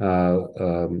bike,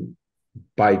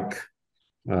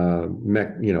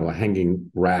 a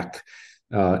hanging rack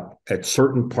at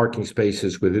certain parking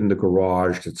spaces within the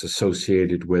garage that's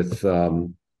associated with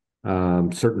certain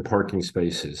parking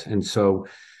spaces. And so,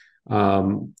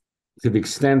 to the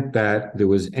extent that there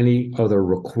was any other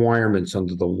requirements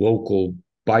under the local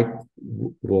bike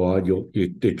law,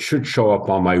 it should show up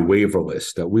on my waiver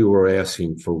list that we were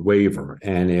asking for waiver.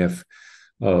 And if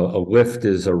a lift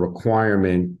is a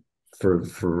requirement for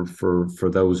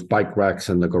those bike racks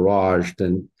in the garage,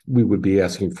 then we would be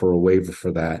asking for a waiver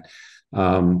for that.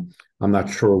 I'm not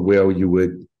sure where you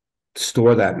would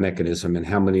store that mechanism and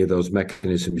how many of those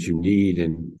mechanisms you need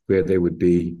and where they would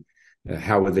be,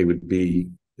 how they would be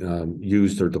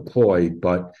used or deployed.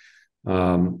 But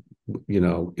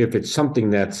if it's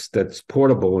something that's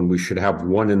portable, and we should have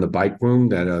one in the bike room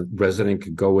that a resident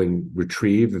could go and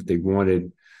retrieve if they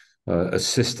wanted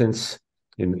assistance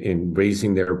in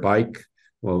raising their bike,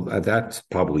 well, that's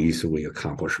probably easily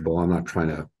accomplishable. I'm not trying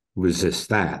to resist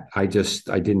that. I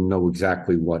didn't know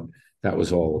exactly what that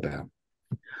was all about.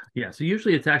 Yeah, so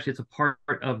usually it's a part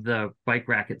of the bike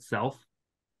rack itself.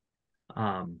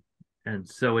 And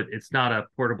so it's not a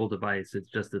portable device.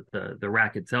 It's just that the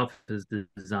rack itself is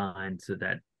designed so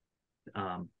that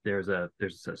there's a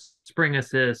spring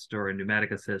assist or a pneumatic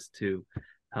assist to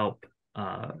help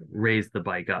raise the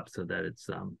bike up so that it's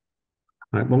All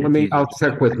right, well, I'll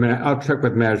check with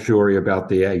Maggiore about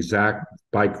the exact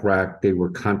bike rack they were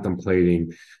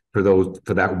contemplating for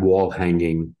that wall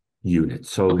hanging unit.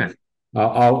 So okay.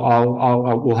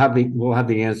 We'll have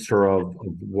the answer of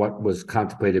what was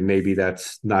contemplated. Maybe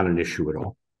that's not an issue at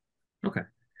all. Okay.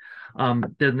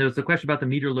 Then there was the question about the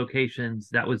meter locations.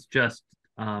 That was just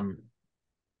making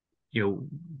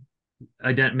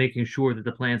sure that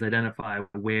the plans identify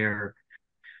where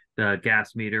the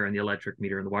gas meter and the electric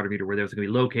meter and the water meter, where those are going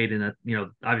to be located. And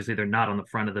obviously they're not on the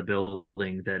front of the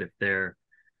building, that if they're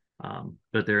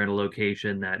but they're in a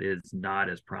location that is not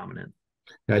as prominent.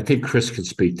 I think Chris can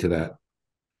speak to that.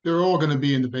 They're all going to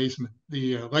be in the basement.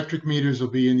 The electric meters will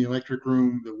be in the electric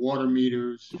room. The water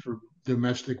meters for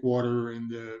domestic water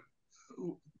and the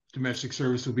domestic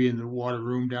service will be in the water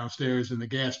room downstairs. And the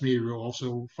gas meter will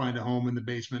also find a home in the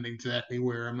basement. Exactly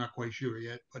where, I'm not quite sure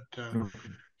yet. But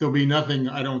there'll be nothing,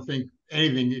 I don't think,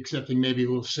 anything excepting maybe a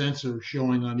little sensor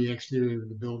showing on the exterior of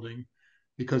the building,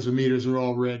 because the meters are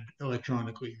all read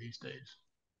electronically these days.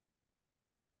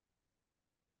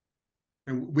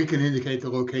 And we can indicate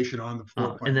the location on the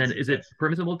floor plan. And then is it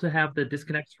permissible to have the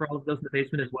disconnects for all of those in the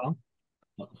basement as well?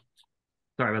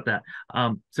 Sorry about that.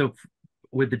 So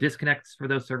would the disconnects for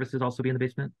those services also be in the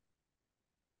basement?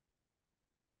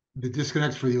 The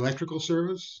disconnects for the electrical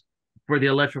service? For the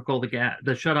electrical, the gas,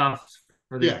 the shutoffs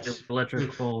for the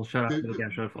electrical shutoff, for the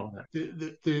gas shutoff, all that.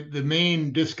 The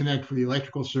main disconnect for the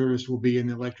electrical service will be in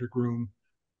the electric room.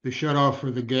 The shutoff for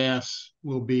the gas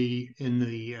will be in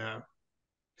the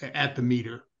at the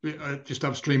meter, just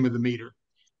upstream of the meter.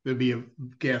 There'll be a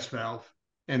gas valve,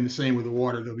 and the same with the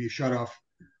water. There'll be a shutoff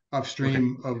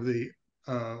upstream of the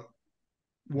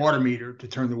water meter to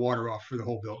turn the water off for the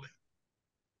whole building.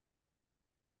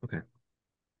 Okay.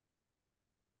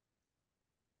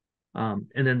 And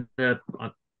then the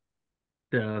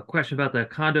question about the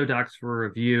condo docs for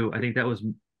review, I think that was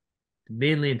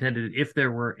mainly intended if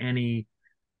there were any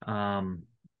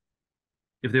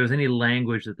if there was any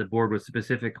language that the board was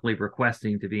specifically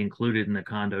requesting to be included in the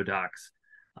condo docs,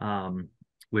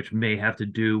 which may have to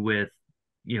do with,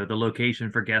 the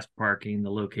location for guest parking,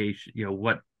 the location,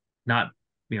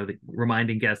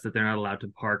 reminding guests that they're not allowed to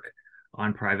park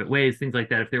on private ways, things like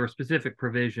that. If there were specific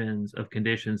provisions of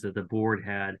conditions that the board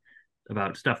had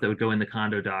about stuff that would go in the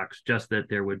condo docs, just that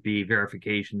there would be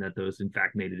verification that those in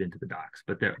fact made it into the docs,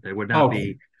 but there would not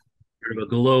be sort of a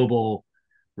global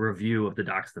review of the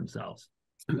docs themselves.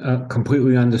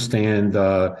 Completely understand.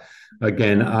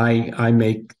 Again,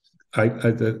 the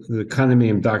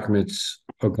condominium documents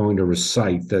are going to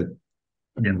recite that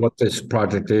what this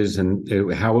project is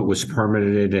and how it was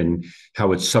permitted and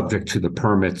how it's subject to the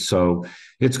permit. So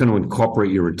it's going to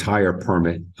incorporate your entire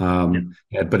permit.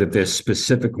 But if there's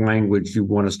specific language you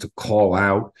want us to call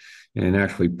out and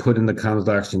actually put in the condo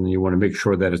docs and you want to make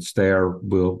sure that it's there,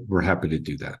 we're happy to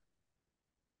do that.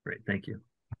 Great, thank you.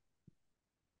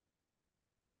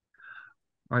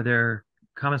 Are there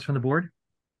comments from the board?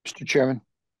 Mr. Chairman.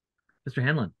 Mr.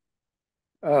 Hanlon.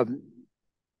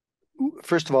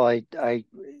 First of all, I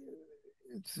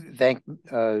thank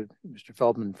Mr.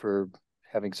 Feldman for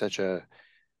having such a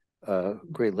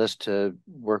great list to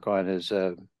work on as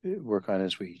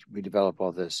we develop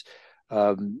all this.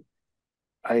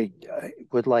 I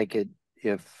would like it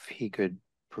if he could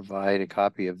provide a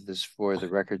copy of this for the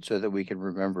record so that we can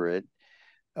remember it.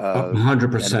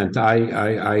 100%.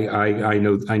 I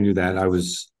know. I knew that.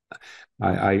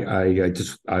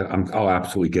 I'll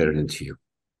absolutely get it into you.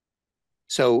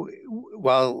 So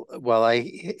while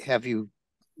I have you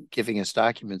giving us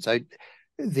documents,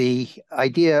 the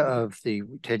idea of the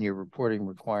 10-year reporting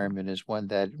requirement is one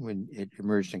that when it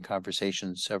emerged in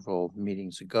conversations several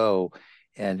meetings ago,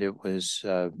 and it was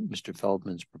Mr.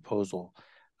 Feldman's proposal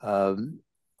on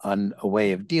a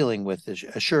way of dealing with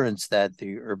the assurance that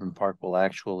the urban park will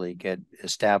actually get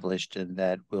established and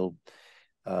that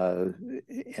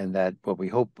what we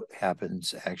hope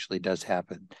happens actually does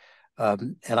happen.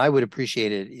 And I would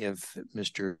appreciate it if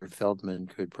Mr. Feldman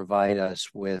could provide us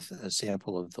with a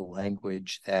sample of the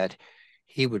language that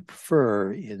he would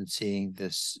prefer in seeing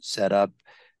this set up.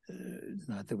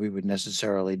 Not that we would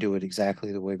necessarily do it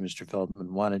exactly the way Mr.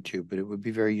 Feldman wanted to, but it would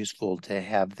be very useful to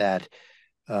have that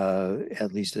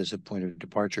at least as a point of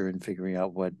departure in figuring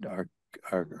out what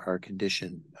our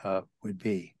condition would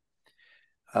be.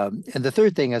 And the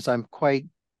third thing is I'm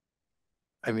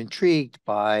intrigued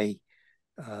by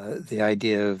the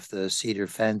idea of the cedar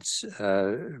fence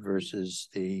versus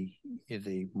the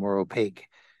more opaque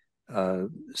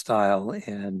style,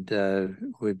 and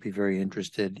would be very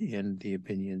interested in the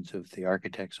opinions of the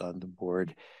architects on the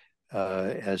board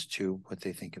as to what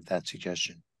they think of that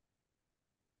suggestion.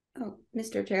 Oh,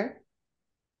 Mr. Chair?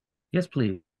 Yes,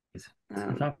 please.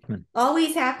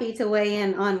 Always happy to weigh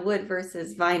in on wood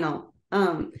versus vinyl.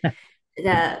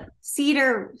 The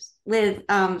cedar with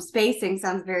spacing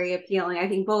sounds very appealing. I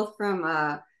think both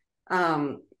from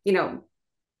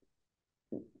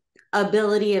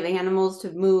ability of animals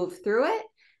to move through it,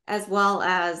 as well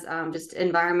as just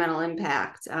environmental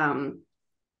impact.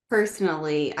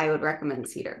 Personally, I would recommend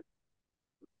cedar.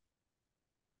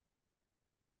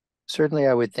 Certainly,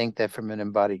 I would think that from an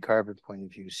embodied carbon point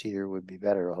of view, cedar would be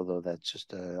better, although that's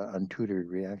just an untutored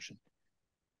reaction.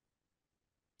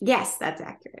 Yes, that's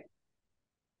accurate.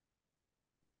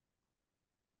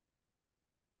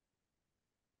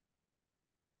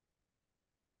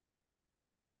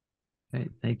 Okay,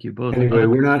 thank you both. Anyway,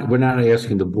 we're not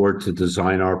asking the board to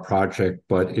design our project,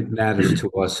 but it matters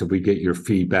to us if we get your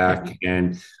feedback.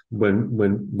 And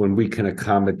when we can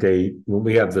accommodate, when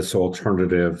we have this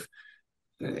alternative,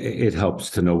 it helps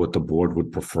to know what the board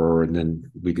would prefer, and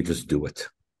then we could just do it.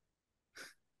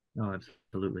 No,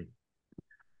 absolutely.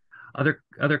 Other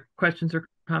questions or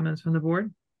comments from the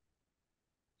board?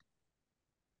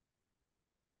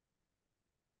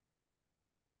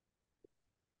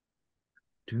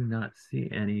 Do not see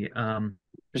any.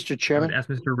 Mr. Chairman, ask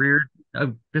Mr. Reard,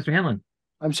 Mr. Hanlon.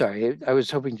 I'm sorry, I was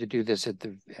hoping to do this at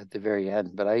the very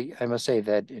end, but I must say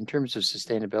that in terms of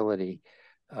sustainability,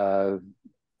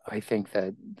 I think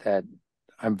that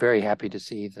I'm very happy to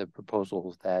see the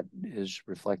proposal that is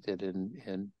reflected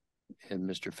in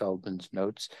Mr. Feldman's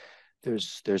notes.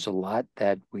 There's a lot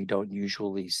that we don't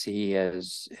usually see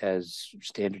as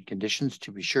standard conditions.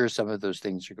 To be sure, some of those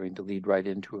things are going to lead right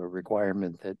into a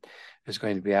requirement that is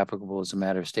going to be applicable as a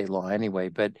matter of state law anyway.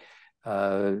 But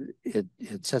it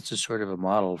sets a sort of a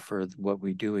model for what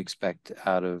we do expect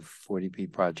out of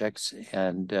 40B projects,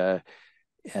 and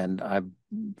I'm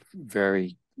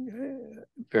very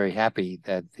happy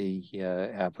that the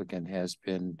applicant has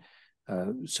been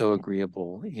so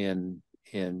agreeable in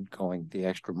going the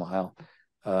extra mile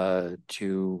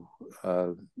to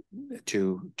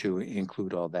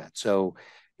include all that. So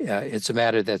it's a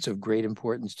matter that's of great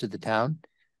importance to the town.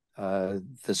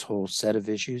 This whole set of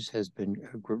issues has been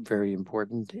very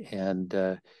important, and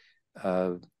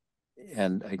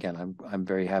again, I'm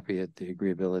very happy at the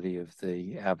agreeability of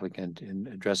the applicant in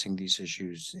addressing these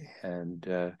issues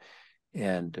and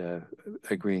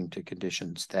agreeing to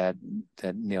conditions that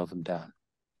nail them down.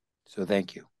 So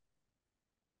thank you.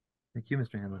 Thank you,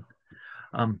 Mr. Hanlon.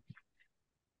 I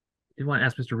did want to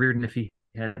ask Mr. Reardon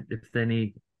if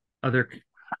any other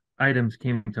items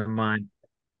came to mind.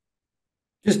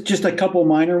 Just a couple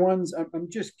minor ones. I'm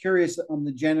just curious on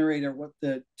the generator, what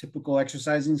the typical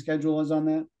exercising schedule is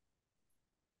on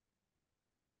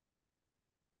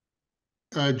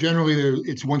that. Generally,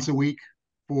 it's once a week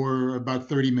for about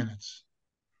 30 minutes.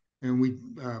 And we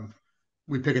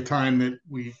pick a time that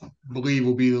we believe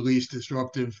will be the least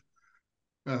disruptive.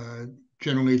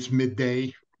 Generally, it's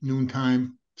midday,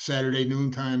 noontime. Saturday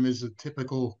noontime is a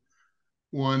typical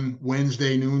one.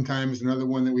 Wednesday noontime is another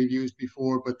one that we've used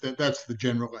before, but that's the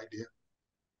general idea.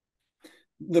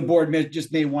 The board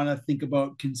may want to think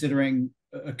about considering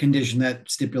a condition that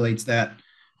stipulates that,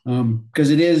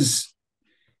 because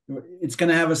it's going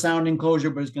to have a sound enclosure,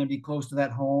 but it's going to be close to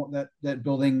that home, that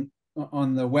building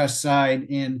on the west side.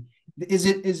 And is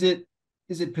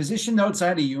it positioned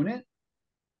outside a unit?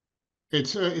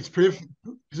 It's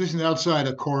positioned outside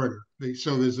a corridor.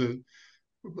 So there's a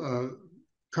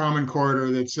common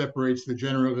corridor that separates the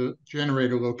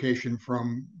generator location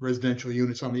from residential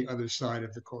units on the other side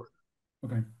of the corridor.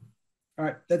 Okay. All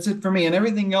right. That's it for me. And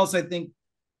everything else, I think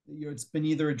it's been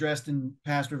either addressed in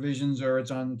past revisions or it's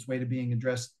on its way to being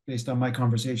addressed based on my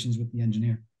conversations with the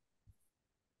engineer.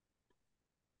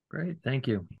 Great. Thank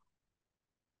you.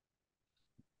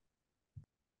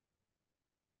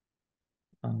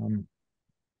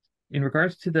 In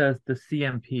regards to the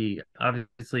CMP,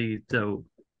 obviously, so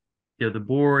the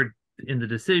board in the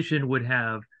decision would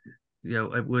have,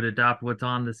 it would adopt what's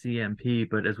on the CMP,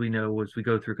 but as we know, as we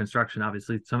go through construction,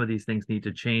 obviously some of these things need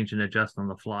to change and adjust on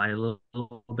the fly a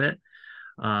little bit.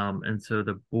 And so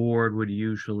the board would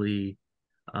usually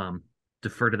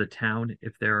defer to the town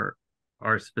if there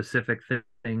are specific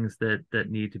things that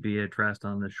need to be addressed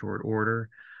on the short order.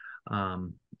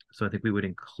 So I think we would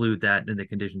include that in the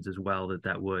conditions as well,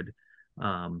 that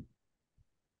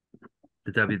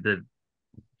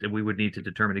we would need to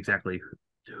determine exactly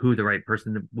who the right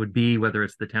person would be, whether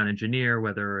it's the town engineer,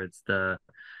 whether it's the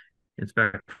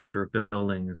inspector of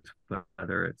buildings,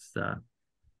 whether it's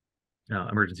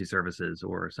emergency services,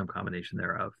 or some combination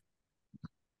thereof.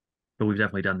 But we've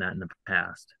definitely done that in the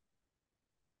past.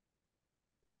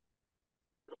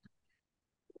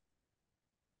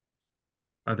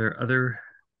 Are there other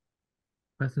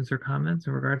questions or comments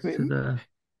in regards to the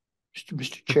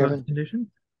Mr. Chairman? Conditions?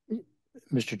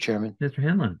 Mr. Chairman. Mr.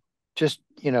 Hanlon. Just,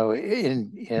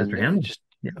 Mr. Hanlon. Just,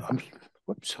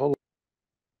 whoops, hold on.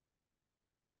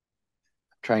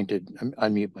 I'm trying to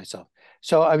unmute myself.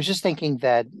 So I was just thinking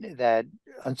that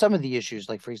on some of the issues,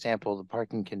 like for example, the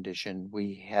parking condition,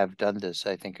 we have done this,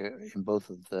 I think, in both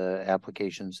of the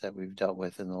applications that we've dealt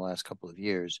with in the last couple of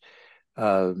years.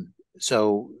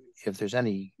 So if there's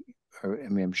any,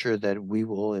 I'm sure that we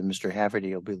will, and Mr.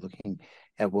 Haverty will be looking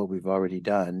at what we've already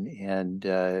done, and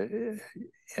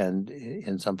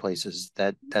in some places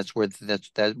that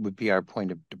would be our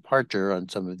point of departure on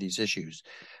some of these issues.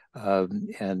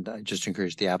 And I just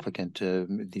encourage the applicant to,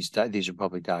 these are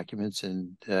public documents,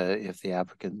 and if the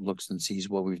applicant looks and sees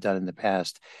what we've done in the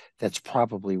past, that's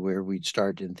probably where we'd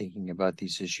start in thinking about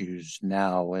these issues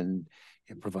now, and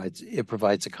it provides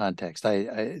a context.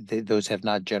 Those have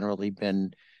not generally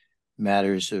been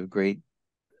matters of great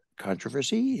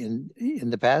controversy in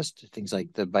the past, things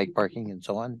like the bike parking and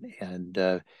so on,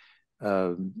 and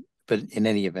but in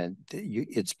any event,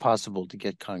 it's possible to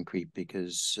get concrete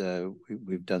because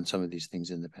we've done some of these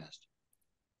things in the past.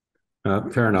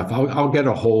 Fair enough. I'll get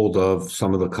a hold of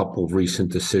some of the couple of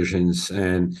recent decisions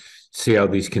and see how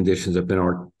these conditions have been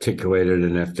articulated,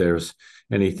 and if there's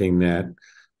anything that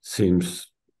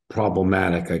seems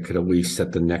problematic, I could at least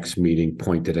at the next meeting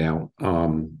point it out.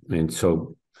 And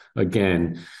so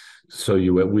again, so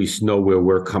you at least know where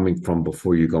we're coming from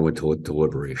before you go into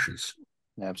deliberations.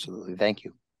 Absolutely. Thank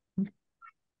you.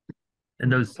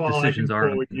 And those decisions are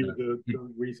the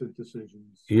recent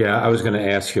decisions. Yeah, I was going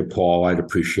to ask you, Paul. I'd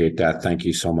appreciate that. Thank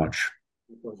you so much.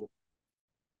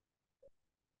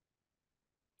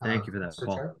 Thank you for that, Mr.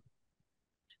 Paul. Chair?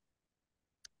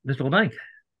 Mr. LeBlanc.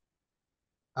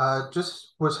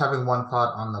 Just was having one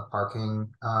thought on the parking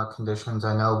conditions.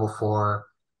 I know before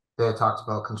they had talked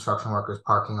about construction workers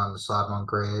parking on the slab on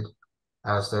grade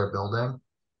as they're building.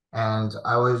 And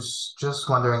I was just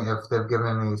wondering if they've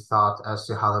given any thought as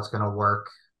to how that's going to work.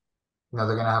 They're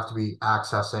going to have to be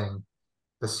accessing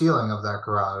the ceiling of that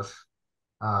garage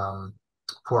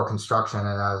for construction,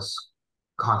 and as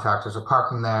contractors are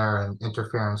parking there and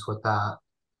interference with that.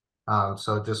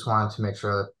 So just wanted to make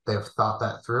sure that they've thought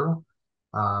that through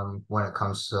when it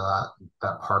comes to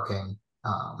that parking,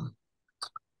 on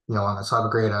the slab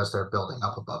grade as they're building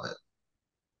up above it.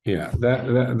 Yeah,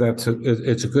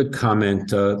 it's a good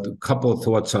comment. A couple of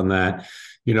thoughts on that.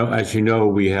 As you know,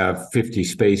 we have 50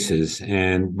 spaces,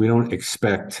 and we don't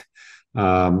expect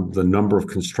the number of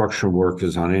construction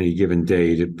workers on any given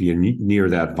day to be near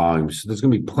that volume. So there's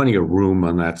going to be plenty of room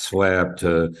on that slab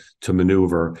to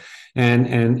maneuver,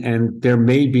 and there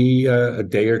may be a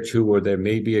day or two, or there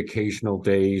may be occasional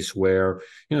days where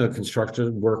the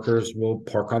construction workers will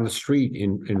park on the street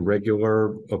in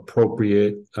regular,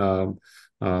 appropriate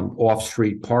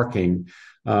off-street parking.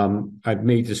 I've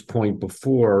made this point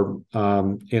before.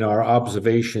 In our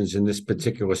observations in this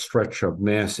particular stretch of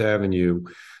Mass Avenue,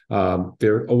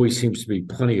 there always seems to be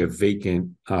plenty of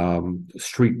vacant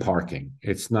street parking.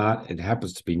 It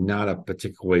happens to be not a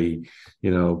particularly,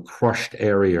 crushed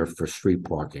area for street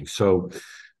parking. So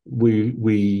we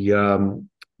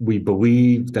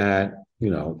believe that,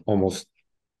 almost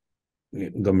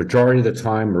the majority of the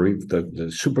time, or even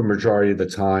the super majority of the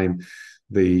time,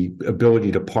 the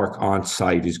ability to park on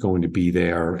site is going to be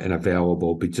there and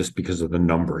available, just because of the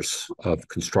numbers of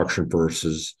construction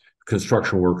workers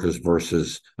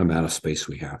versus amount of space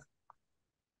we have.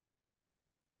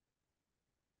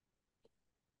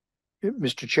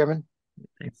 Mr. Chairman?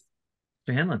 Thanks.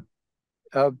 Mr. Hanlon?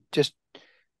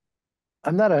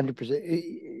 I'm not 100%.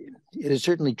 It is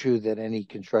certainly true that any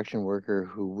construction worker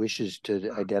who wishes to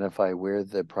identify where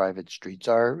the private streets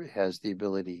are has the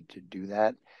ability to do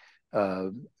that.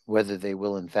 Whether they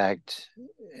will, in fact,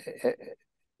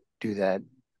 do that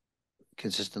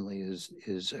consistently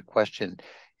is a question.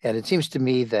 And it seems to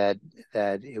me that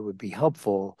it would be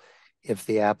helpful if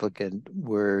the applicant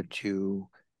were to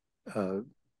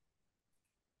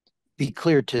be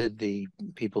clear to the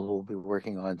people who will be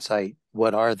working on site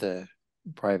what are the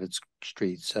private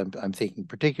streets. I'm thinking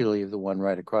particularly of the one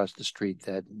right across the street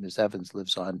that Ms. Evans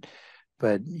lives on.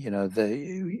 But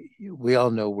we all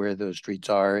know where those streets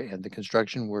are, and the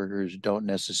construction workers don't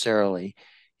necessarily.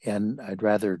 And I'd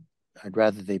rather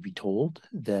they be told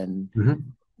than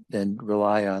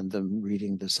rely on them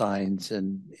reading the signs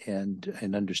and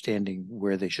understanding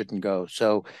where they shouldn't go.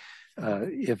 So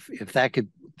if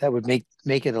that would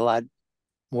make it a lot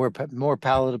more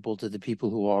palatable to the people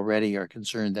who already are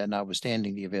concerned that,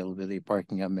 notwithstanding the availability of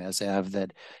parking on Mass Ave,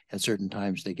 that at certain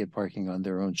times they get parking on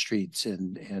their own streets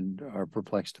and are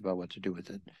perplexed about what to do with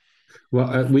it.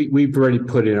 Well, we've already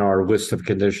put in our list of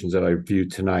conditions that I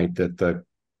reviewed tonight that the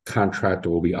contractor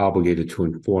will be obligated to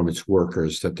inform its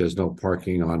workers that there's no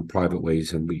parking on private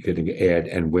ways, and we could add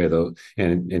and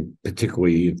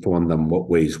particularly inform them what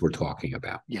ways we're talking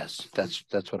about. Yes, that's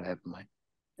what I have in mind.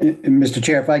 And Mr.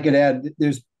 Chair, if I could add,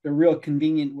 there's a real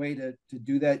convenient way to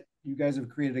do that. You guys have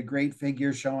created a great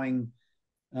figure showing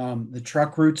the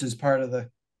truck routes as part of the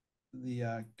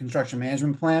construction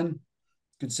management plan. You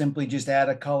could simply just add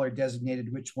a color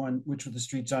designated which of the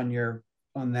streets on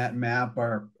that map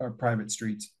are private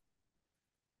streets.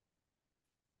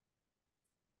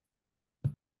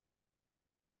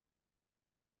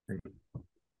 That's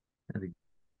a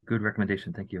good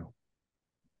recommendation. Thank you.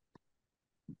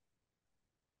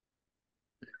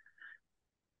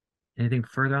 Anything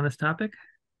further on this topic?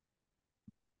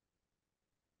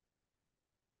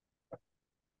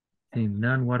 Seeing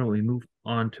none, why don't we move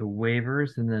on to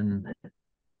waivers, and then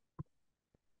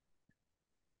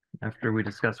after we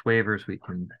discuss waivers, we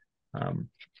can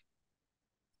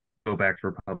go back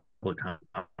for public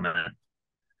comment.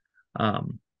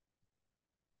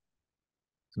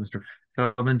 So Mr.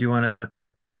 Feldman, do you want to?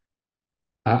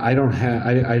 I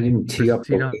didn't tee up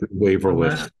the waiver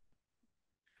list.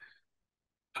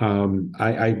 I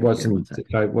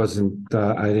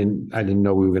didn't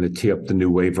know we were going to tee up the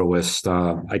new waiver list.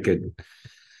 I could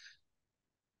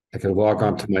log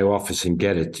on to my office and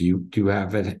get it. Do you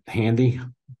have it handy?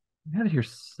 I have it here.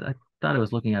 I thought I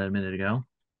was looking at it a minute ago.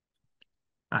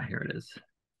 Here it is.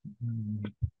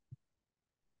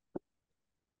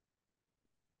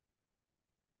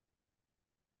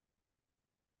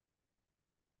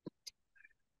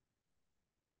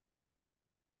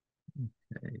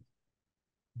 Okay.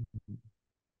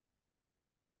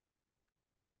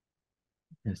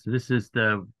 Yeah, so this is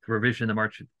the revision, the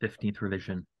March 15th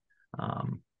revision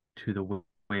to the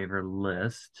waiver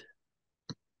list.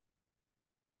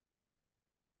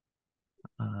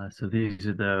 So these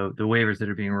are the waivers that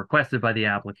are being requested by the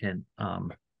applicant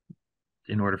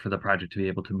in order for the project to be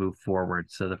able to move forward.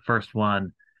 So the first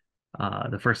one,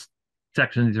 the first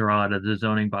section, these are all out of the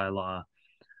zoning bylaw.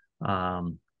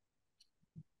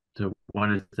 So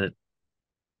one is that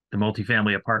the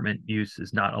multifamily apartment use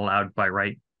is not allowed by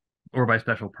right or by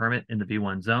special permit in the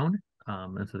B1 zone.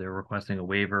 And so they're requesting a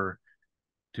waiver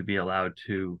to be allowed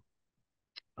to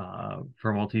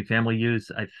for multifamily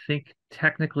use. I think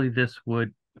technically this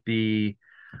would be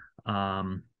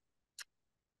not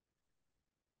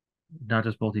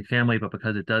just multifamily, but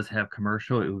because it does have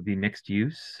commercial, it would be mixed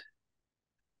use.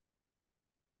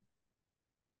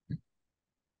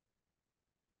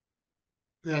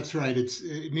 That's right.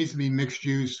 It needs to be mixed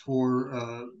use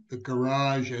for the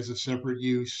garage as a separate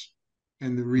use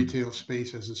and the retail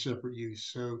space as a separate use.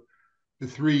 So the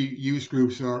three use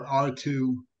groups are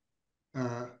R2,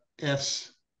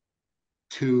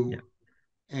 S2,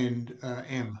 and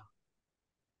M.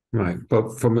 Right,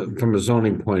 but from a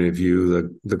zoning point of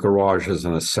view, the garage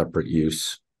isn't a separate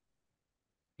use.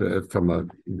 From a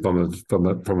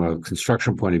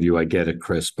construction point of view, I get it,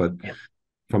 Chris, but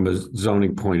from a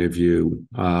zoning point of view,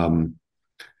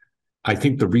 I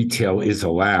think the retail is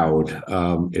allowed.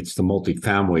 It's the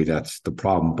multifamily that's the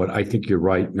problem, but I think you're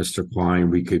right, Mr. Klein.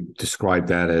 We could describe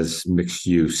that as mixed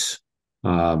use,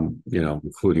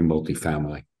 including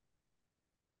multifamily.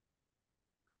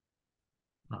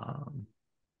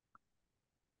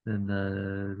 Then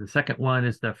the second one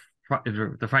is the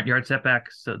front yard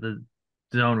setback. So the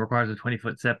zone requires a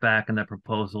 20-foot setback, and the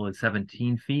proposal is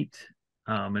 17 feet.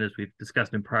 And as we've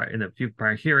discussed in a few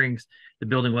prior hearings, the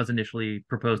building was initially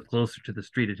proposed closer to the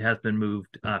street. It has been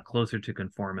moved closer to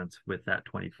conformance with that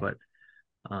 20-foot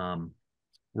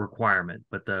requirement,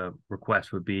 but the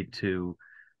request would be to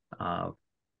have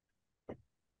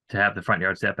the front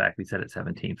yard setback be set at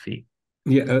 17 feet.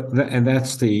 Yeah, and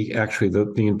that's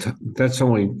that's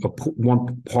only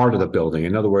one part of the building.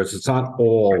 In other words, it's not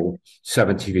all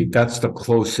 17 feet. That's the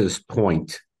closest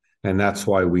point, and that's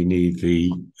why we need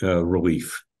the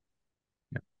relief.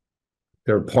 Yeah.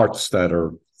 There are parts that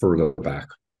are further back.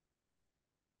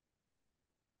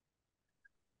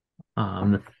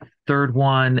 The third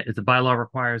one is the bylaw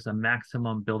requires a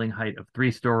maximum building height of 3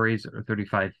 stories or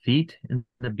 35 feet in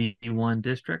the B1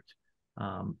 district.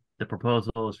 The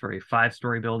proposal is for a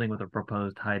 5-story building with a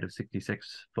proposed height of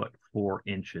 66 foot 4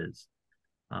 inches,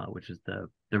 which is the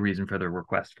reason for the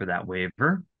request for that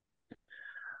waiver.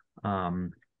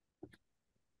 And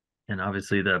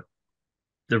obviously the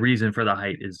reason for the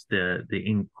height is the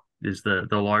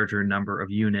larger number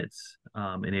of units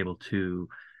and able to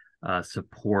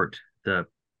support the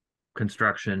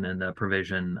construction and the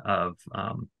provision of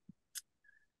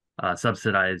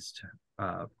subsidized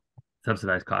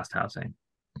cost housing.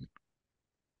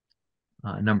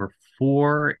 Number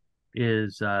 4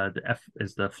 is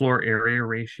the floor area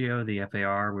ratio, the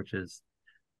FAR, which is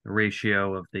the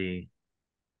ratio of the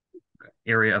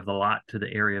area of the lot to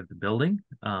the area of the building.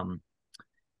 And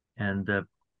the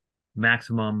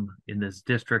maximum in this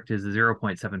district is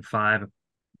 0.75,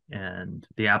 and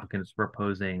the applicant is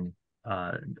proposing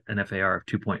an FAR of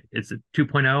 2.0. Is it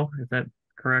 2.0? Is that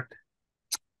correct?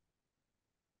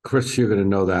 Chris, you're going to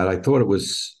know that. I thought it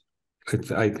was.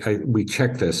 We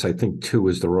checked this. I think 2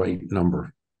 is the right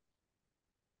number.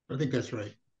 I think that's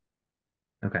right.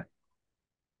 Okay.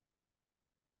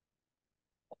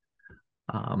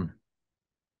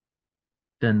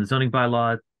 Then the zoning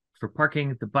bylaw for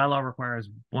parking, the bylaw requires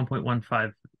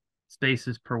 1.15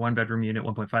 spaces per 1-bedroom unit,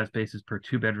 1.5 spaces per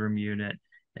 2-bedroom unit,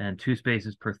 and 2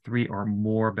 spaces per 3 or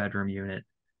more bedroom unit.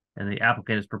 And the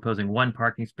applicant is proposing 1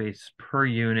 parking space per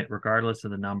unit, regardless of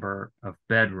the number of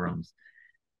bedrooms.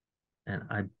 And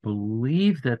I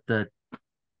believe that the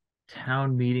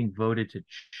town meeting voted to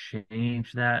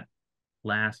change that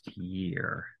last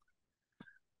year.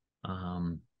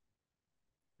 And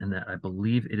that I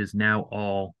believe it is now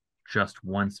all just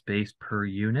 1 space per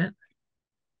unit.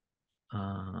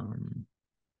 I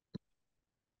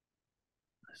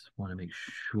just want to make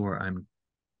sure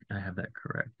I have that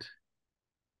correct.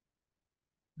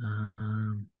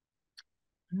 Oh,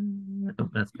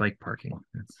 that's bike parking.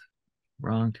 That's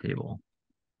wrong table.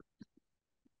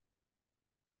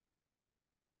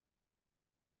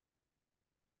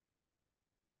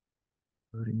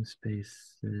 Loading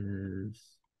spaces.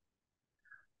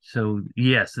 So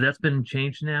yes, that's been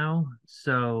changed now.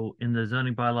 So in the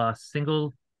zoning bylaw,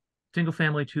 single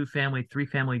family, 2-family,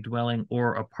 3-family dwelling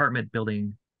or apartment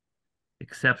building,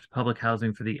 except public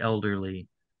housing for the elderly,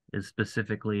 is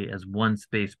specifically as 1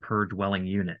 space per dwelling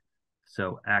unit.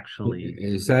 So actually,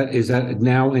 is that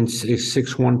now in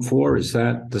 614? Is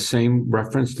that the same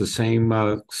reference, the same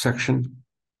section?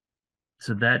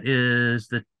 So that is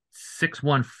the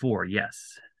 614.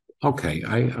 Yes. Okay.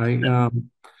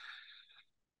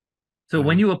 So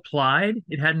when you applied,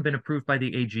 it hadn't been approved by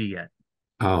the AG yet.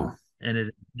 Oh. And it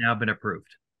has now been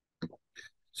approved.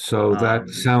 So that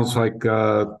sounds like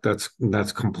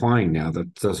that's complying now.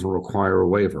 That doesn't require a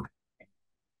waiver.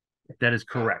 That is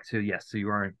correct. So yes, so you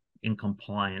are in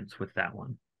compliance with that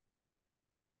one.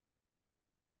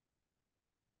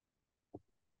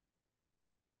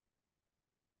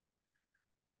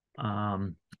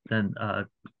 Then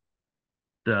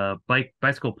the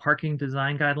bicycle parking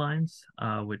design guidelines,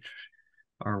 which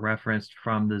are referenced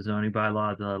from the zoning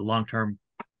bylaw, the long-term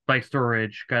bike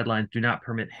storage guidelines do not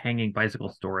permit hanging bicycle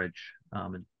storage.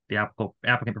 The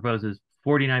applicant proposes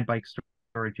 49 bike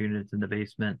storage units in the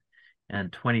basement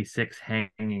and 26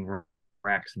 hanging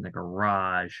racks in the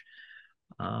garage.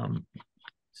 So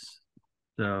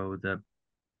the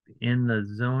in the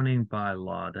zoning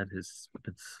bylaw that has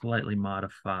been slightly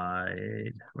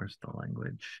modified. Where's the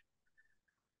language?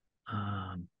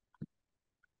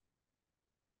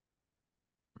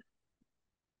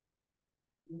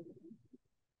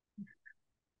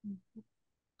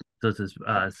 So it says,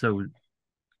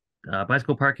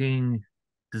 bicycle parking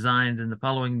designed in the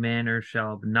following manner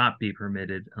shall not be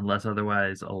permitted unless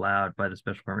otherwise allowed by the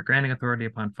special permit granting authority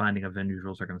upon finding of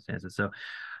unusual circumstances. So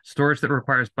storage that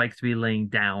requires bikes to be laying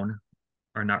down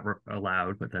are not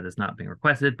allowed, but that is not being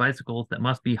requested. Bicycles that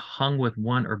must be hung with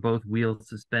one or both wheels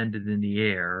suspended in the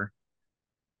air,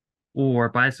 or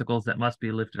bicycles that must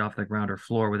be lifted off the ground or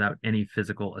floor without any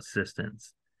physical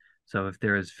assistance. So if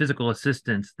there is physical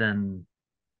assistance, then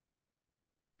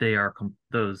they are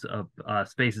those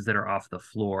spaces that are off the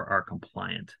floor are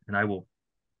compliant. And I will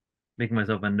make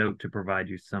myself a note to provide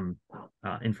you some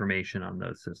information on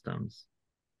those systems.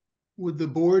 Would the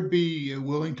board be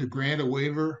willing to grant a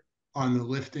waiver on the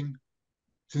lifting?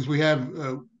 Since we have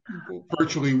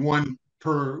virtually one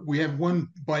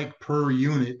bike per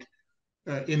unit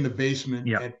in the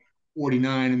basement at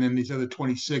 49, and then these other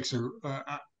 26 are,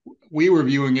 we were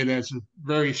viewing it as a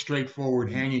very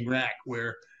straightforward hanging rack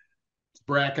where it's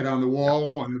bracket on the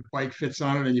wall and the bike fits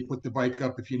on it, and you put the bike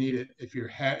up if you need it, if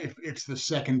it's the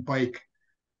second bike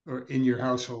or in your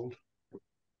household.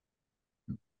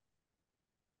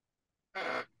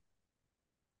 Yeah,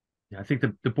 I think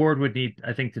the board would need,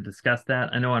 I think, to discuss that.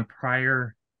 I know on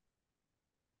prior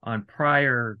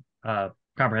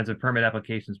comprehensive permit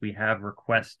applications, we have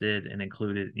requested and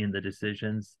included in the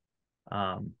decisions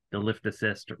the lift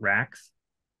assist racks.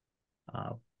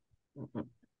 So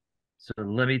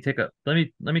let me take a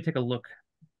look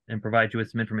and provide you with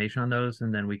some information on those,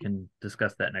 and then we can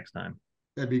discuss that next time.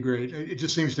 That'd be great. It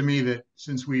just seems to me that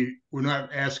since we're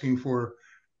not asking for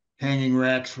hanging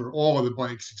racks for all of the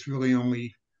bikes, it's really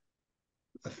only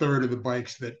a third of the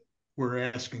bikes that we're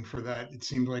asking for that. It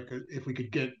seems like if we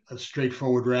could get a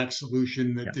straightforward rack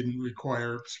solution that didn't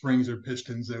require springs or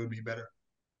pistons, that would be better.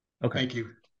 Okay. Thank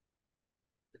you.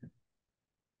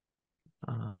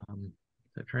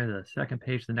 So try the second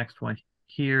page, the next one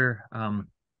here. Town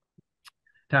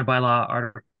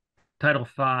bylaw, Title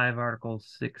 5, Article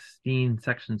 16,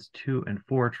 Sections 2 and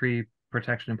 4, tree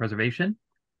protection and preservation.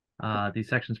 These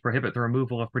sections prohibit the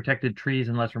removal of protected trees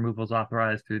unless removal is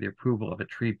authorized through the approval of a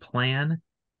tree plan.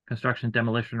 Construction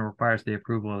demolition requires the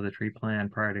approval of the tree plan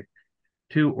prior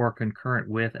to or concurrent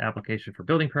with application for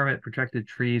building permit. Protected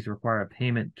trees require a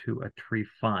payment to a tree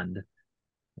fund.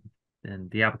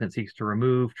 And the applicant seeks to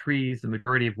remove trees, the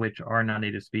majority of which are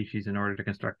non-native species, in order to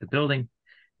construct the building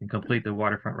and complete the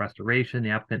waterfront restoration. The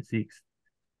applicant seeks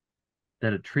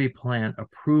that a tree plan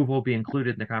approval be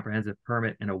included in the comprehensive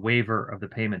permit and a waiver of the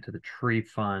payment to the tree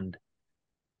fund.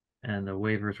 And the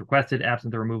waiver is requested.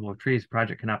 Absent the removal of trees, the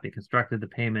project cannot be constructed. The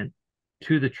payment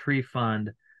to the tree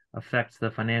fund affects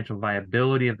the financial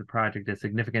viability of the project, as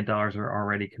significant dollars are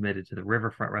already committed to the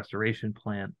riverfront restoration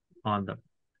plan on the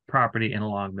property and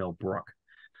along Mill Brook.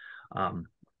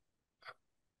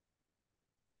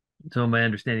 So my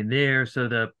understanding there, so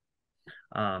the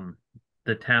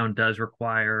town does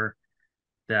require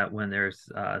that when there's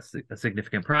a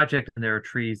significant project and there are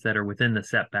trees that are within the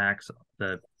setbacks,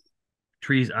 the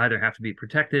trees either have to be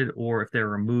protected, or if they're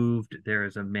removed, there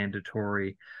is a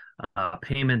mandatory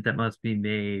payment that must be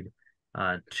made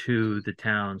to the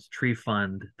town's tree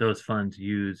fund. Those funds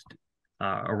used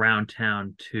around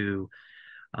town to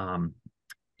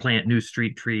plant new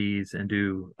street trees and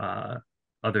do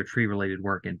other tree related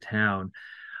work in town.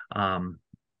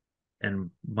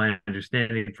 And my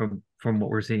understanding from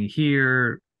what we're seeing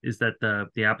here is that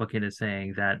the applicant is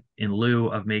saying that in lieu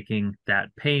of making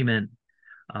that payment,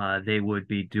 they would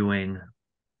be doing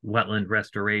wetland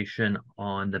restoration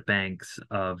on the banks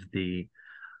of the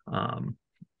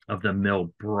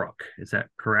Mill Brook. Is that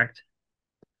correct?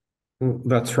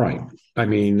 That's right. I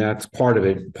mean, that's part of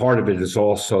it. Part of it is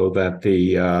also that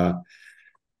the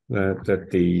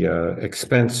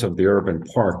expense of the urban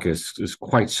park is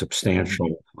quite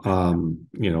substantial.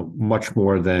 Much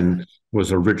more than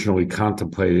was originally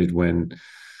contemplated when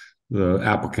the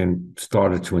applicant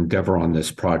started to endeavor on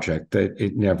this project. That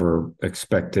it never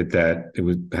expected that it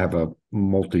would have a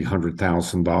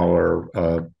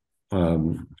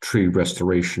multi-$100,000 tree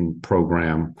restoration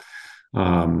program,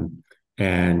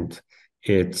 and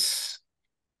it's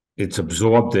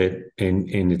absorbed it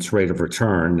in its rate of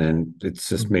return, and it's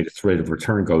just made its rate of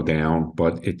return go down.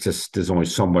 But it just, there's only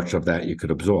so much of that you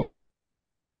could absorb.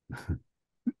 Okay.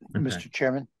 Mr.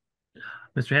 Chairman,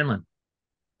 Mr. Hanlon.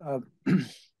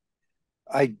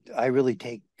 I really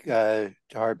take to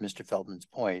heart Mr. Feldman's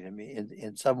point. I mean,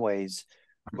 in some ways,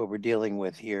 what we're dealing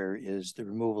with here is the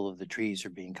removal of the trees are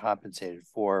being compensated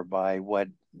for by what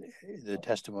the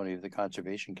testimony of the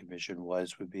Conservation Commission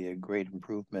would be a great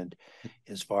improvement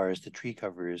as far as the tree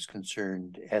cover is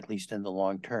concerned, at least in the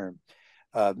long term.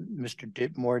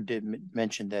 Mr. Moore did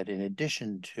mention that in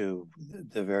addition to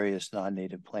the various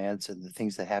non-native plants and the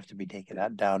things that have to be taken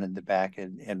down in the back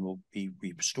and will be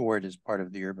restored as part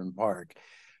of the urban park,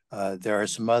 there are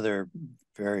some other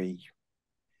very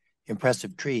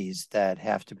impressive trees that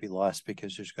have to be lost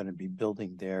because there's going to be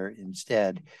building there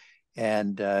instead.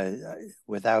 And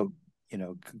without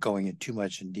going in too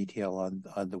much in detail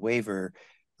on the waiver,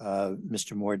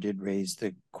 Mr. Moore did raise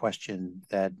the question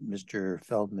that Mr.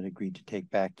 Feldman agreed to take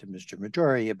back to Mr.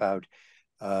 Majori about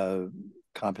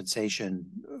compensation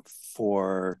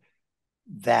for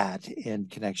that in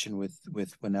connection with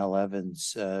Winnell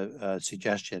Evans'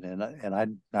 suggestion. And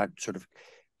I'm not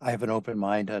I have an open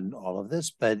mind on all of this,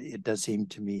 but it does seem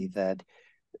to me that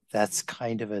that's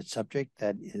kind of a subject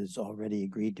that is already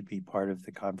agreed to be part of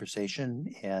the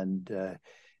conversation. And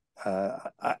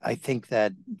I think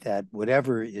that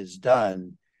whatever is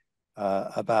done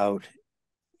about,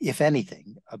 if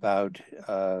anything, about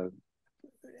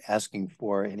asking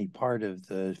for any part of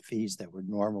the fees that would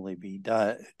normally be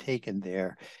taken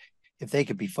there, if they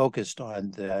could be focused on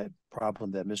the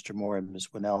problem that Mr. Moore and Ms.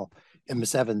 Winnell and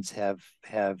Ms. Evans have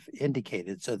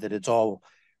indicated, so that it's all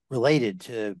related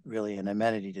to really an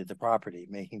amenity to the property,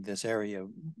 making this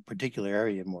particular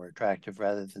area more attractive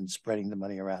rather than spreading the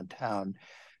money around town,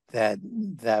 that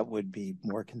would be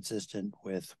more consistent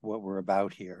with what we're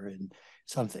about here, and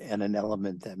an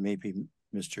element that maybe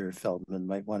Mr. Feldman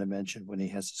might want to mention when he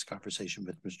has this conversation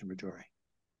with Mr. Majori.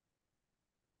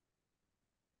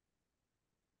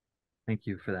 Thank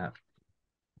you for that.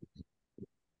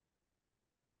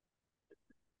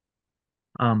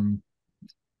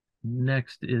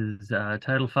 Next is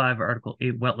Title V, Article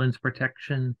 8, Wetlands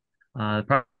Protection.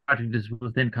 The project is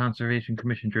within Conservation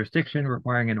Commission jurisdiction,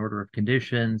 requiring an order of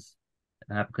conditions.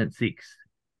 The applicant seeks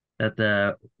that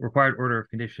the required order of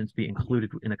conditions be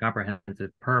included in a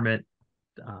comprehensive permit,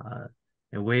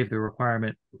 and waive the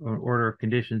requirement an order of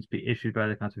conditions be issued by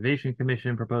the Conservation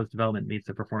Commission. Proposed development meets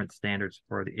the performance standards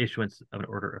for the issuance of an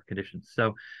order of conditions.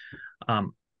 So,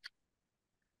 Mr.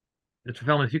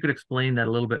 Feldman, if you could explain that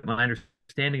a little bit. My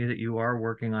understanding is that you are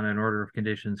working on an order of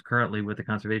conditions currently with the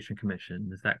Conservation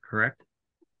Commission. Is that correct?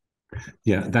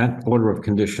 Yeah, that order of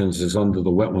conditions is under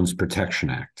the Wetlands Protection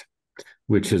Act,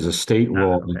 which is a state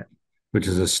law. Okay. Which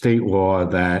is a state law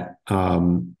that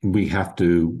we have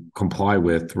to comply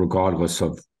with regardless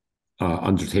of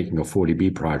undertaking a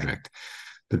 40B project.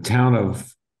 The town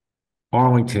of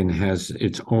Arlington has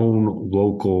its own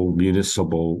local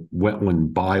municipal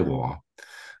wetland bylaw.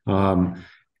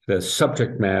 The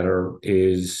subject matter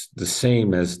is the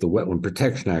same as the Wetland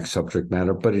Protection Act subject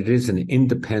matter, but it is an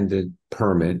independent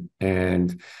permit,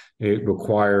 and it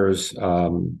requires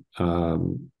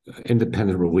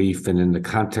independent relief. And in the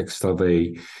context of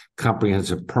a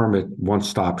comprehensive permit,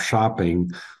 one-stop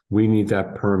shopping, we need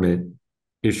that permit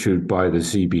issued by the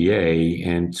ZBA.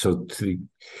 And so to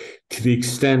the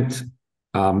extent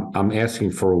I'm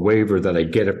asking for a waiver that I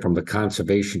get it from the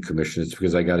Conservation Commission, it's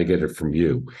because I got to get it from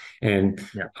you. And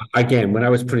again, when I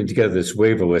was putting together this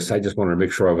waiver list, I just wanted to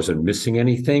make sure I wasn't missing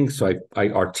anything. So I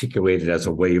articulated it as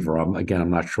a waiver. I'm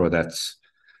not sure that's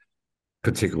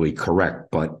particularly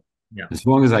correct, but as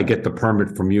long as I get the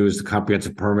permit from you as the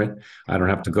comprehensive permit, I don't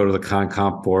have to go to the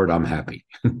Concom board. I'm happy.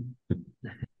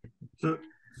 So,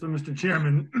 Mr.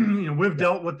 Chairman, we've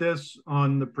dealt with this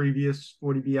on the previous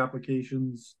 40B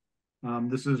applications.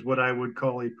 This is what I would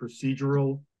call a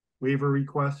procedural waiver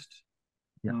request.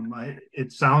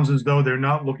 It sounds as though they're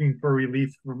not looking for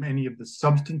relief from any of the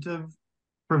substantive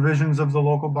provisions of the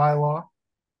local bylaw.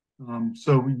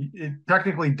 So it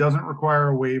technically doesn't require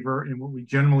a waiver, and what we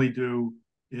generally do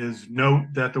is note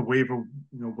that the waiver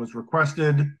was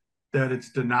requested, that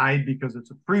it's denied because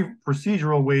it's a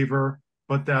procedural waiver,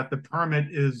 but that the permit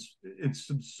it's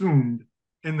subsumed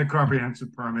in the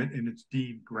comprehensive permit and it's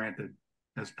deemed granted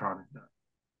as part of that.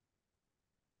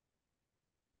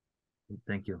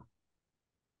 Thank you.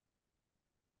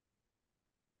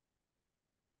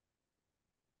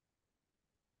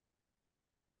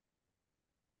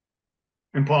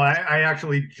 And Paul, I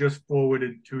actually just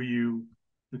forwarded to you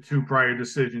the two prior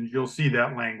decisions. You'll see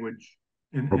that language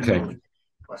in those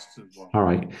requests as well. All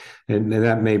right. And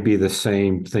that may be the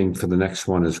same thing for the next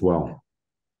one as well.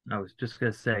 I was just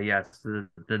going to say, yes,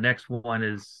 the next one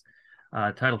is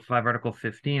Title V, Article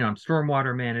 15 on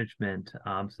stormwater management.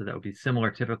 So that would be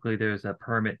similar. Typically, there's a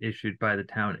permit issued by the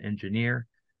town engineer,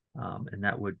 and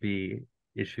that would be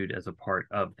issued as a part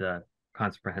of the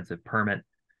comprehensive permit.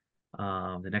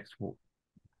 The next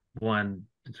one,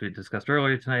 as we discussed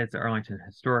earlier tonight, is the Arlington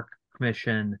Historic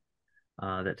Commission.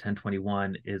 That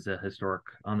 1021 is a historic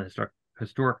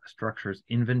structures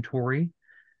inventory,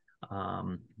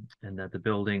 and that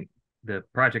the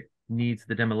project needs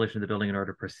the demolition of the building in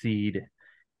order to proceed.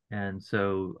 And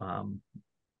so,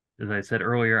 as I said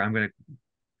earlier, I'm going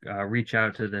to reach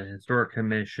out to the Historic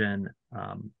Commission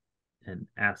and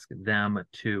ask them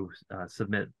to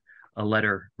submit a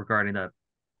letter regarding the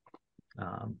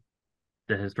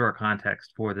historic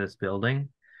context for this building,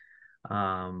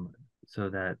 so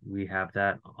that we have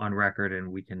that on record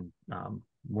and we can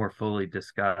more fully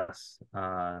discuss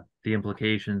the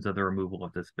implications of the removal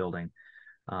of this building,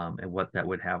 and what that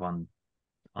would have on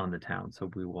the town. So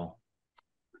we will.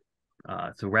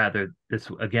 So rather, this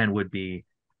again would be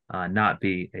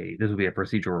this would be a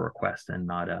procedural request and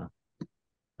not a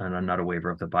waiver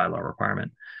of the bylaw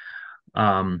requirement.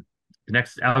 The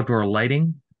next, outdoor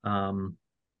lighting.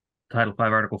 Title 5,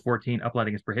 Article 14,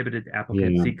 uplighting is prohibited.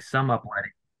 Applicant seeks some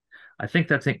uplighting. I think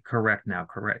that's incorrect now.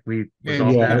 Correct. We've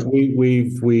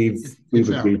agreed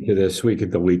to this. We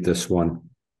could delete this one.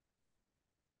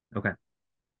 Okay.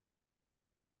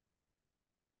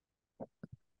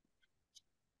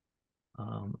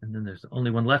 And then there's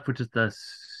only one left, which is the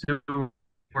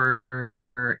sewer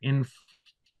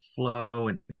inflow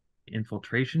and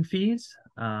infiltration fees.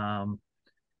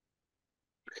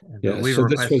 We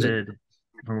requested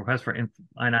a request for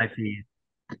INI fees.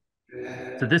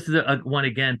 So this is a one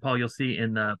again, Paul. You'll see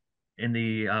in the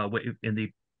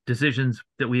decisions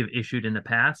that we have issued in the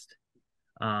past,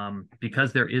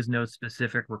 because there is no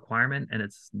specific requirement and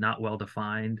it's not well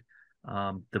defined.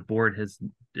 The board is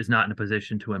not in a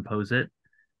position to impose it,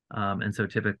 and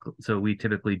so we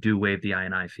typically do waive the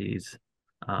INI fees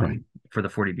for the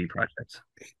 40B projects.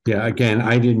 Yeah, again,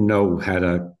 I didn't know how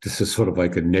to. This is sort of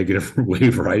like a negative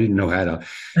waiver. I didn't know how to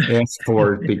ask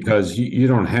for it because you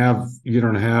don't have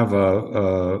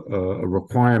a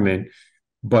requirement,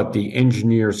 but the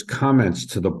engineer's comments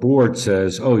to the board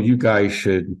says, "Oh, you guys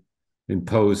should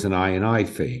impose an INI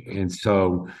fee," and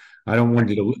so. I don't want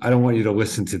you to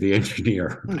listen to the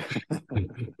engineer,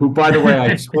 who, by the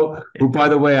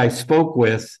way, I spoke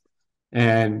with,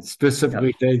 and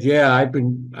specifically said, "Yeah,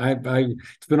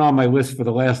 it's been on my list for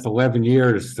the last 11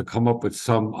 years to come up with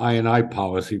some INI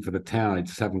policy for the town. I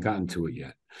just haven't gotten to it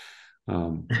yet."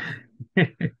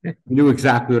 Knew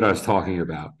exactly what I was talking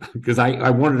about because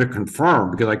I wanted to confirm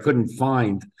because I couldn't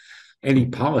find any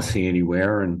policy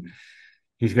anywhere, and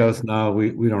he goes, "No,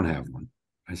 we don't have one."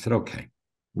 I said, "Okay."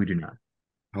 We do not.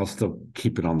 I'll still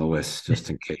keep it on the list just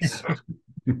in case. All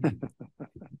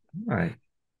right.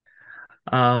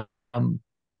 Are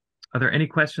there any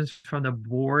questions from the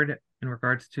board in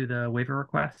regards to the waiver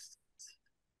requests?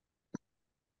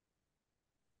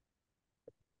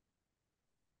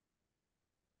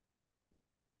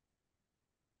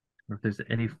 Or if there's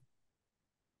any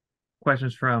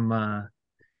questions from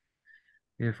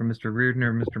either from Mr. Reardon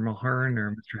or Mr. Mulhern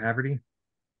or Mr. Haverty?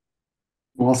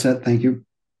 All set, thank you.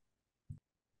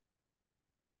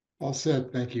 All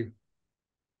set, thank you.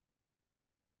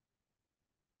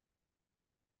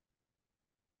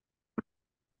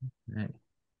 Okay.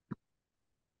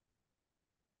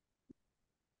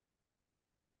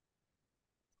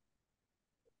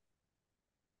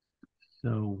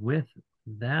 So with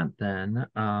that then,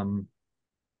 are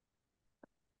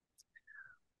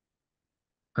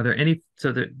there any,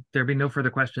 so there be no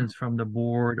further questions from the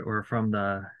board or from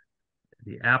the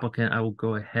applicant. I will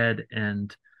go ahead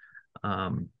and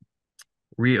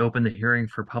reopen the hearing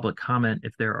for public comment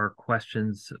if there are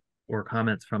questions or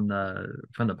comments from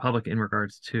the public in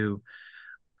regards to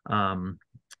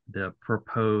the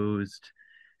proposed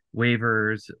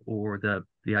waivers or the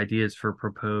ideas for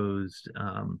proposed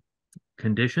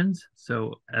conditions.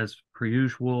 So as per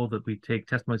usual, that we take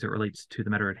testimony that relates to the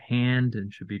matter at hand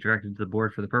and should be directed to the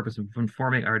board for the purpose of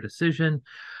informing our decision.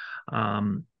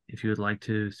 If you would like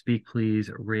to speak,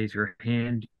 please raise your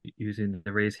hand using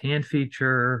the raise hand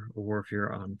feature, or if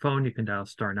you're on phone, you can dial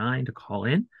 *9 to call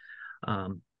in.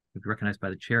 You'll be recognized by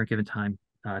the chair and given time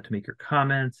to make your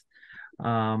comments.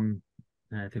 And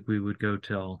I think we would go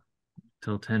till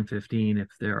 10:15 if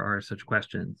there are such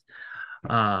questions.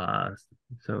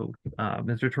 So,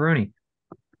 Mr. Taroni.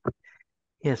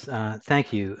 Yes,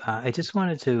 thank you. I just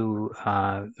wanted to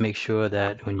make sure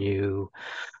that when you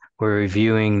were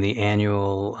reviewing the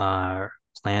annual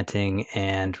planting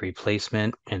and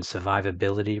replacement and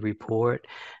survivability report,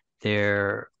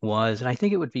 there was, and I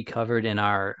think it would be covered in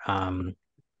our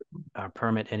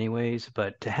permit anyways,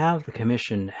 but to have the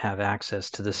commission have access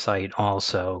to the site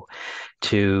also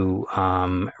to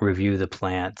review the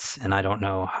plants, and I don't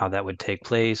know how that would take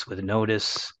place with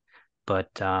notice but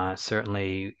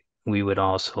certainly we would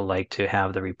also like to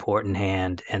have the report in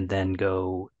hand and then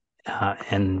go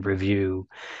and review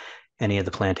any of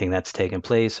the planting that's taken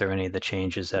place or any of the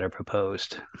changes that are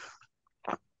proposed.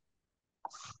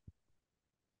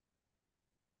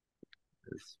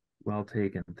 Well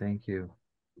taken. Thank you.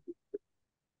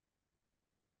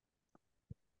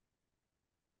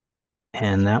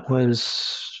 And that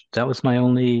was my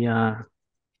only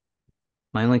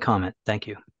comment. Thank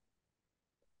you.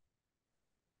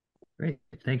 Great.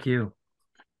 Thank you.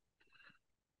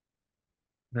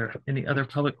 Are there any other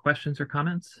public questions or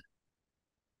comments?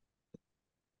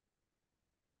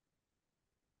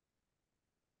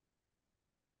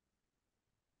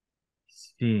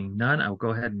 Seeing none, I'll go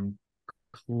ahead and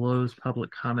close public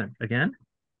comment again.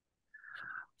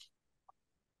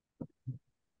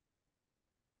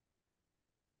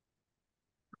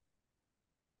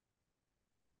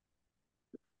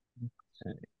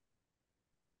 Okay.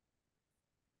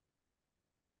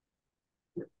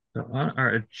 So on our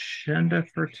agenda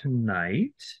for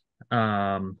tonight,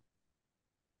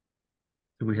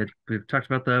 we've talked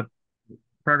about the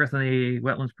progress on the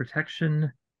wetlands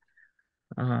protection,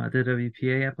 the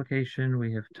WPA application.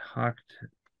 We have talked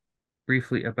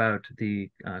briefly about the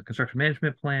construction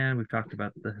management plan. We've talked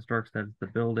about the historic status of the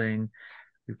building.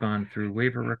 We've gone through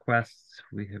waiver requests.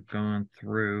 We have gone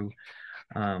through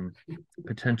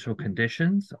potential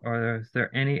conditions. Is there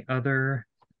any other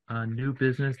new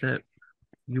business that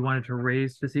you wanted to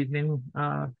raise this evening,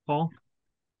 Paul?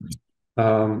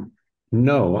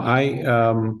 No,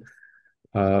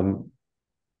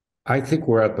 I think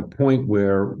we're at the point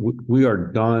where we are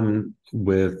done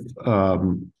with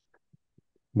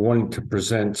wanting to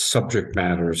present subject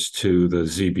matters to the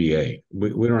ZBA.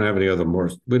 We don't have any other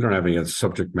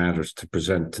subject matters to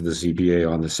present to the ZBA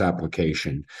on this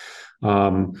application.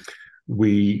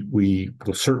 We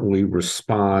will certainly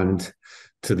respond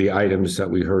to the items that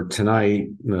we heard tonight.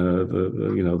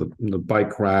 The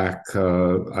bike rack.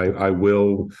 I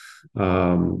will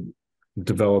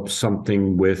develop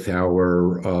something with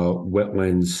our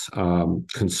wetlands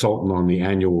consultant on the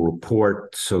annual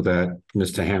report so that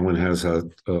Mr. Hanlon has a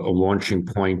launching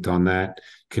point on that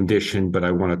condition. But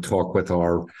I want to talk with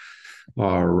our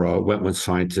wetland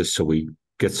scientists so we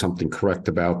get something correct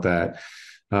about that.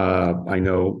 I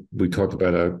know we talked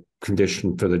about a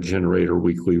condition for the generator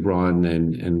weekly run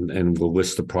and we'll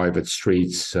list the private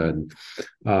streets and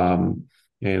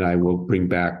I will bring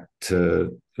back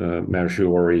to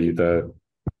Maggiore the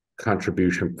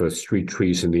contribution for street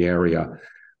trees in the area.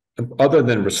 Other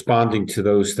than responding to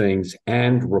those things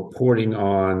and reporting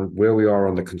on where we are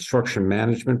on the construction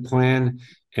management plan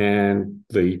and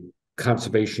the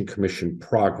Conservation Commission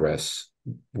progress,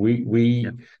 we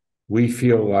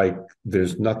feel like there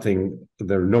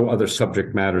are no other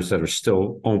subject matters that are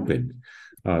still open.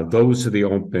 Those are the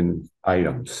open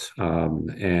items. I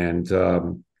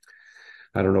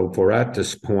don't know if we're at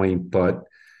this point, but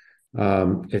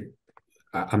I'm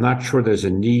not sure there's a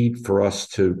need for us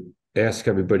to ask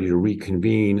everybody to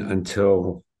reconvene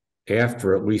until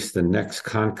after at least the next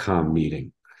Concom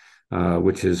meeting,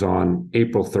 which is on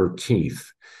April 13th.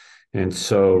 And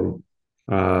so,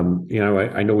 I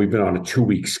know we've been on a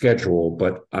 2-week schedule,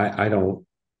 but I don't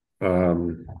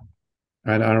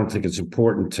think it's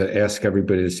important to ask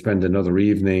everybody to spend another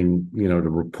evening, to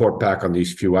report back on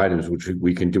these few items, which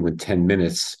we can do in 10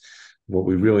 minutes. What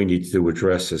we really need to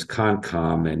address is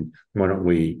Concom, and why don't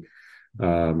we,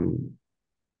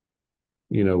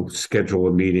 schedule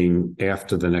a meeting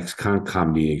after the next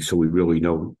Concom meeting so we really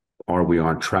know, are we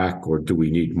on track or do we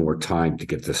need more time to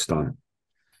get this done?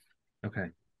 Okay.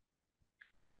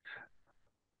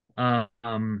 My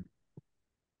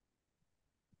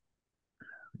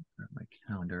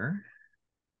calendar.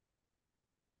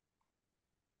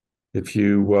 If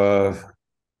you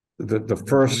the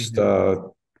first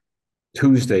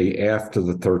Tuesday after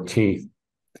the 13th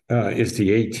is the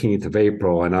 18th of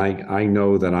April, and I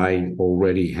know that I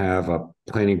already have a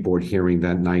planning board hearing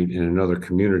that night in another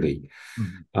community.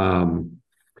 Mm-hmm.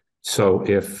 So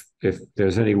if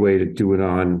there's any way to do it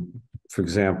on, for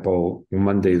example,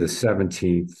 Monday the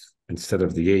 17th instead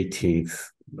of the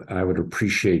 18th, I would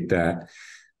appreciate that.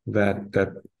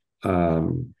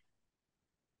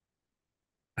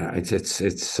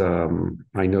 It's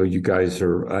I know you guys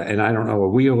are, and I don't know, are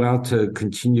we allowed to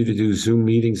continue to do Zoom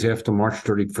meetings after March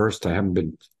 31st? I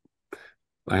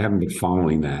haven't been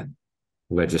following that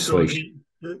legislation.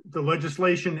 So the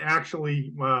legislation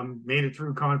actually made it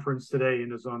through conference today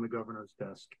and is on the governor's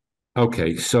desk.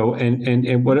 Okay, so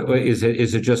and what is it?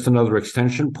 Is it just another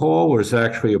extension, Paul, or is it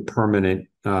actually a permanent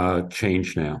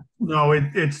change now? No,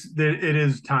 it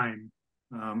is time.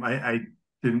 I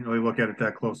didn't really look at it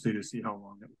that closely to see how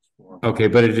long it was for. Okay,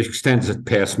 but it extends it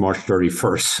past March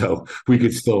 31st, so we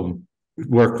could still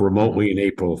work remotely in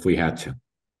April if we had to.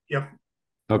 Yep.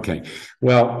 Okay.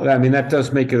 Well, I mean, that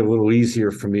does make it a little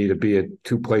easier for me to be at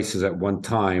two places at one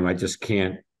time. I just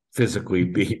can't physically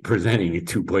be presenting at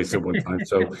two places at one time.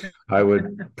 So I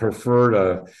would prefer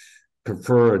a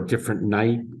different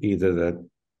night, either the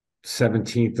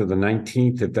 17th or the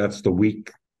 19th, if that's the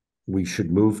week we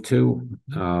should move to.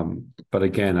 But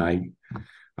again, I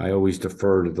always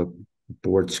defer to the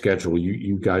board schedule.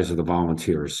 You guys are the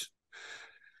volunteers.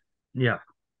 Yeah.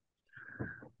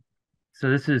 So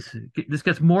this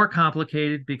gets more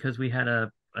complicated because we had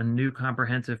a new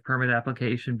comprehensive permit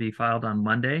application be filed on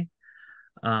Monday.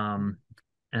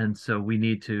 And so we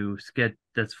need to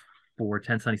that's for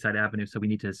 10 Sunnyside Avenue. So we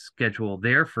need to schedule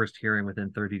their first hearing within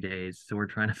 30 days. So we're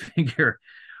trying to figure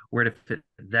where to fit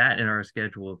that in our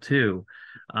schedule too.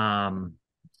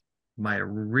 My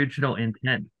original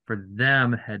intent for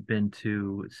them had been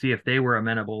to see if they were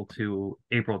amenable to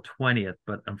April 20th,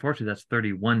 but unfortunately that's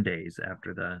 31 days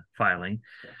after the filing.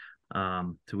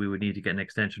 So we would need to get an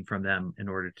extension from them in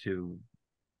order to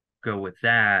go with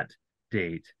that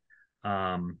date.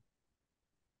 Pat,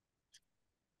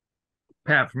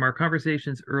 from our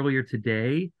conversations earlier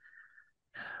today,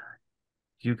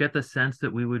 do you get the sense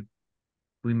that we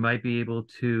might be able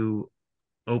to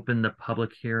open the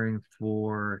public hearing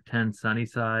for 10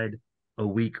 Sunnyside a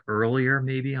week earlier,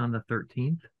 maybe on the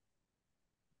 13th?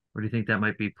 Or do you think that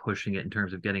might be pushing it in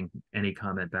terms of getting any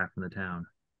comment back from the town?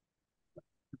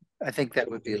 I think that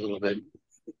would be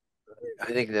I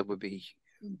think that would be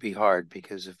hard,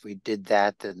 because if we did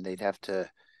that, then they'd have to,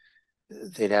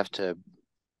 to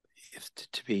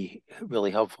be really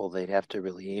helpful, they'd have to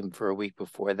really aim for a week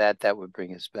before that. That would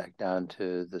bring us back down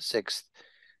to the 6th.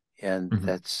 And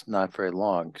that's not very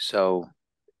long. So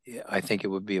I think it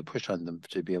would be a push on them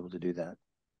to be able to do that.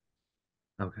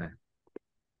 Okay.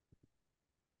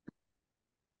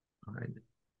 All right.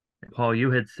 Paul,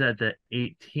 you had said that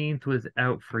 18th was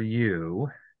out for you.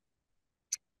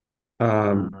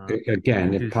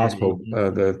 Again, if possible,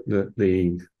 the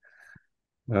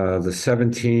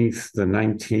 17th, the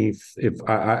 19th,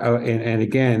 and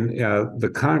again,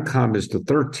 the Concom is the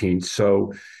 13th,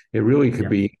 so it really could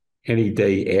be any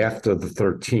day after the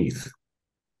 13th.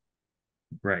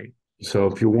 Right. So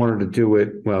if you wanted to do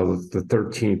it, well, the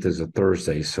 13th is a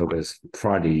Thursday, so there's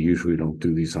Friday. You usually don't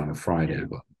do these on a Friday.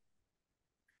 But...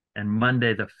 And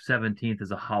Monday, the 17th,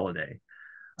 is a holiday.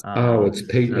 It's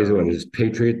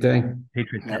Patriot Day?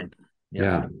 Patriot Day.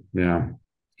 Yeah.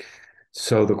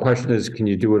 So the question is, can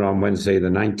you do it on Wednesday, the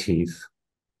 19th?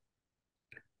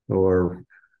 Or...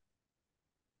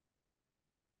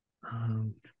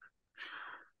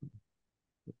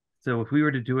 So if we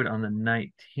were to do it on the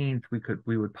 19th,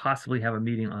 we would possibly have a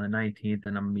meeting on the 19th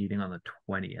and a meeting on the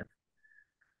 20th.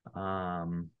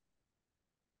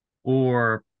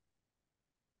 Or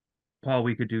Paul,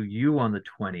 we could do you on the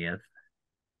 20th.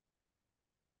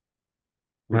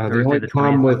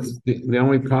 The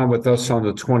only problem with us on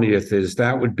the 20th is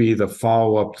that would be the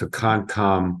follow-up to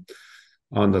Concom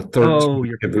on the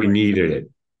 13th if we needed it.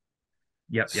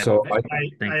 Yep. So I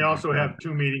also have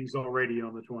 2 meetings already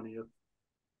on the 20th.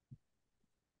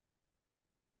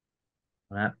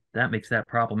 That makes that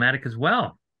problematic as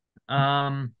well.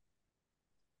 Yeah,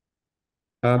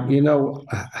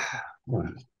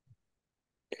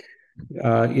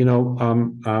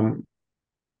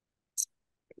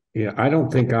 I don't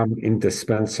think I'm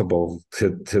indispensable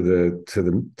to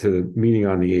the meeting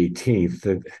on the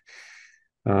 18th.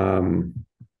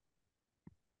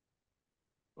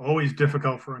 Always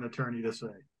difficult for an attorney to say.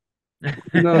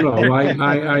 No,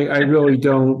 I really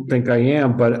don't think I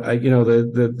am, but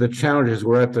the challenge is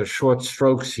we're at the short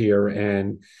strokes here,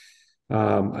 and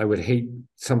I would hate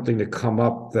something to come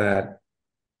up that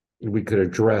we could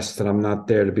address that I'm not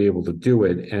there to be able to do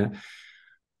it. And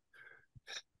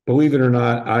believe it or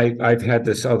not, I've had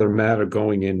this other matter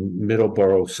going in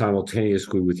Middleborough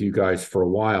simultaneously with you guys for a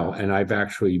while, and I've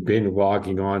actually been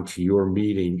logging on to your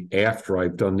meeting after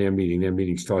I've done their meeting. Their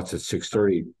meeting starts at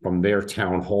 6:30 from their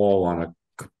town hall on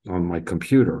my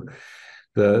computer.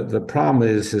 The problem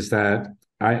is that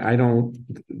I don't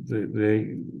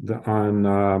on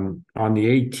the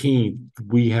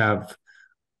 18th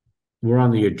we're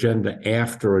on the agenda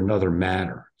after another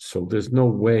matter. So there's no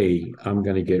way I'm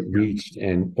going to get reached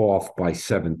and off by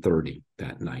 7:30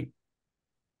 that night.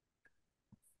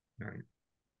 All right.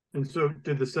 And so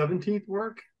did the 17th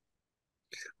work?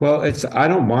 Well, I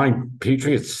don't mind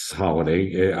Patriots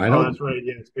holiday. That's right.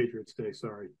 Yeah, it's Patriots Day.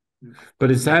 Sorry. But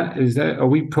are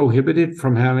we prohibited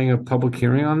from having a public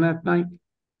hearing on that night?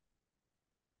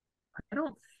 I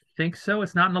don't think so.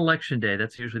 It's not an election day.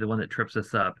 That's usually the one that trips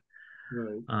us up.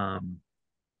 Right.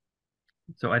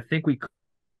 So I think we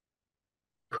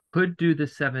could do the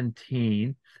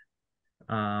 17th,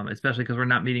 especially because we're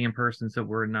not meeting in person, so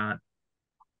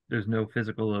there's no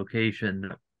physical location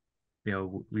that,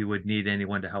 we would need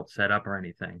anyone to help set up or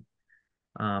anything.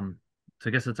 So I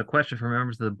guess it's a question for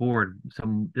members of the board.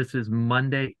 So this is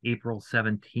Monday, April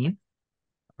 17th.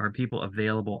 Are people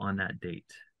available on that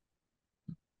date?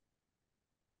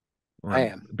 Or I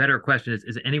am. a better question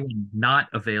is anyone not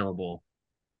available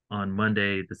on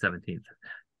Monday the 17th?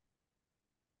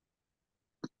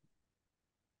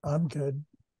 I'm good.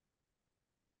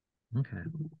 Okay.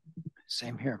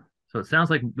 Same here. So it sounds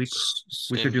like we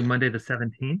could do Monday the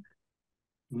 17th.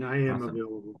 And I am Awesome.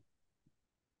 available.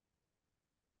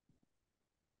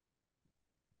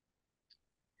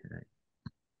 Okay.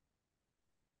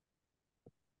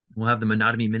 We'll have the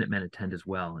Monotony Minutemen attend as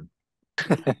well and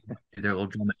do their little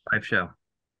drum at 5 show.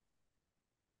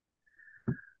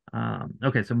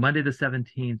 Okay, so Monday the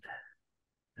 17th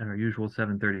at our usual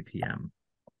 7:30 p.m.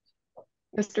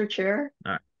 Mr. Chair?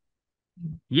 All right.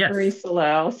 Yes. Marie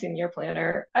Salao, Senior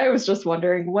Planner. I was just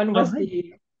wondering, when was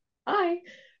the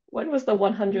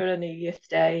 180th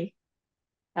day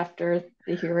after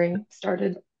the hearing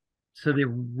started? So the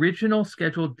original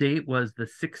scheduled date was the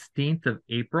 16th of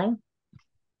April,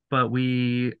 but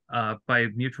we, by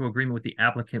mutual agreement with the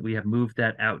applicant, we have moved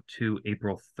that out to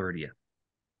April 30th.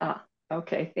 Ah,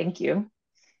 okay, thank you.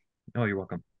 Oh, you're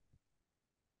welcome.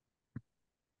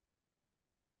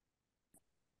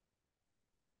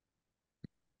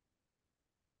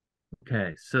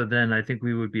 Okay, so then I think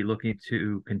we would be looking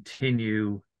to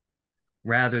continue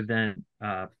rather than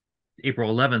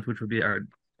April 11th, which would be our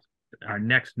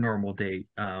next normal date.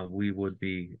 We would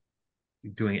be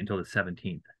doing it until the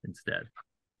 17th instead,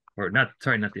 or not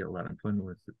the 11th. When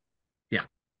was it? Yeah,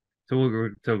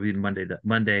 so it'll be Monday the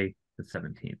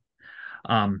 17th.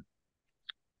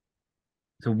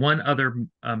 So one other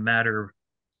matter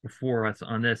before us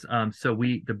on this. So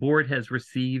the board has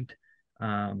received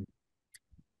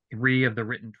 3 of the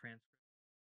written transcripts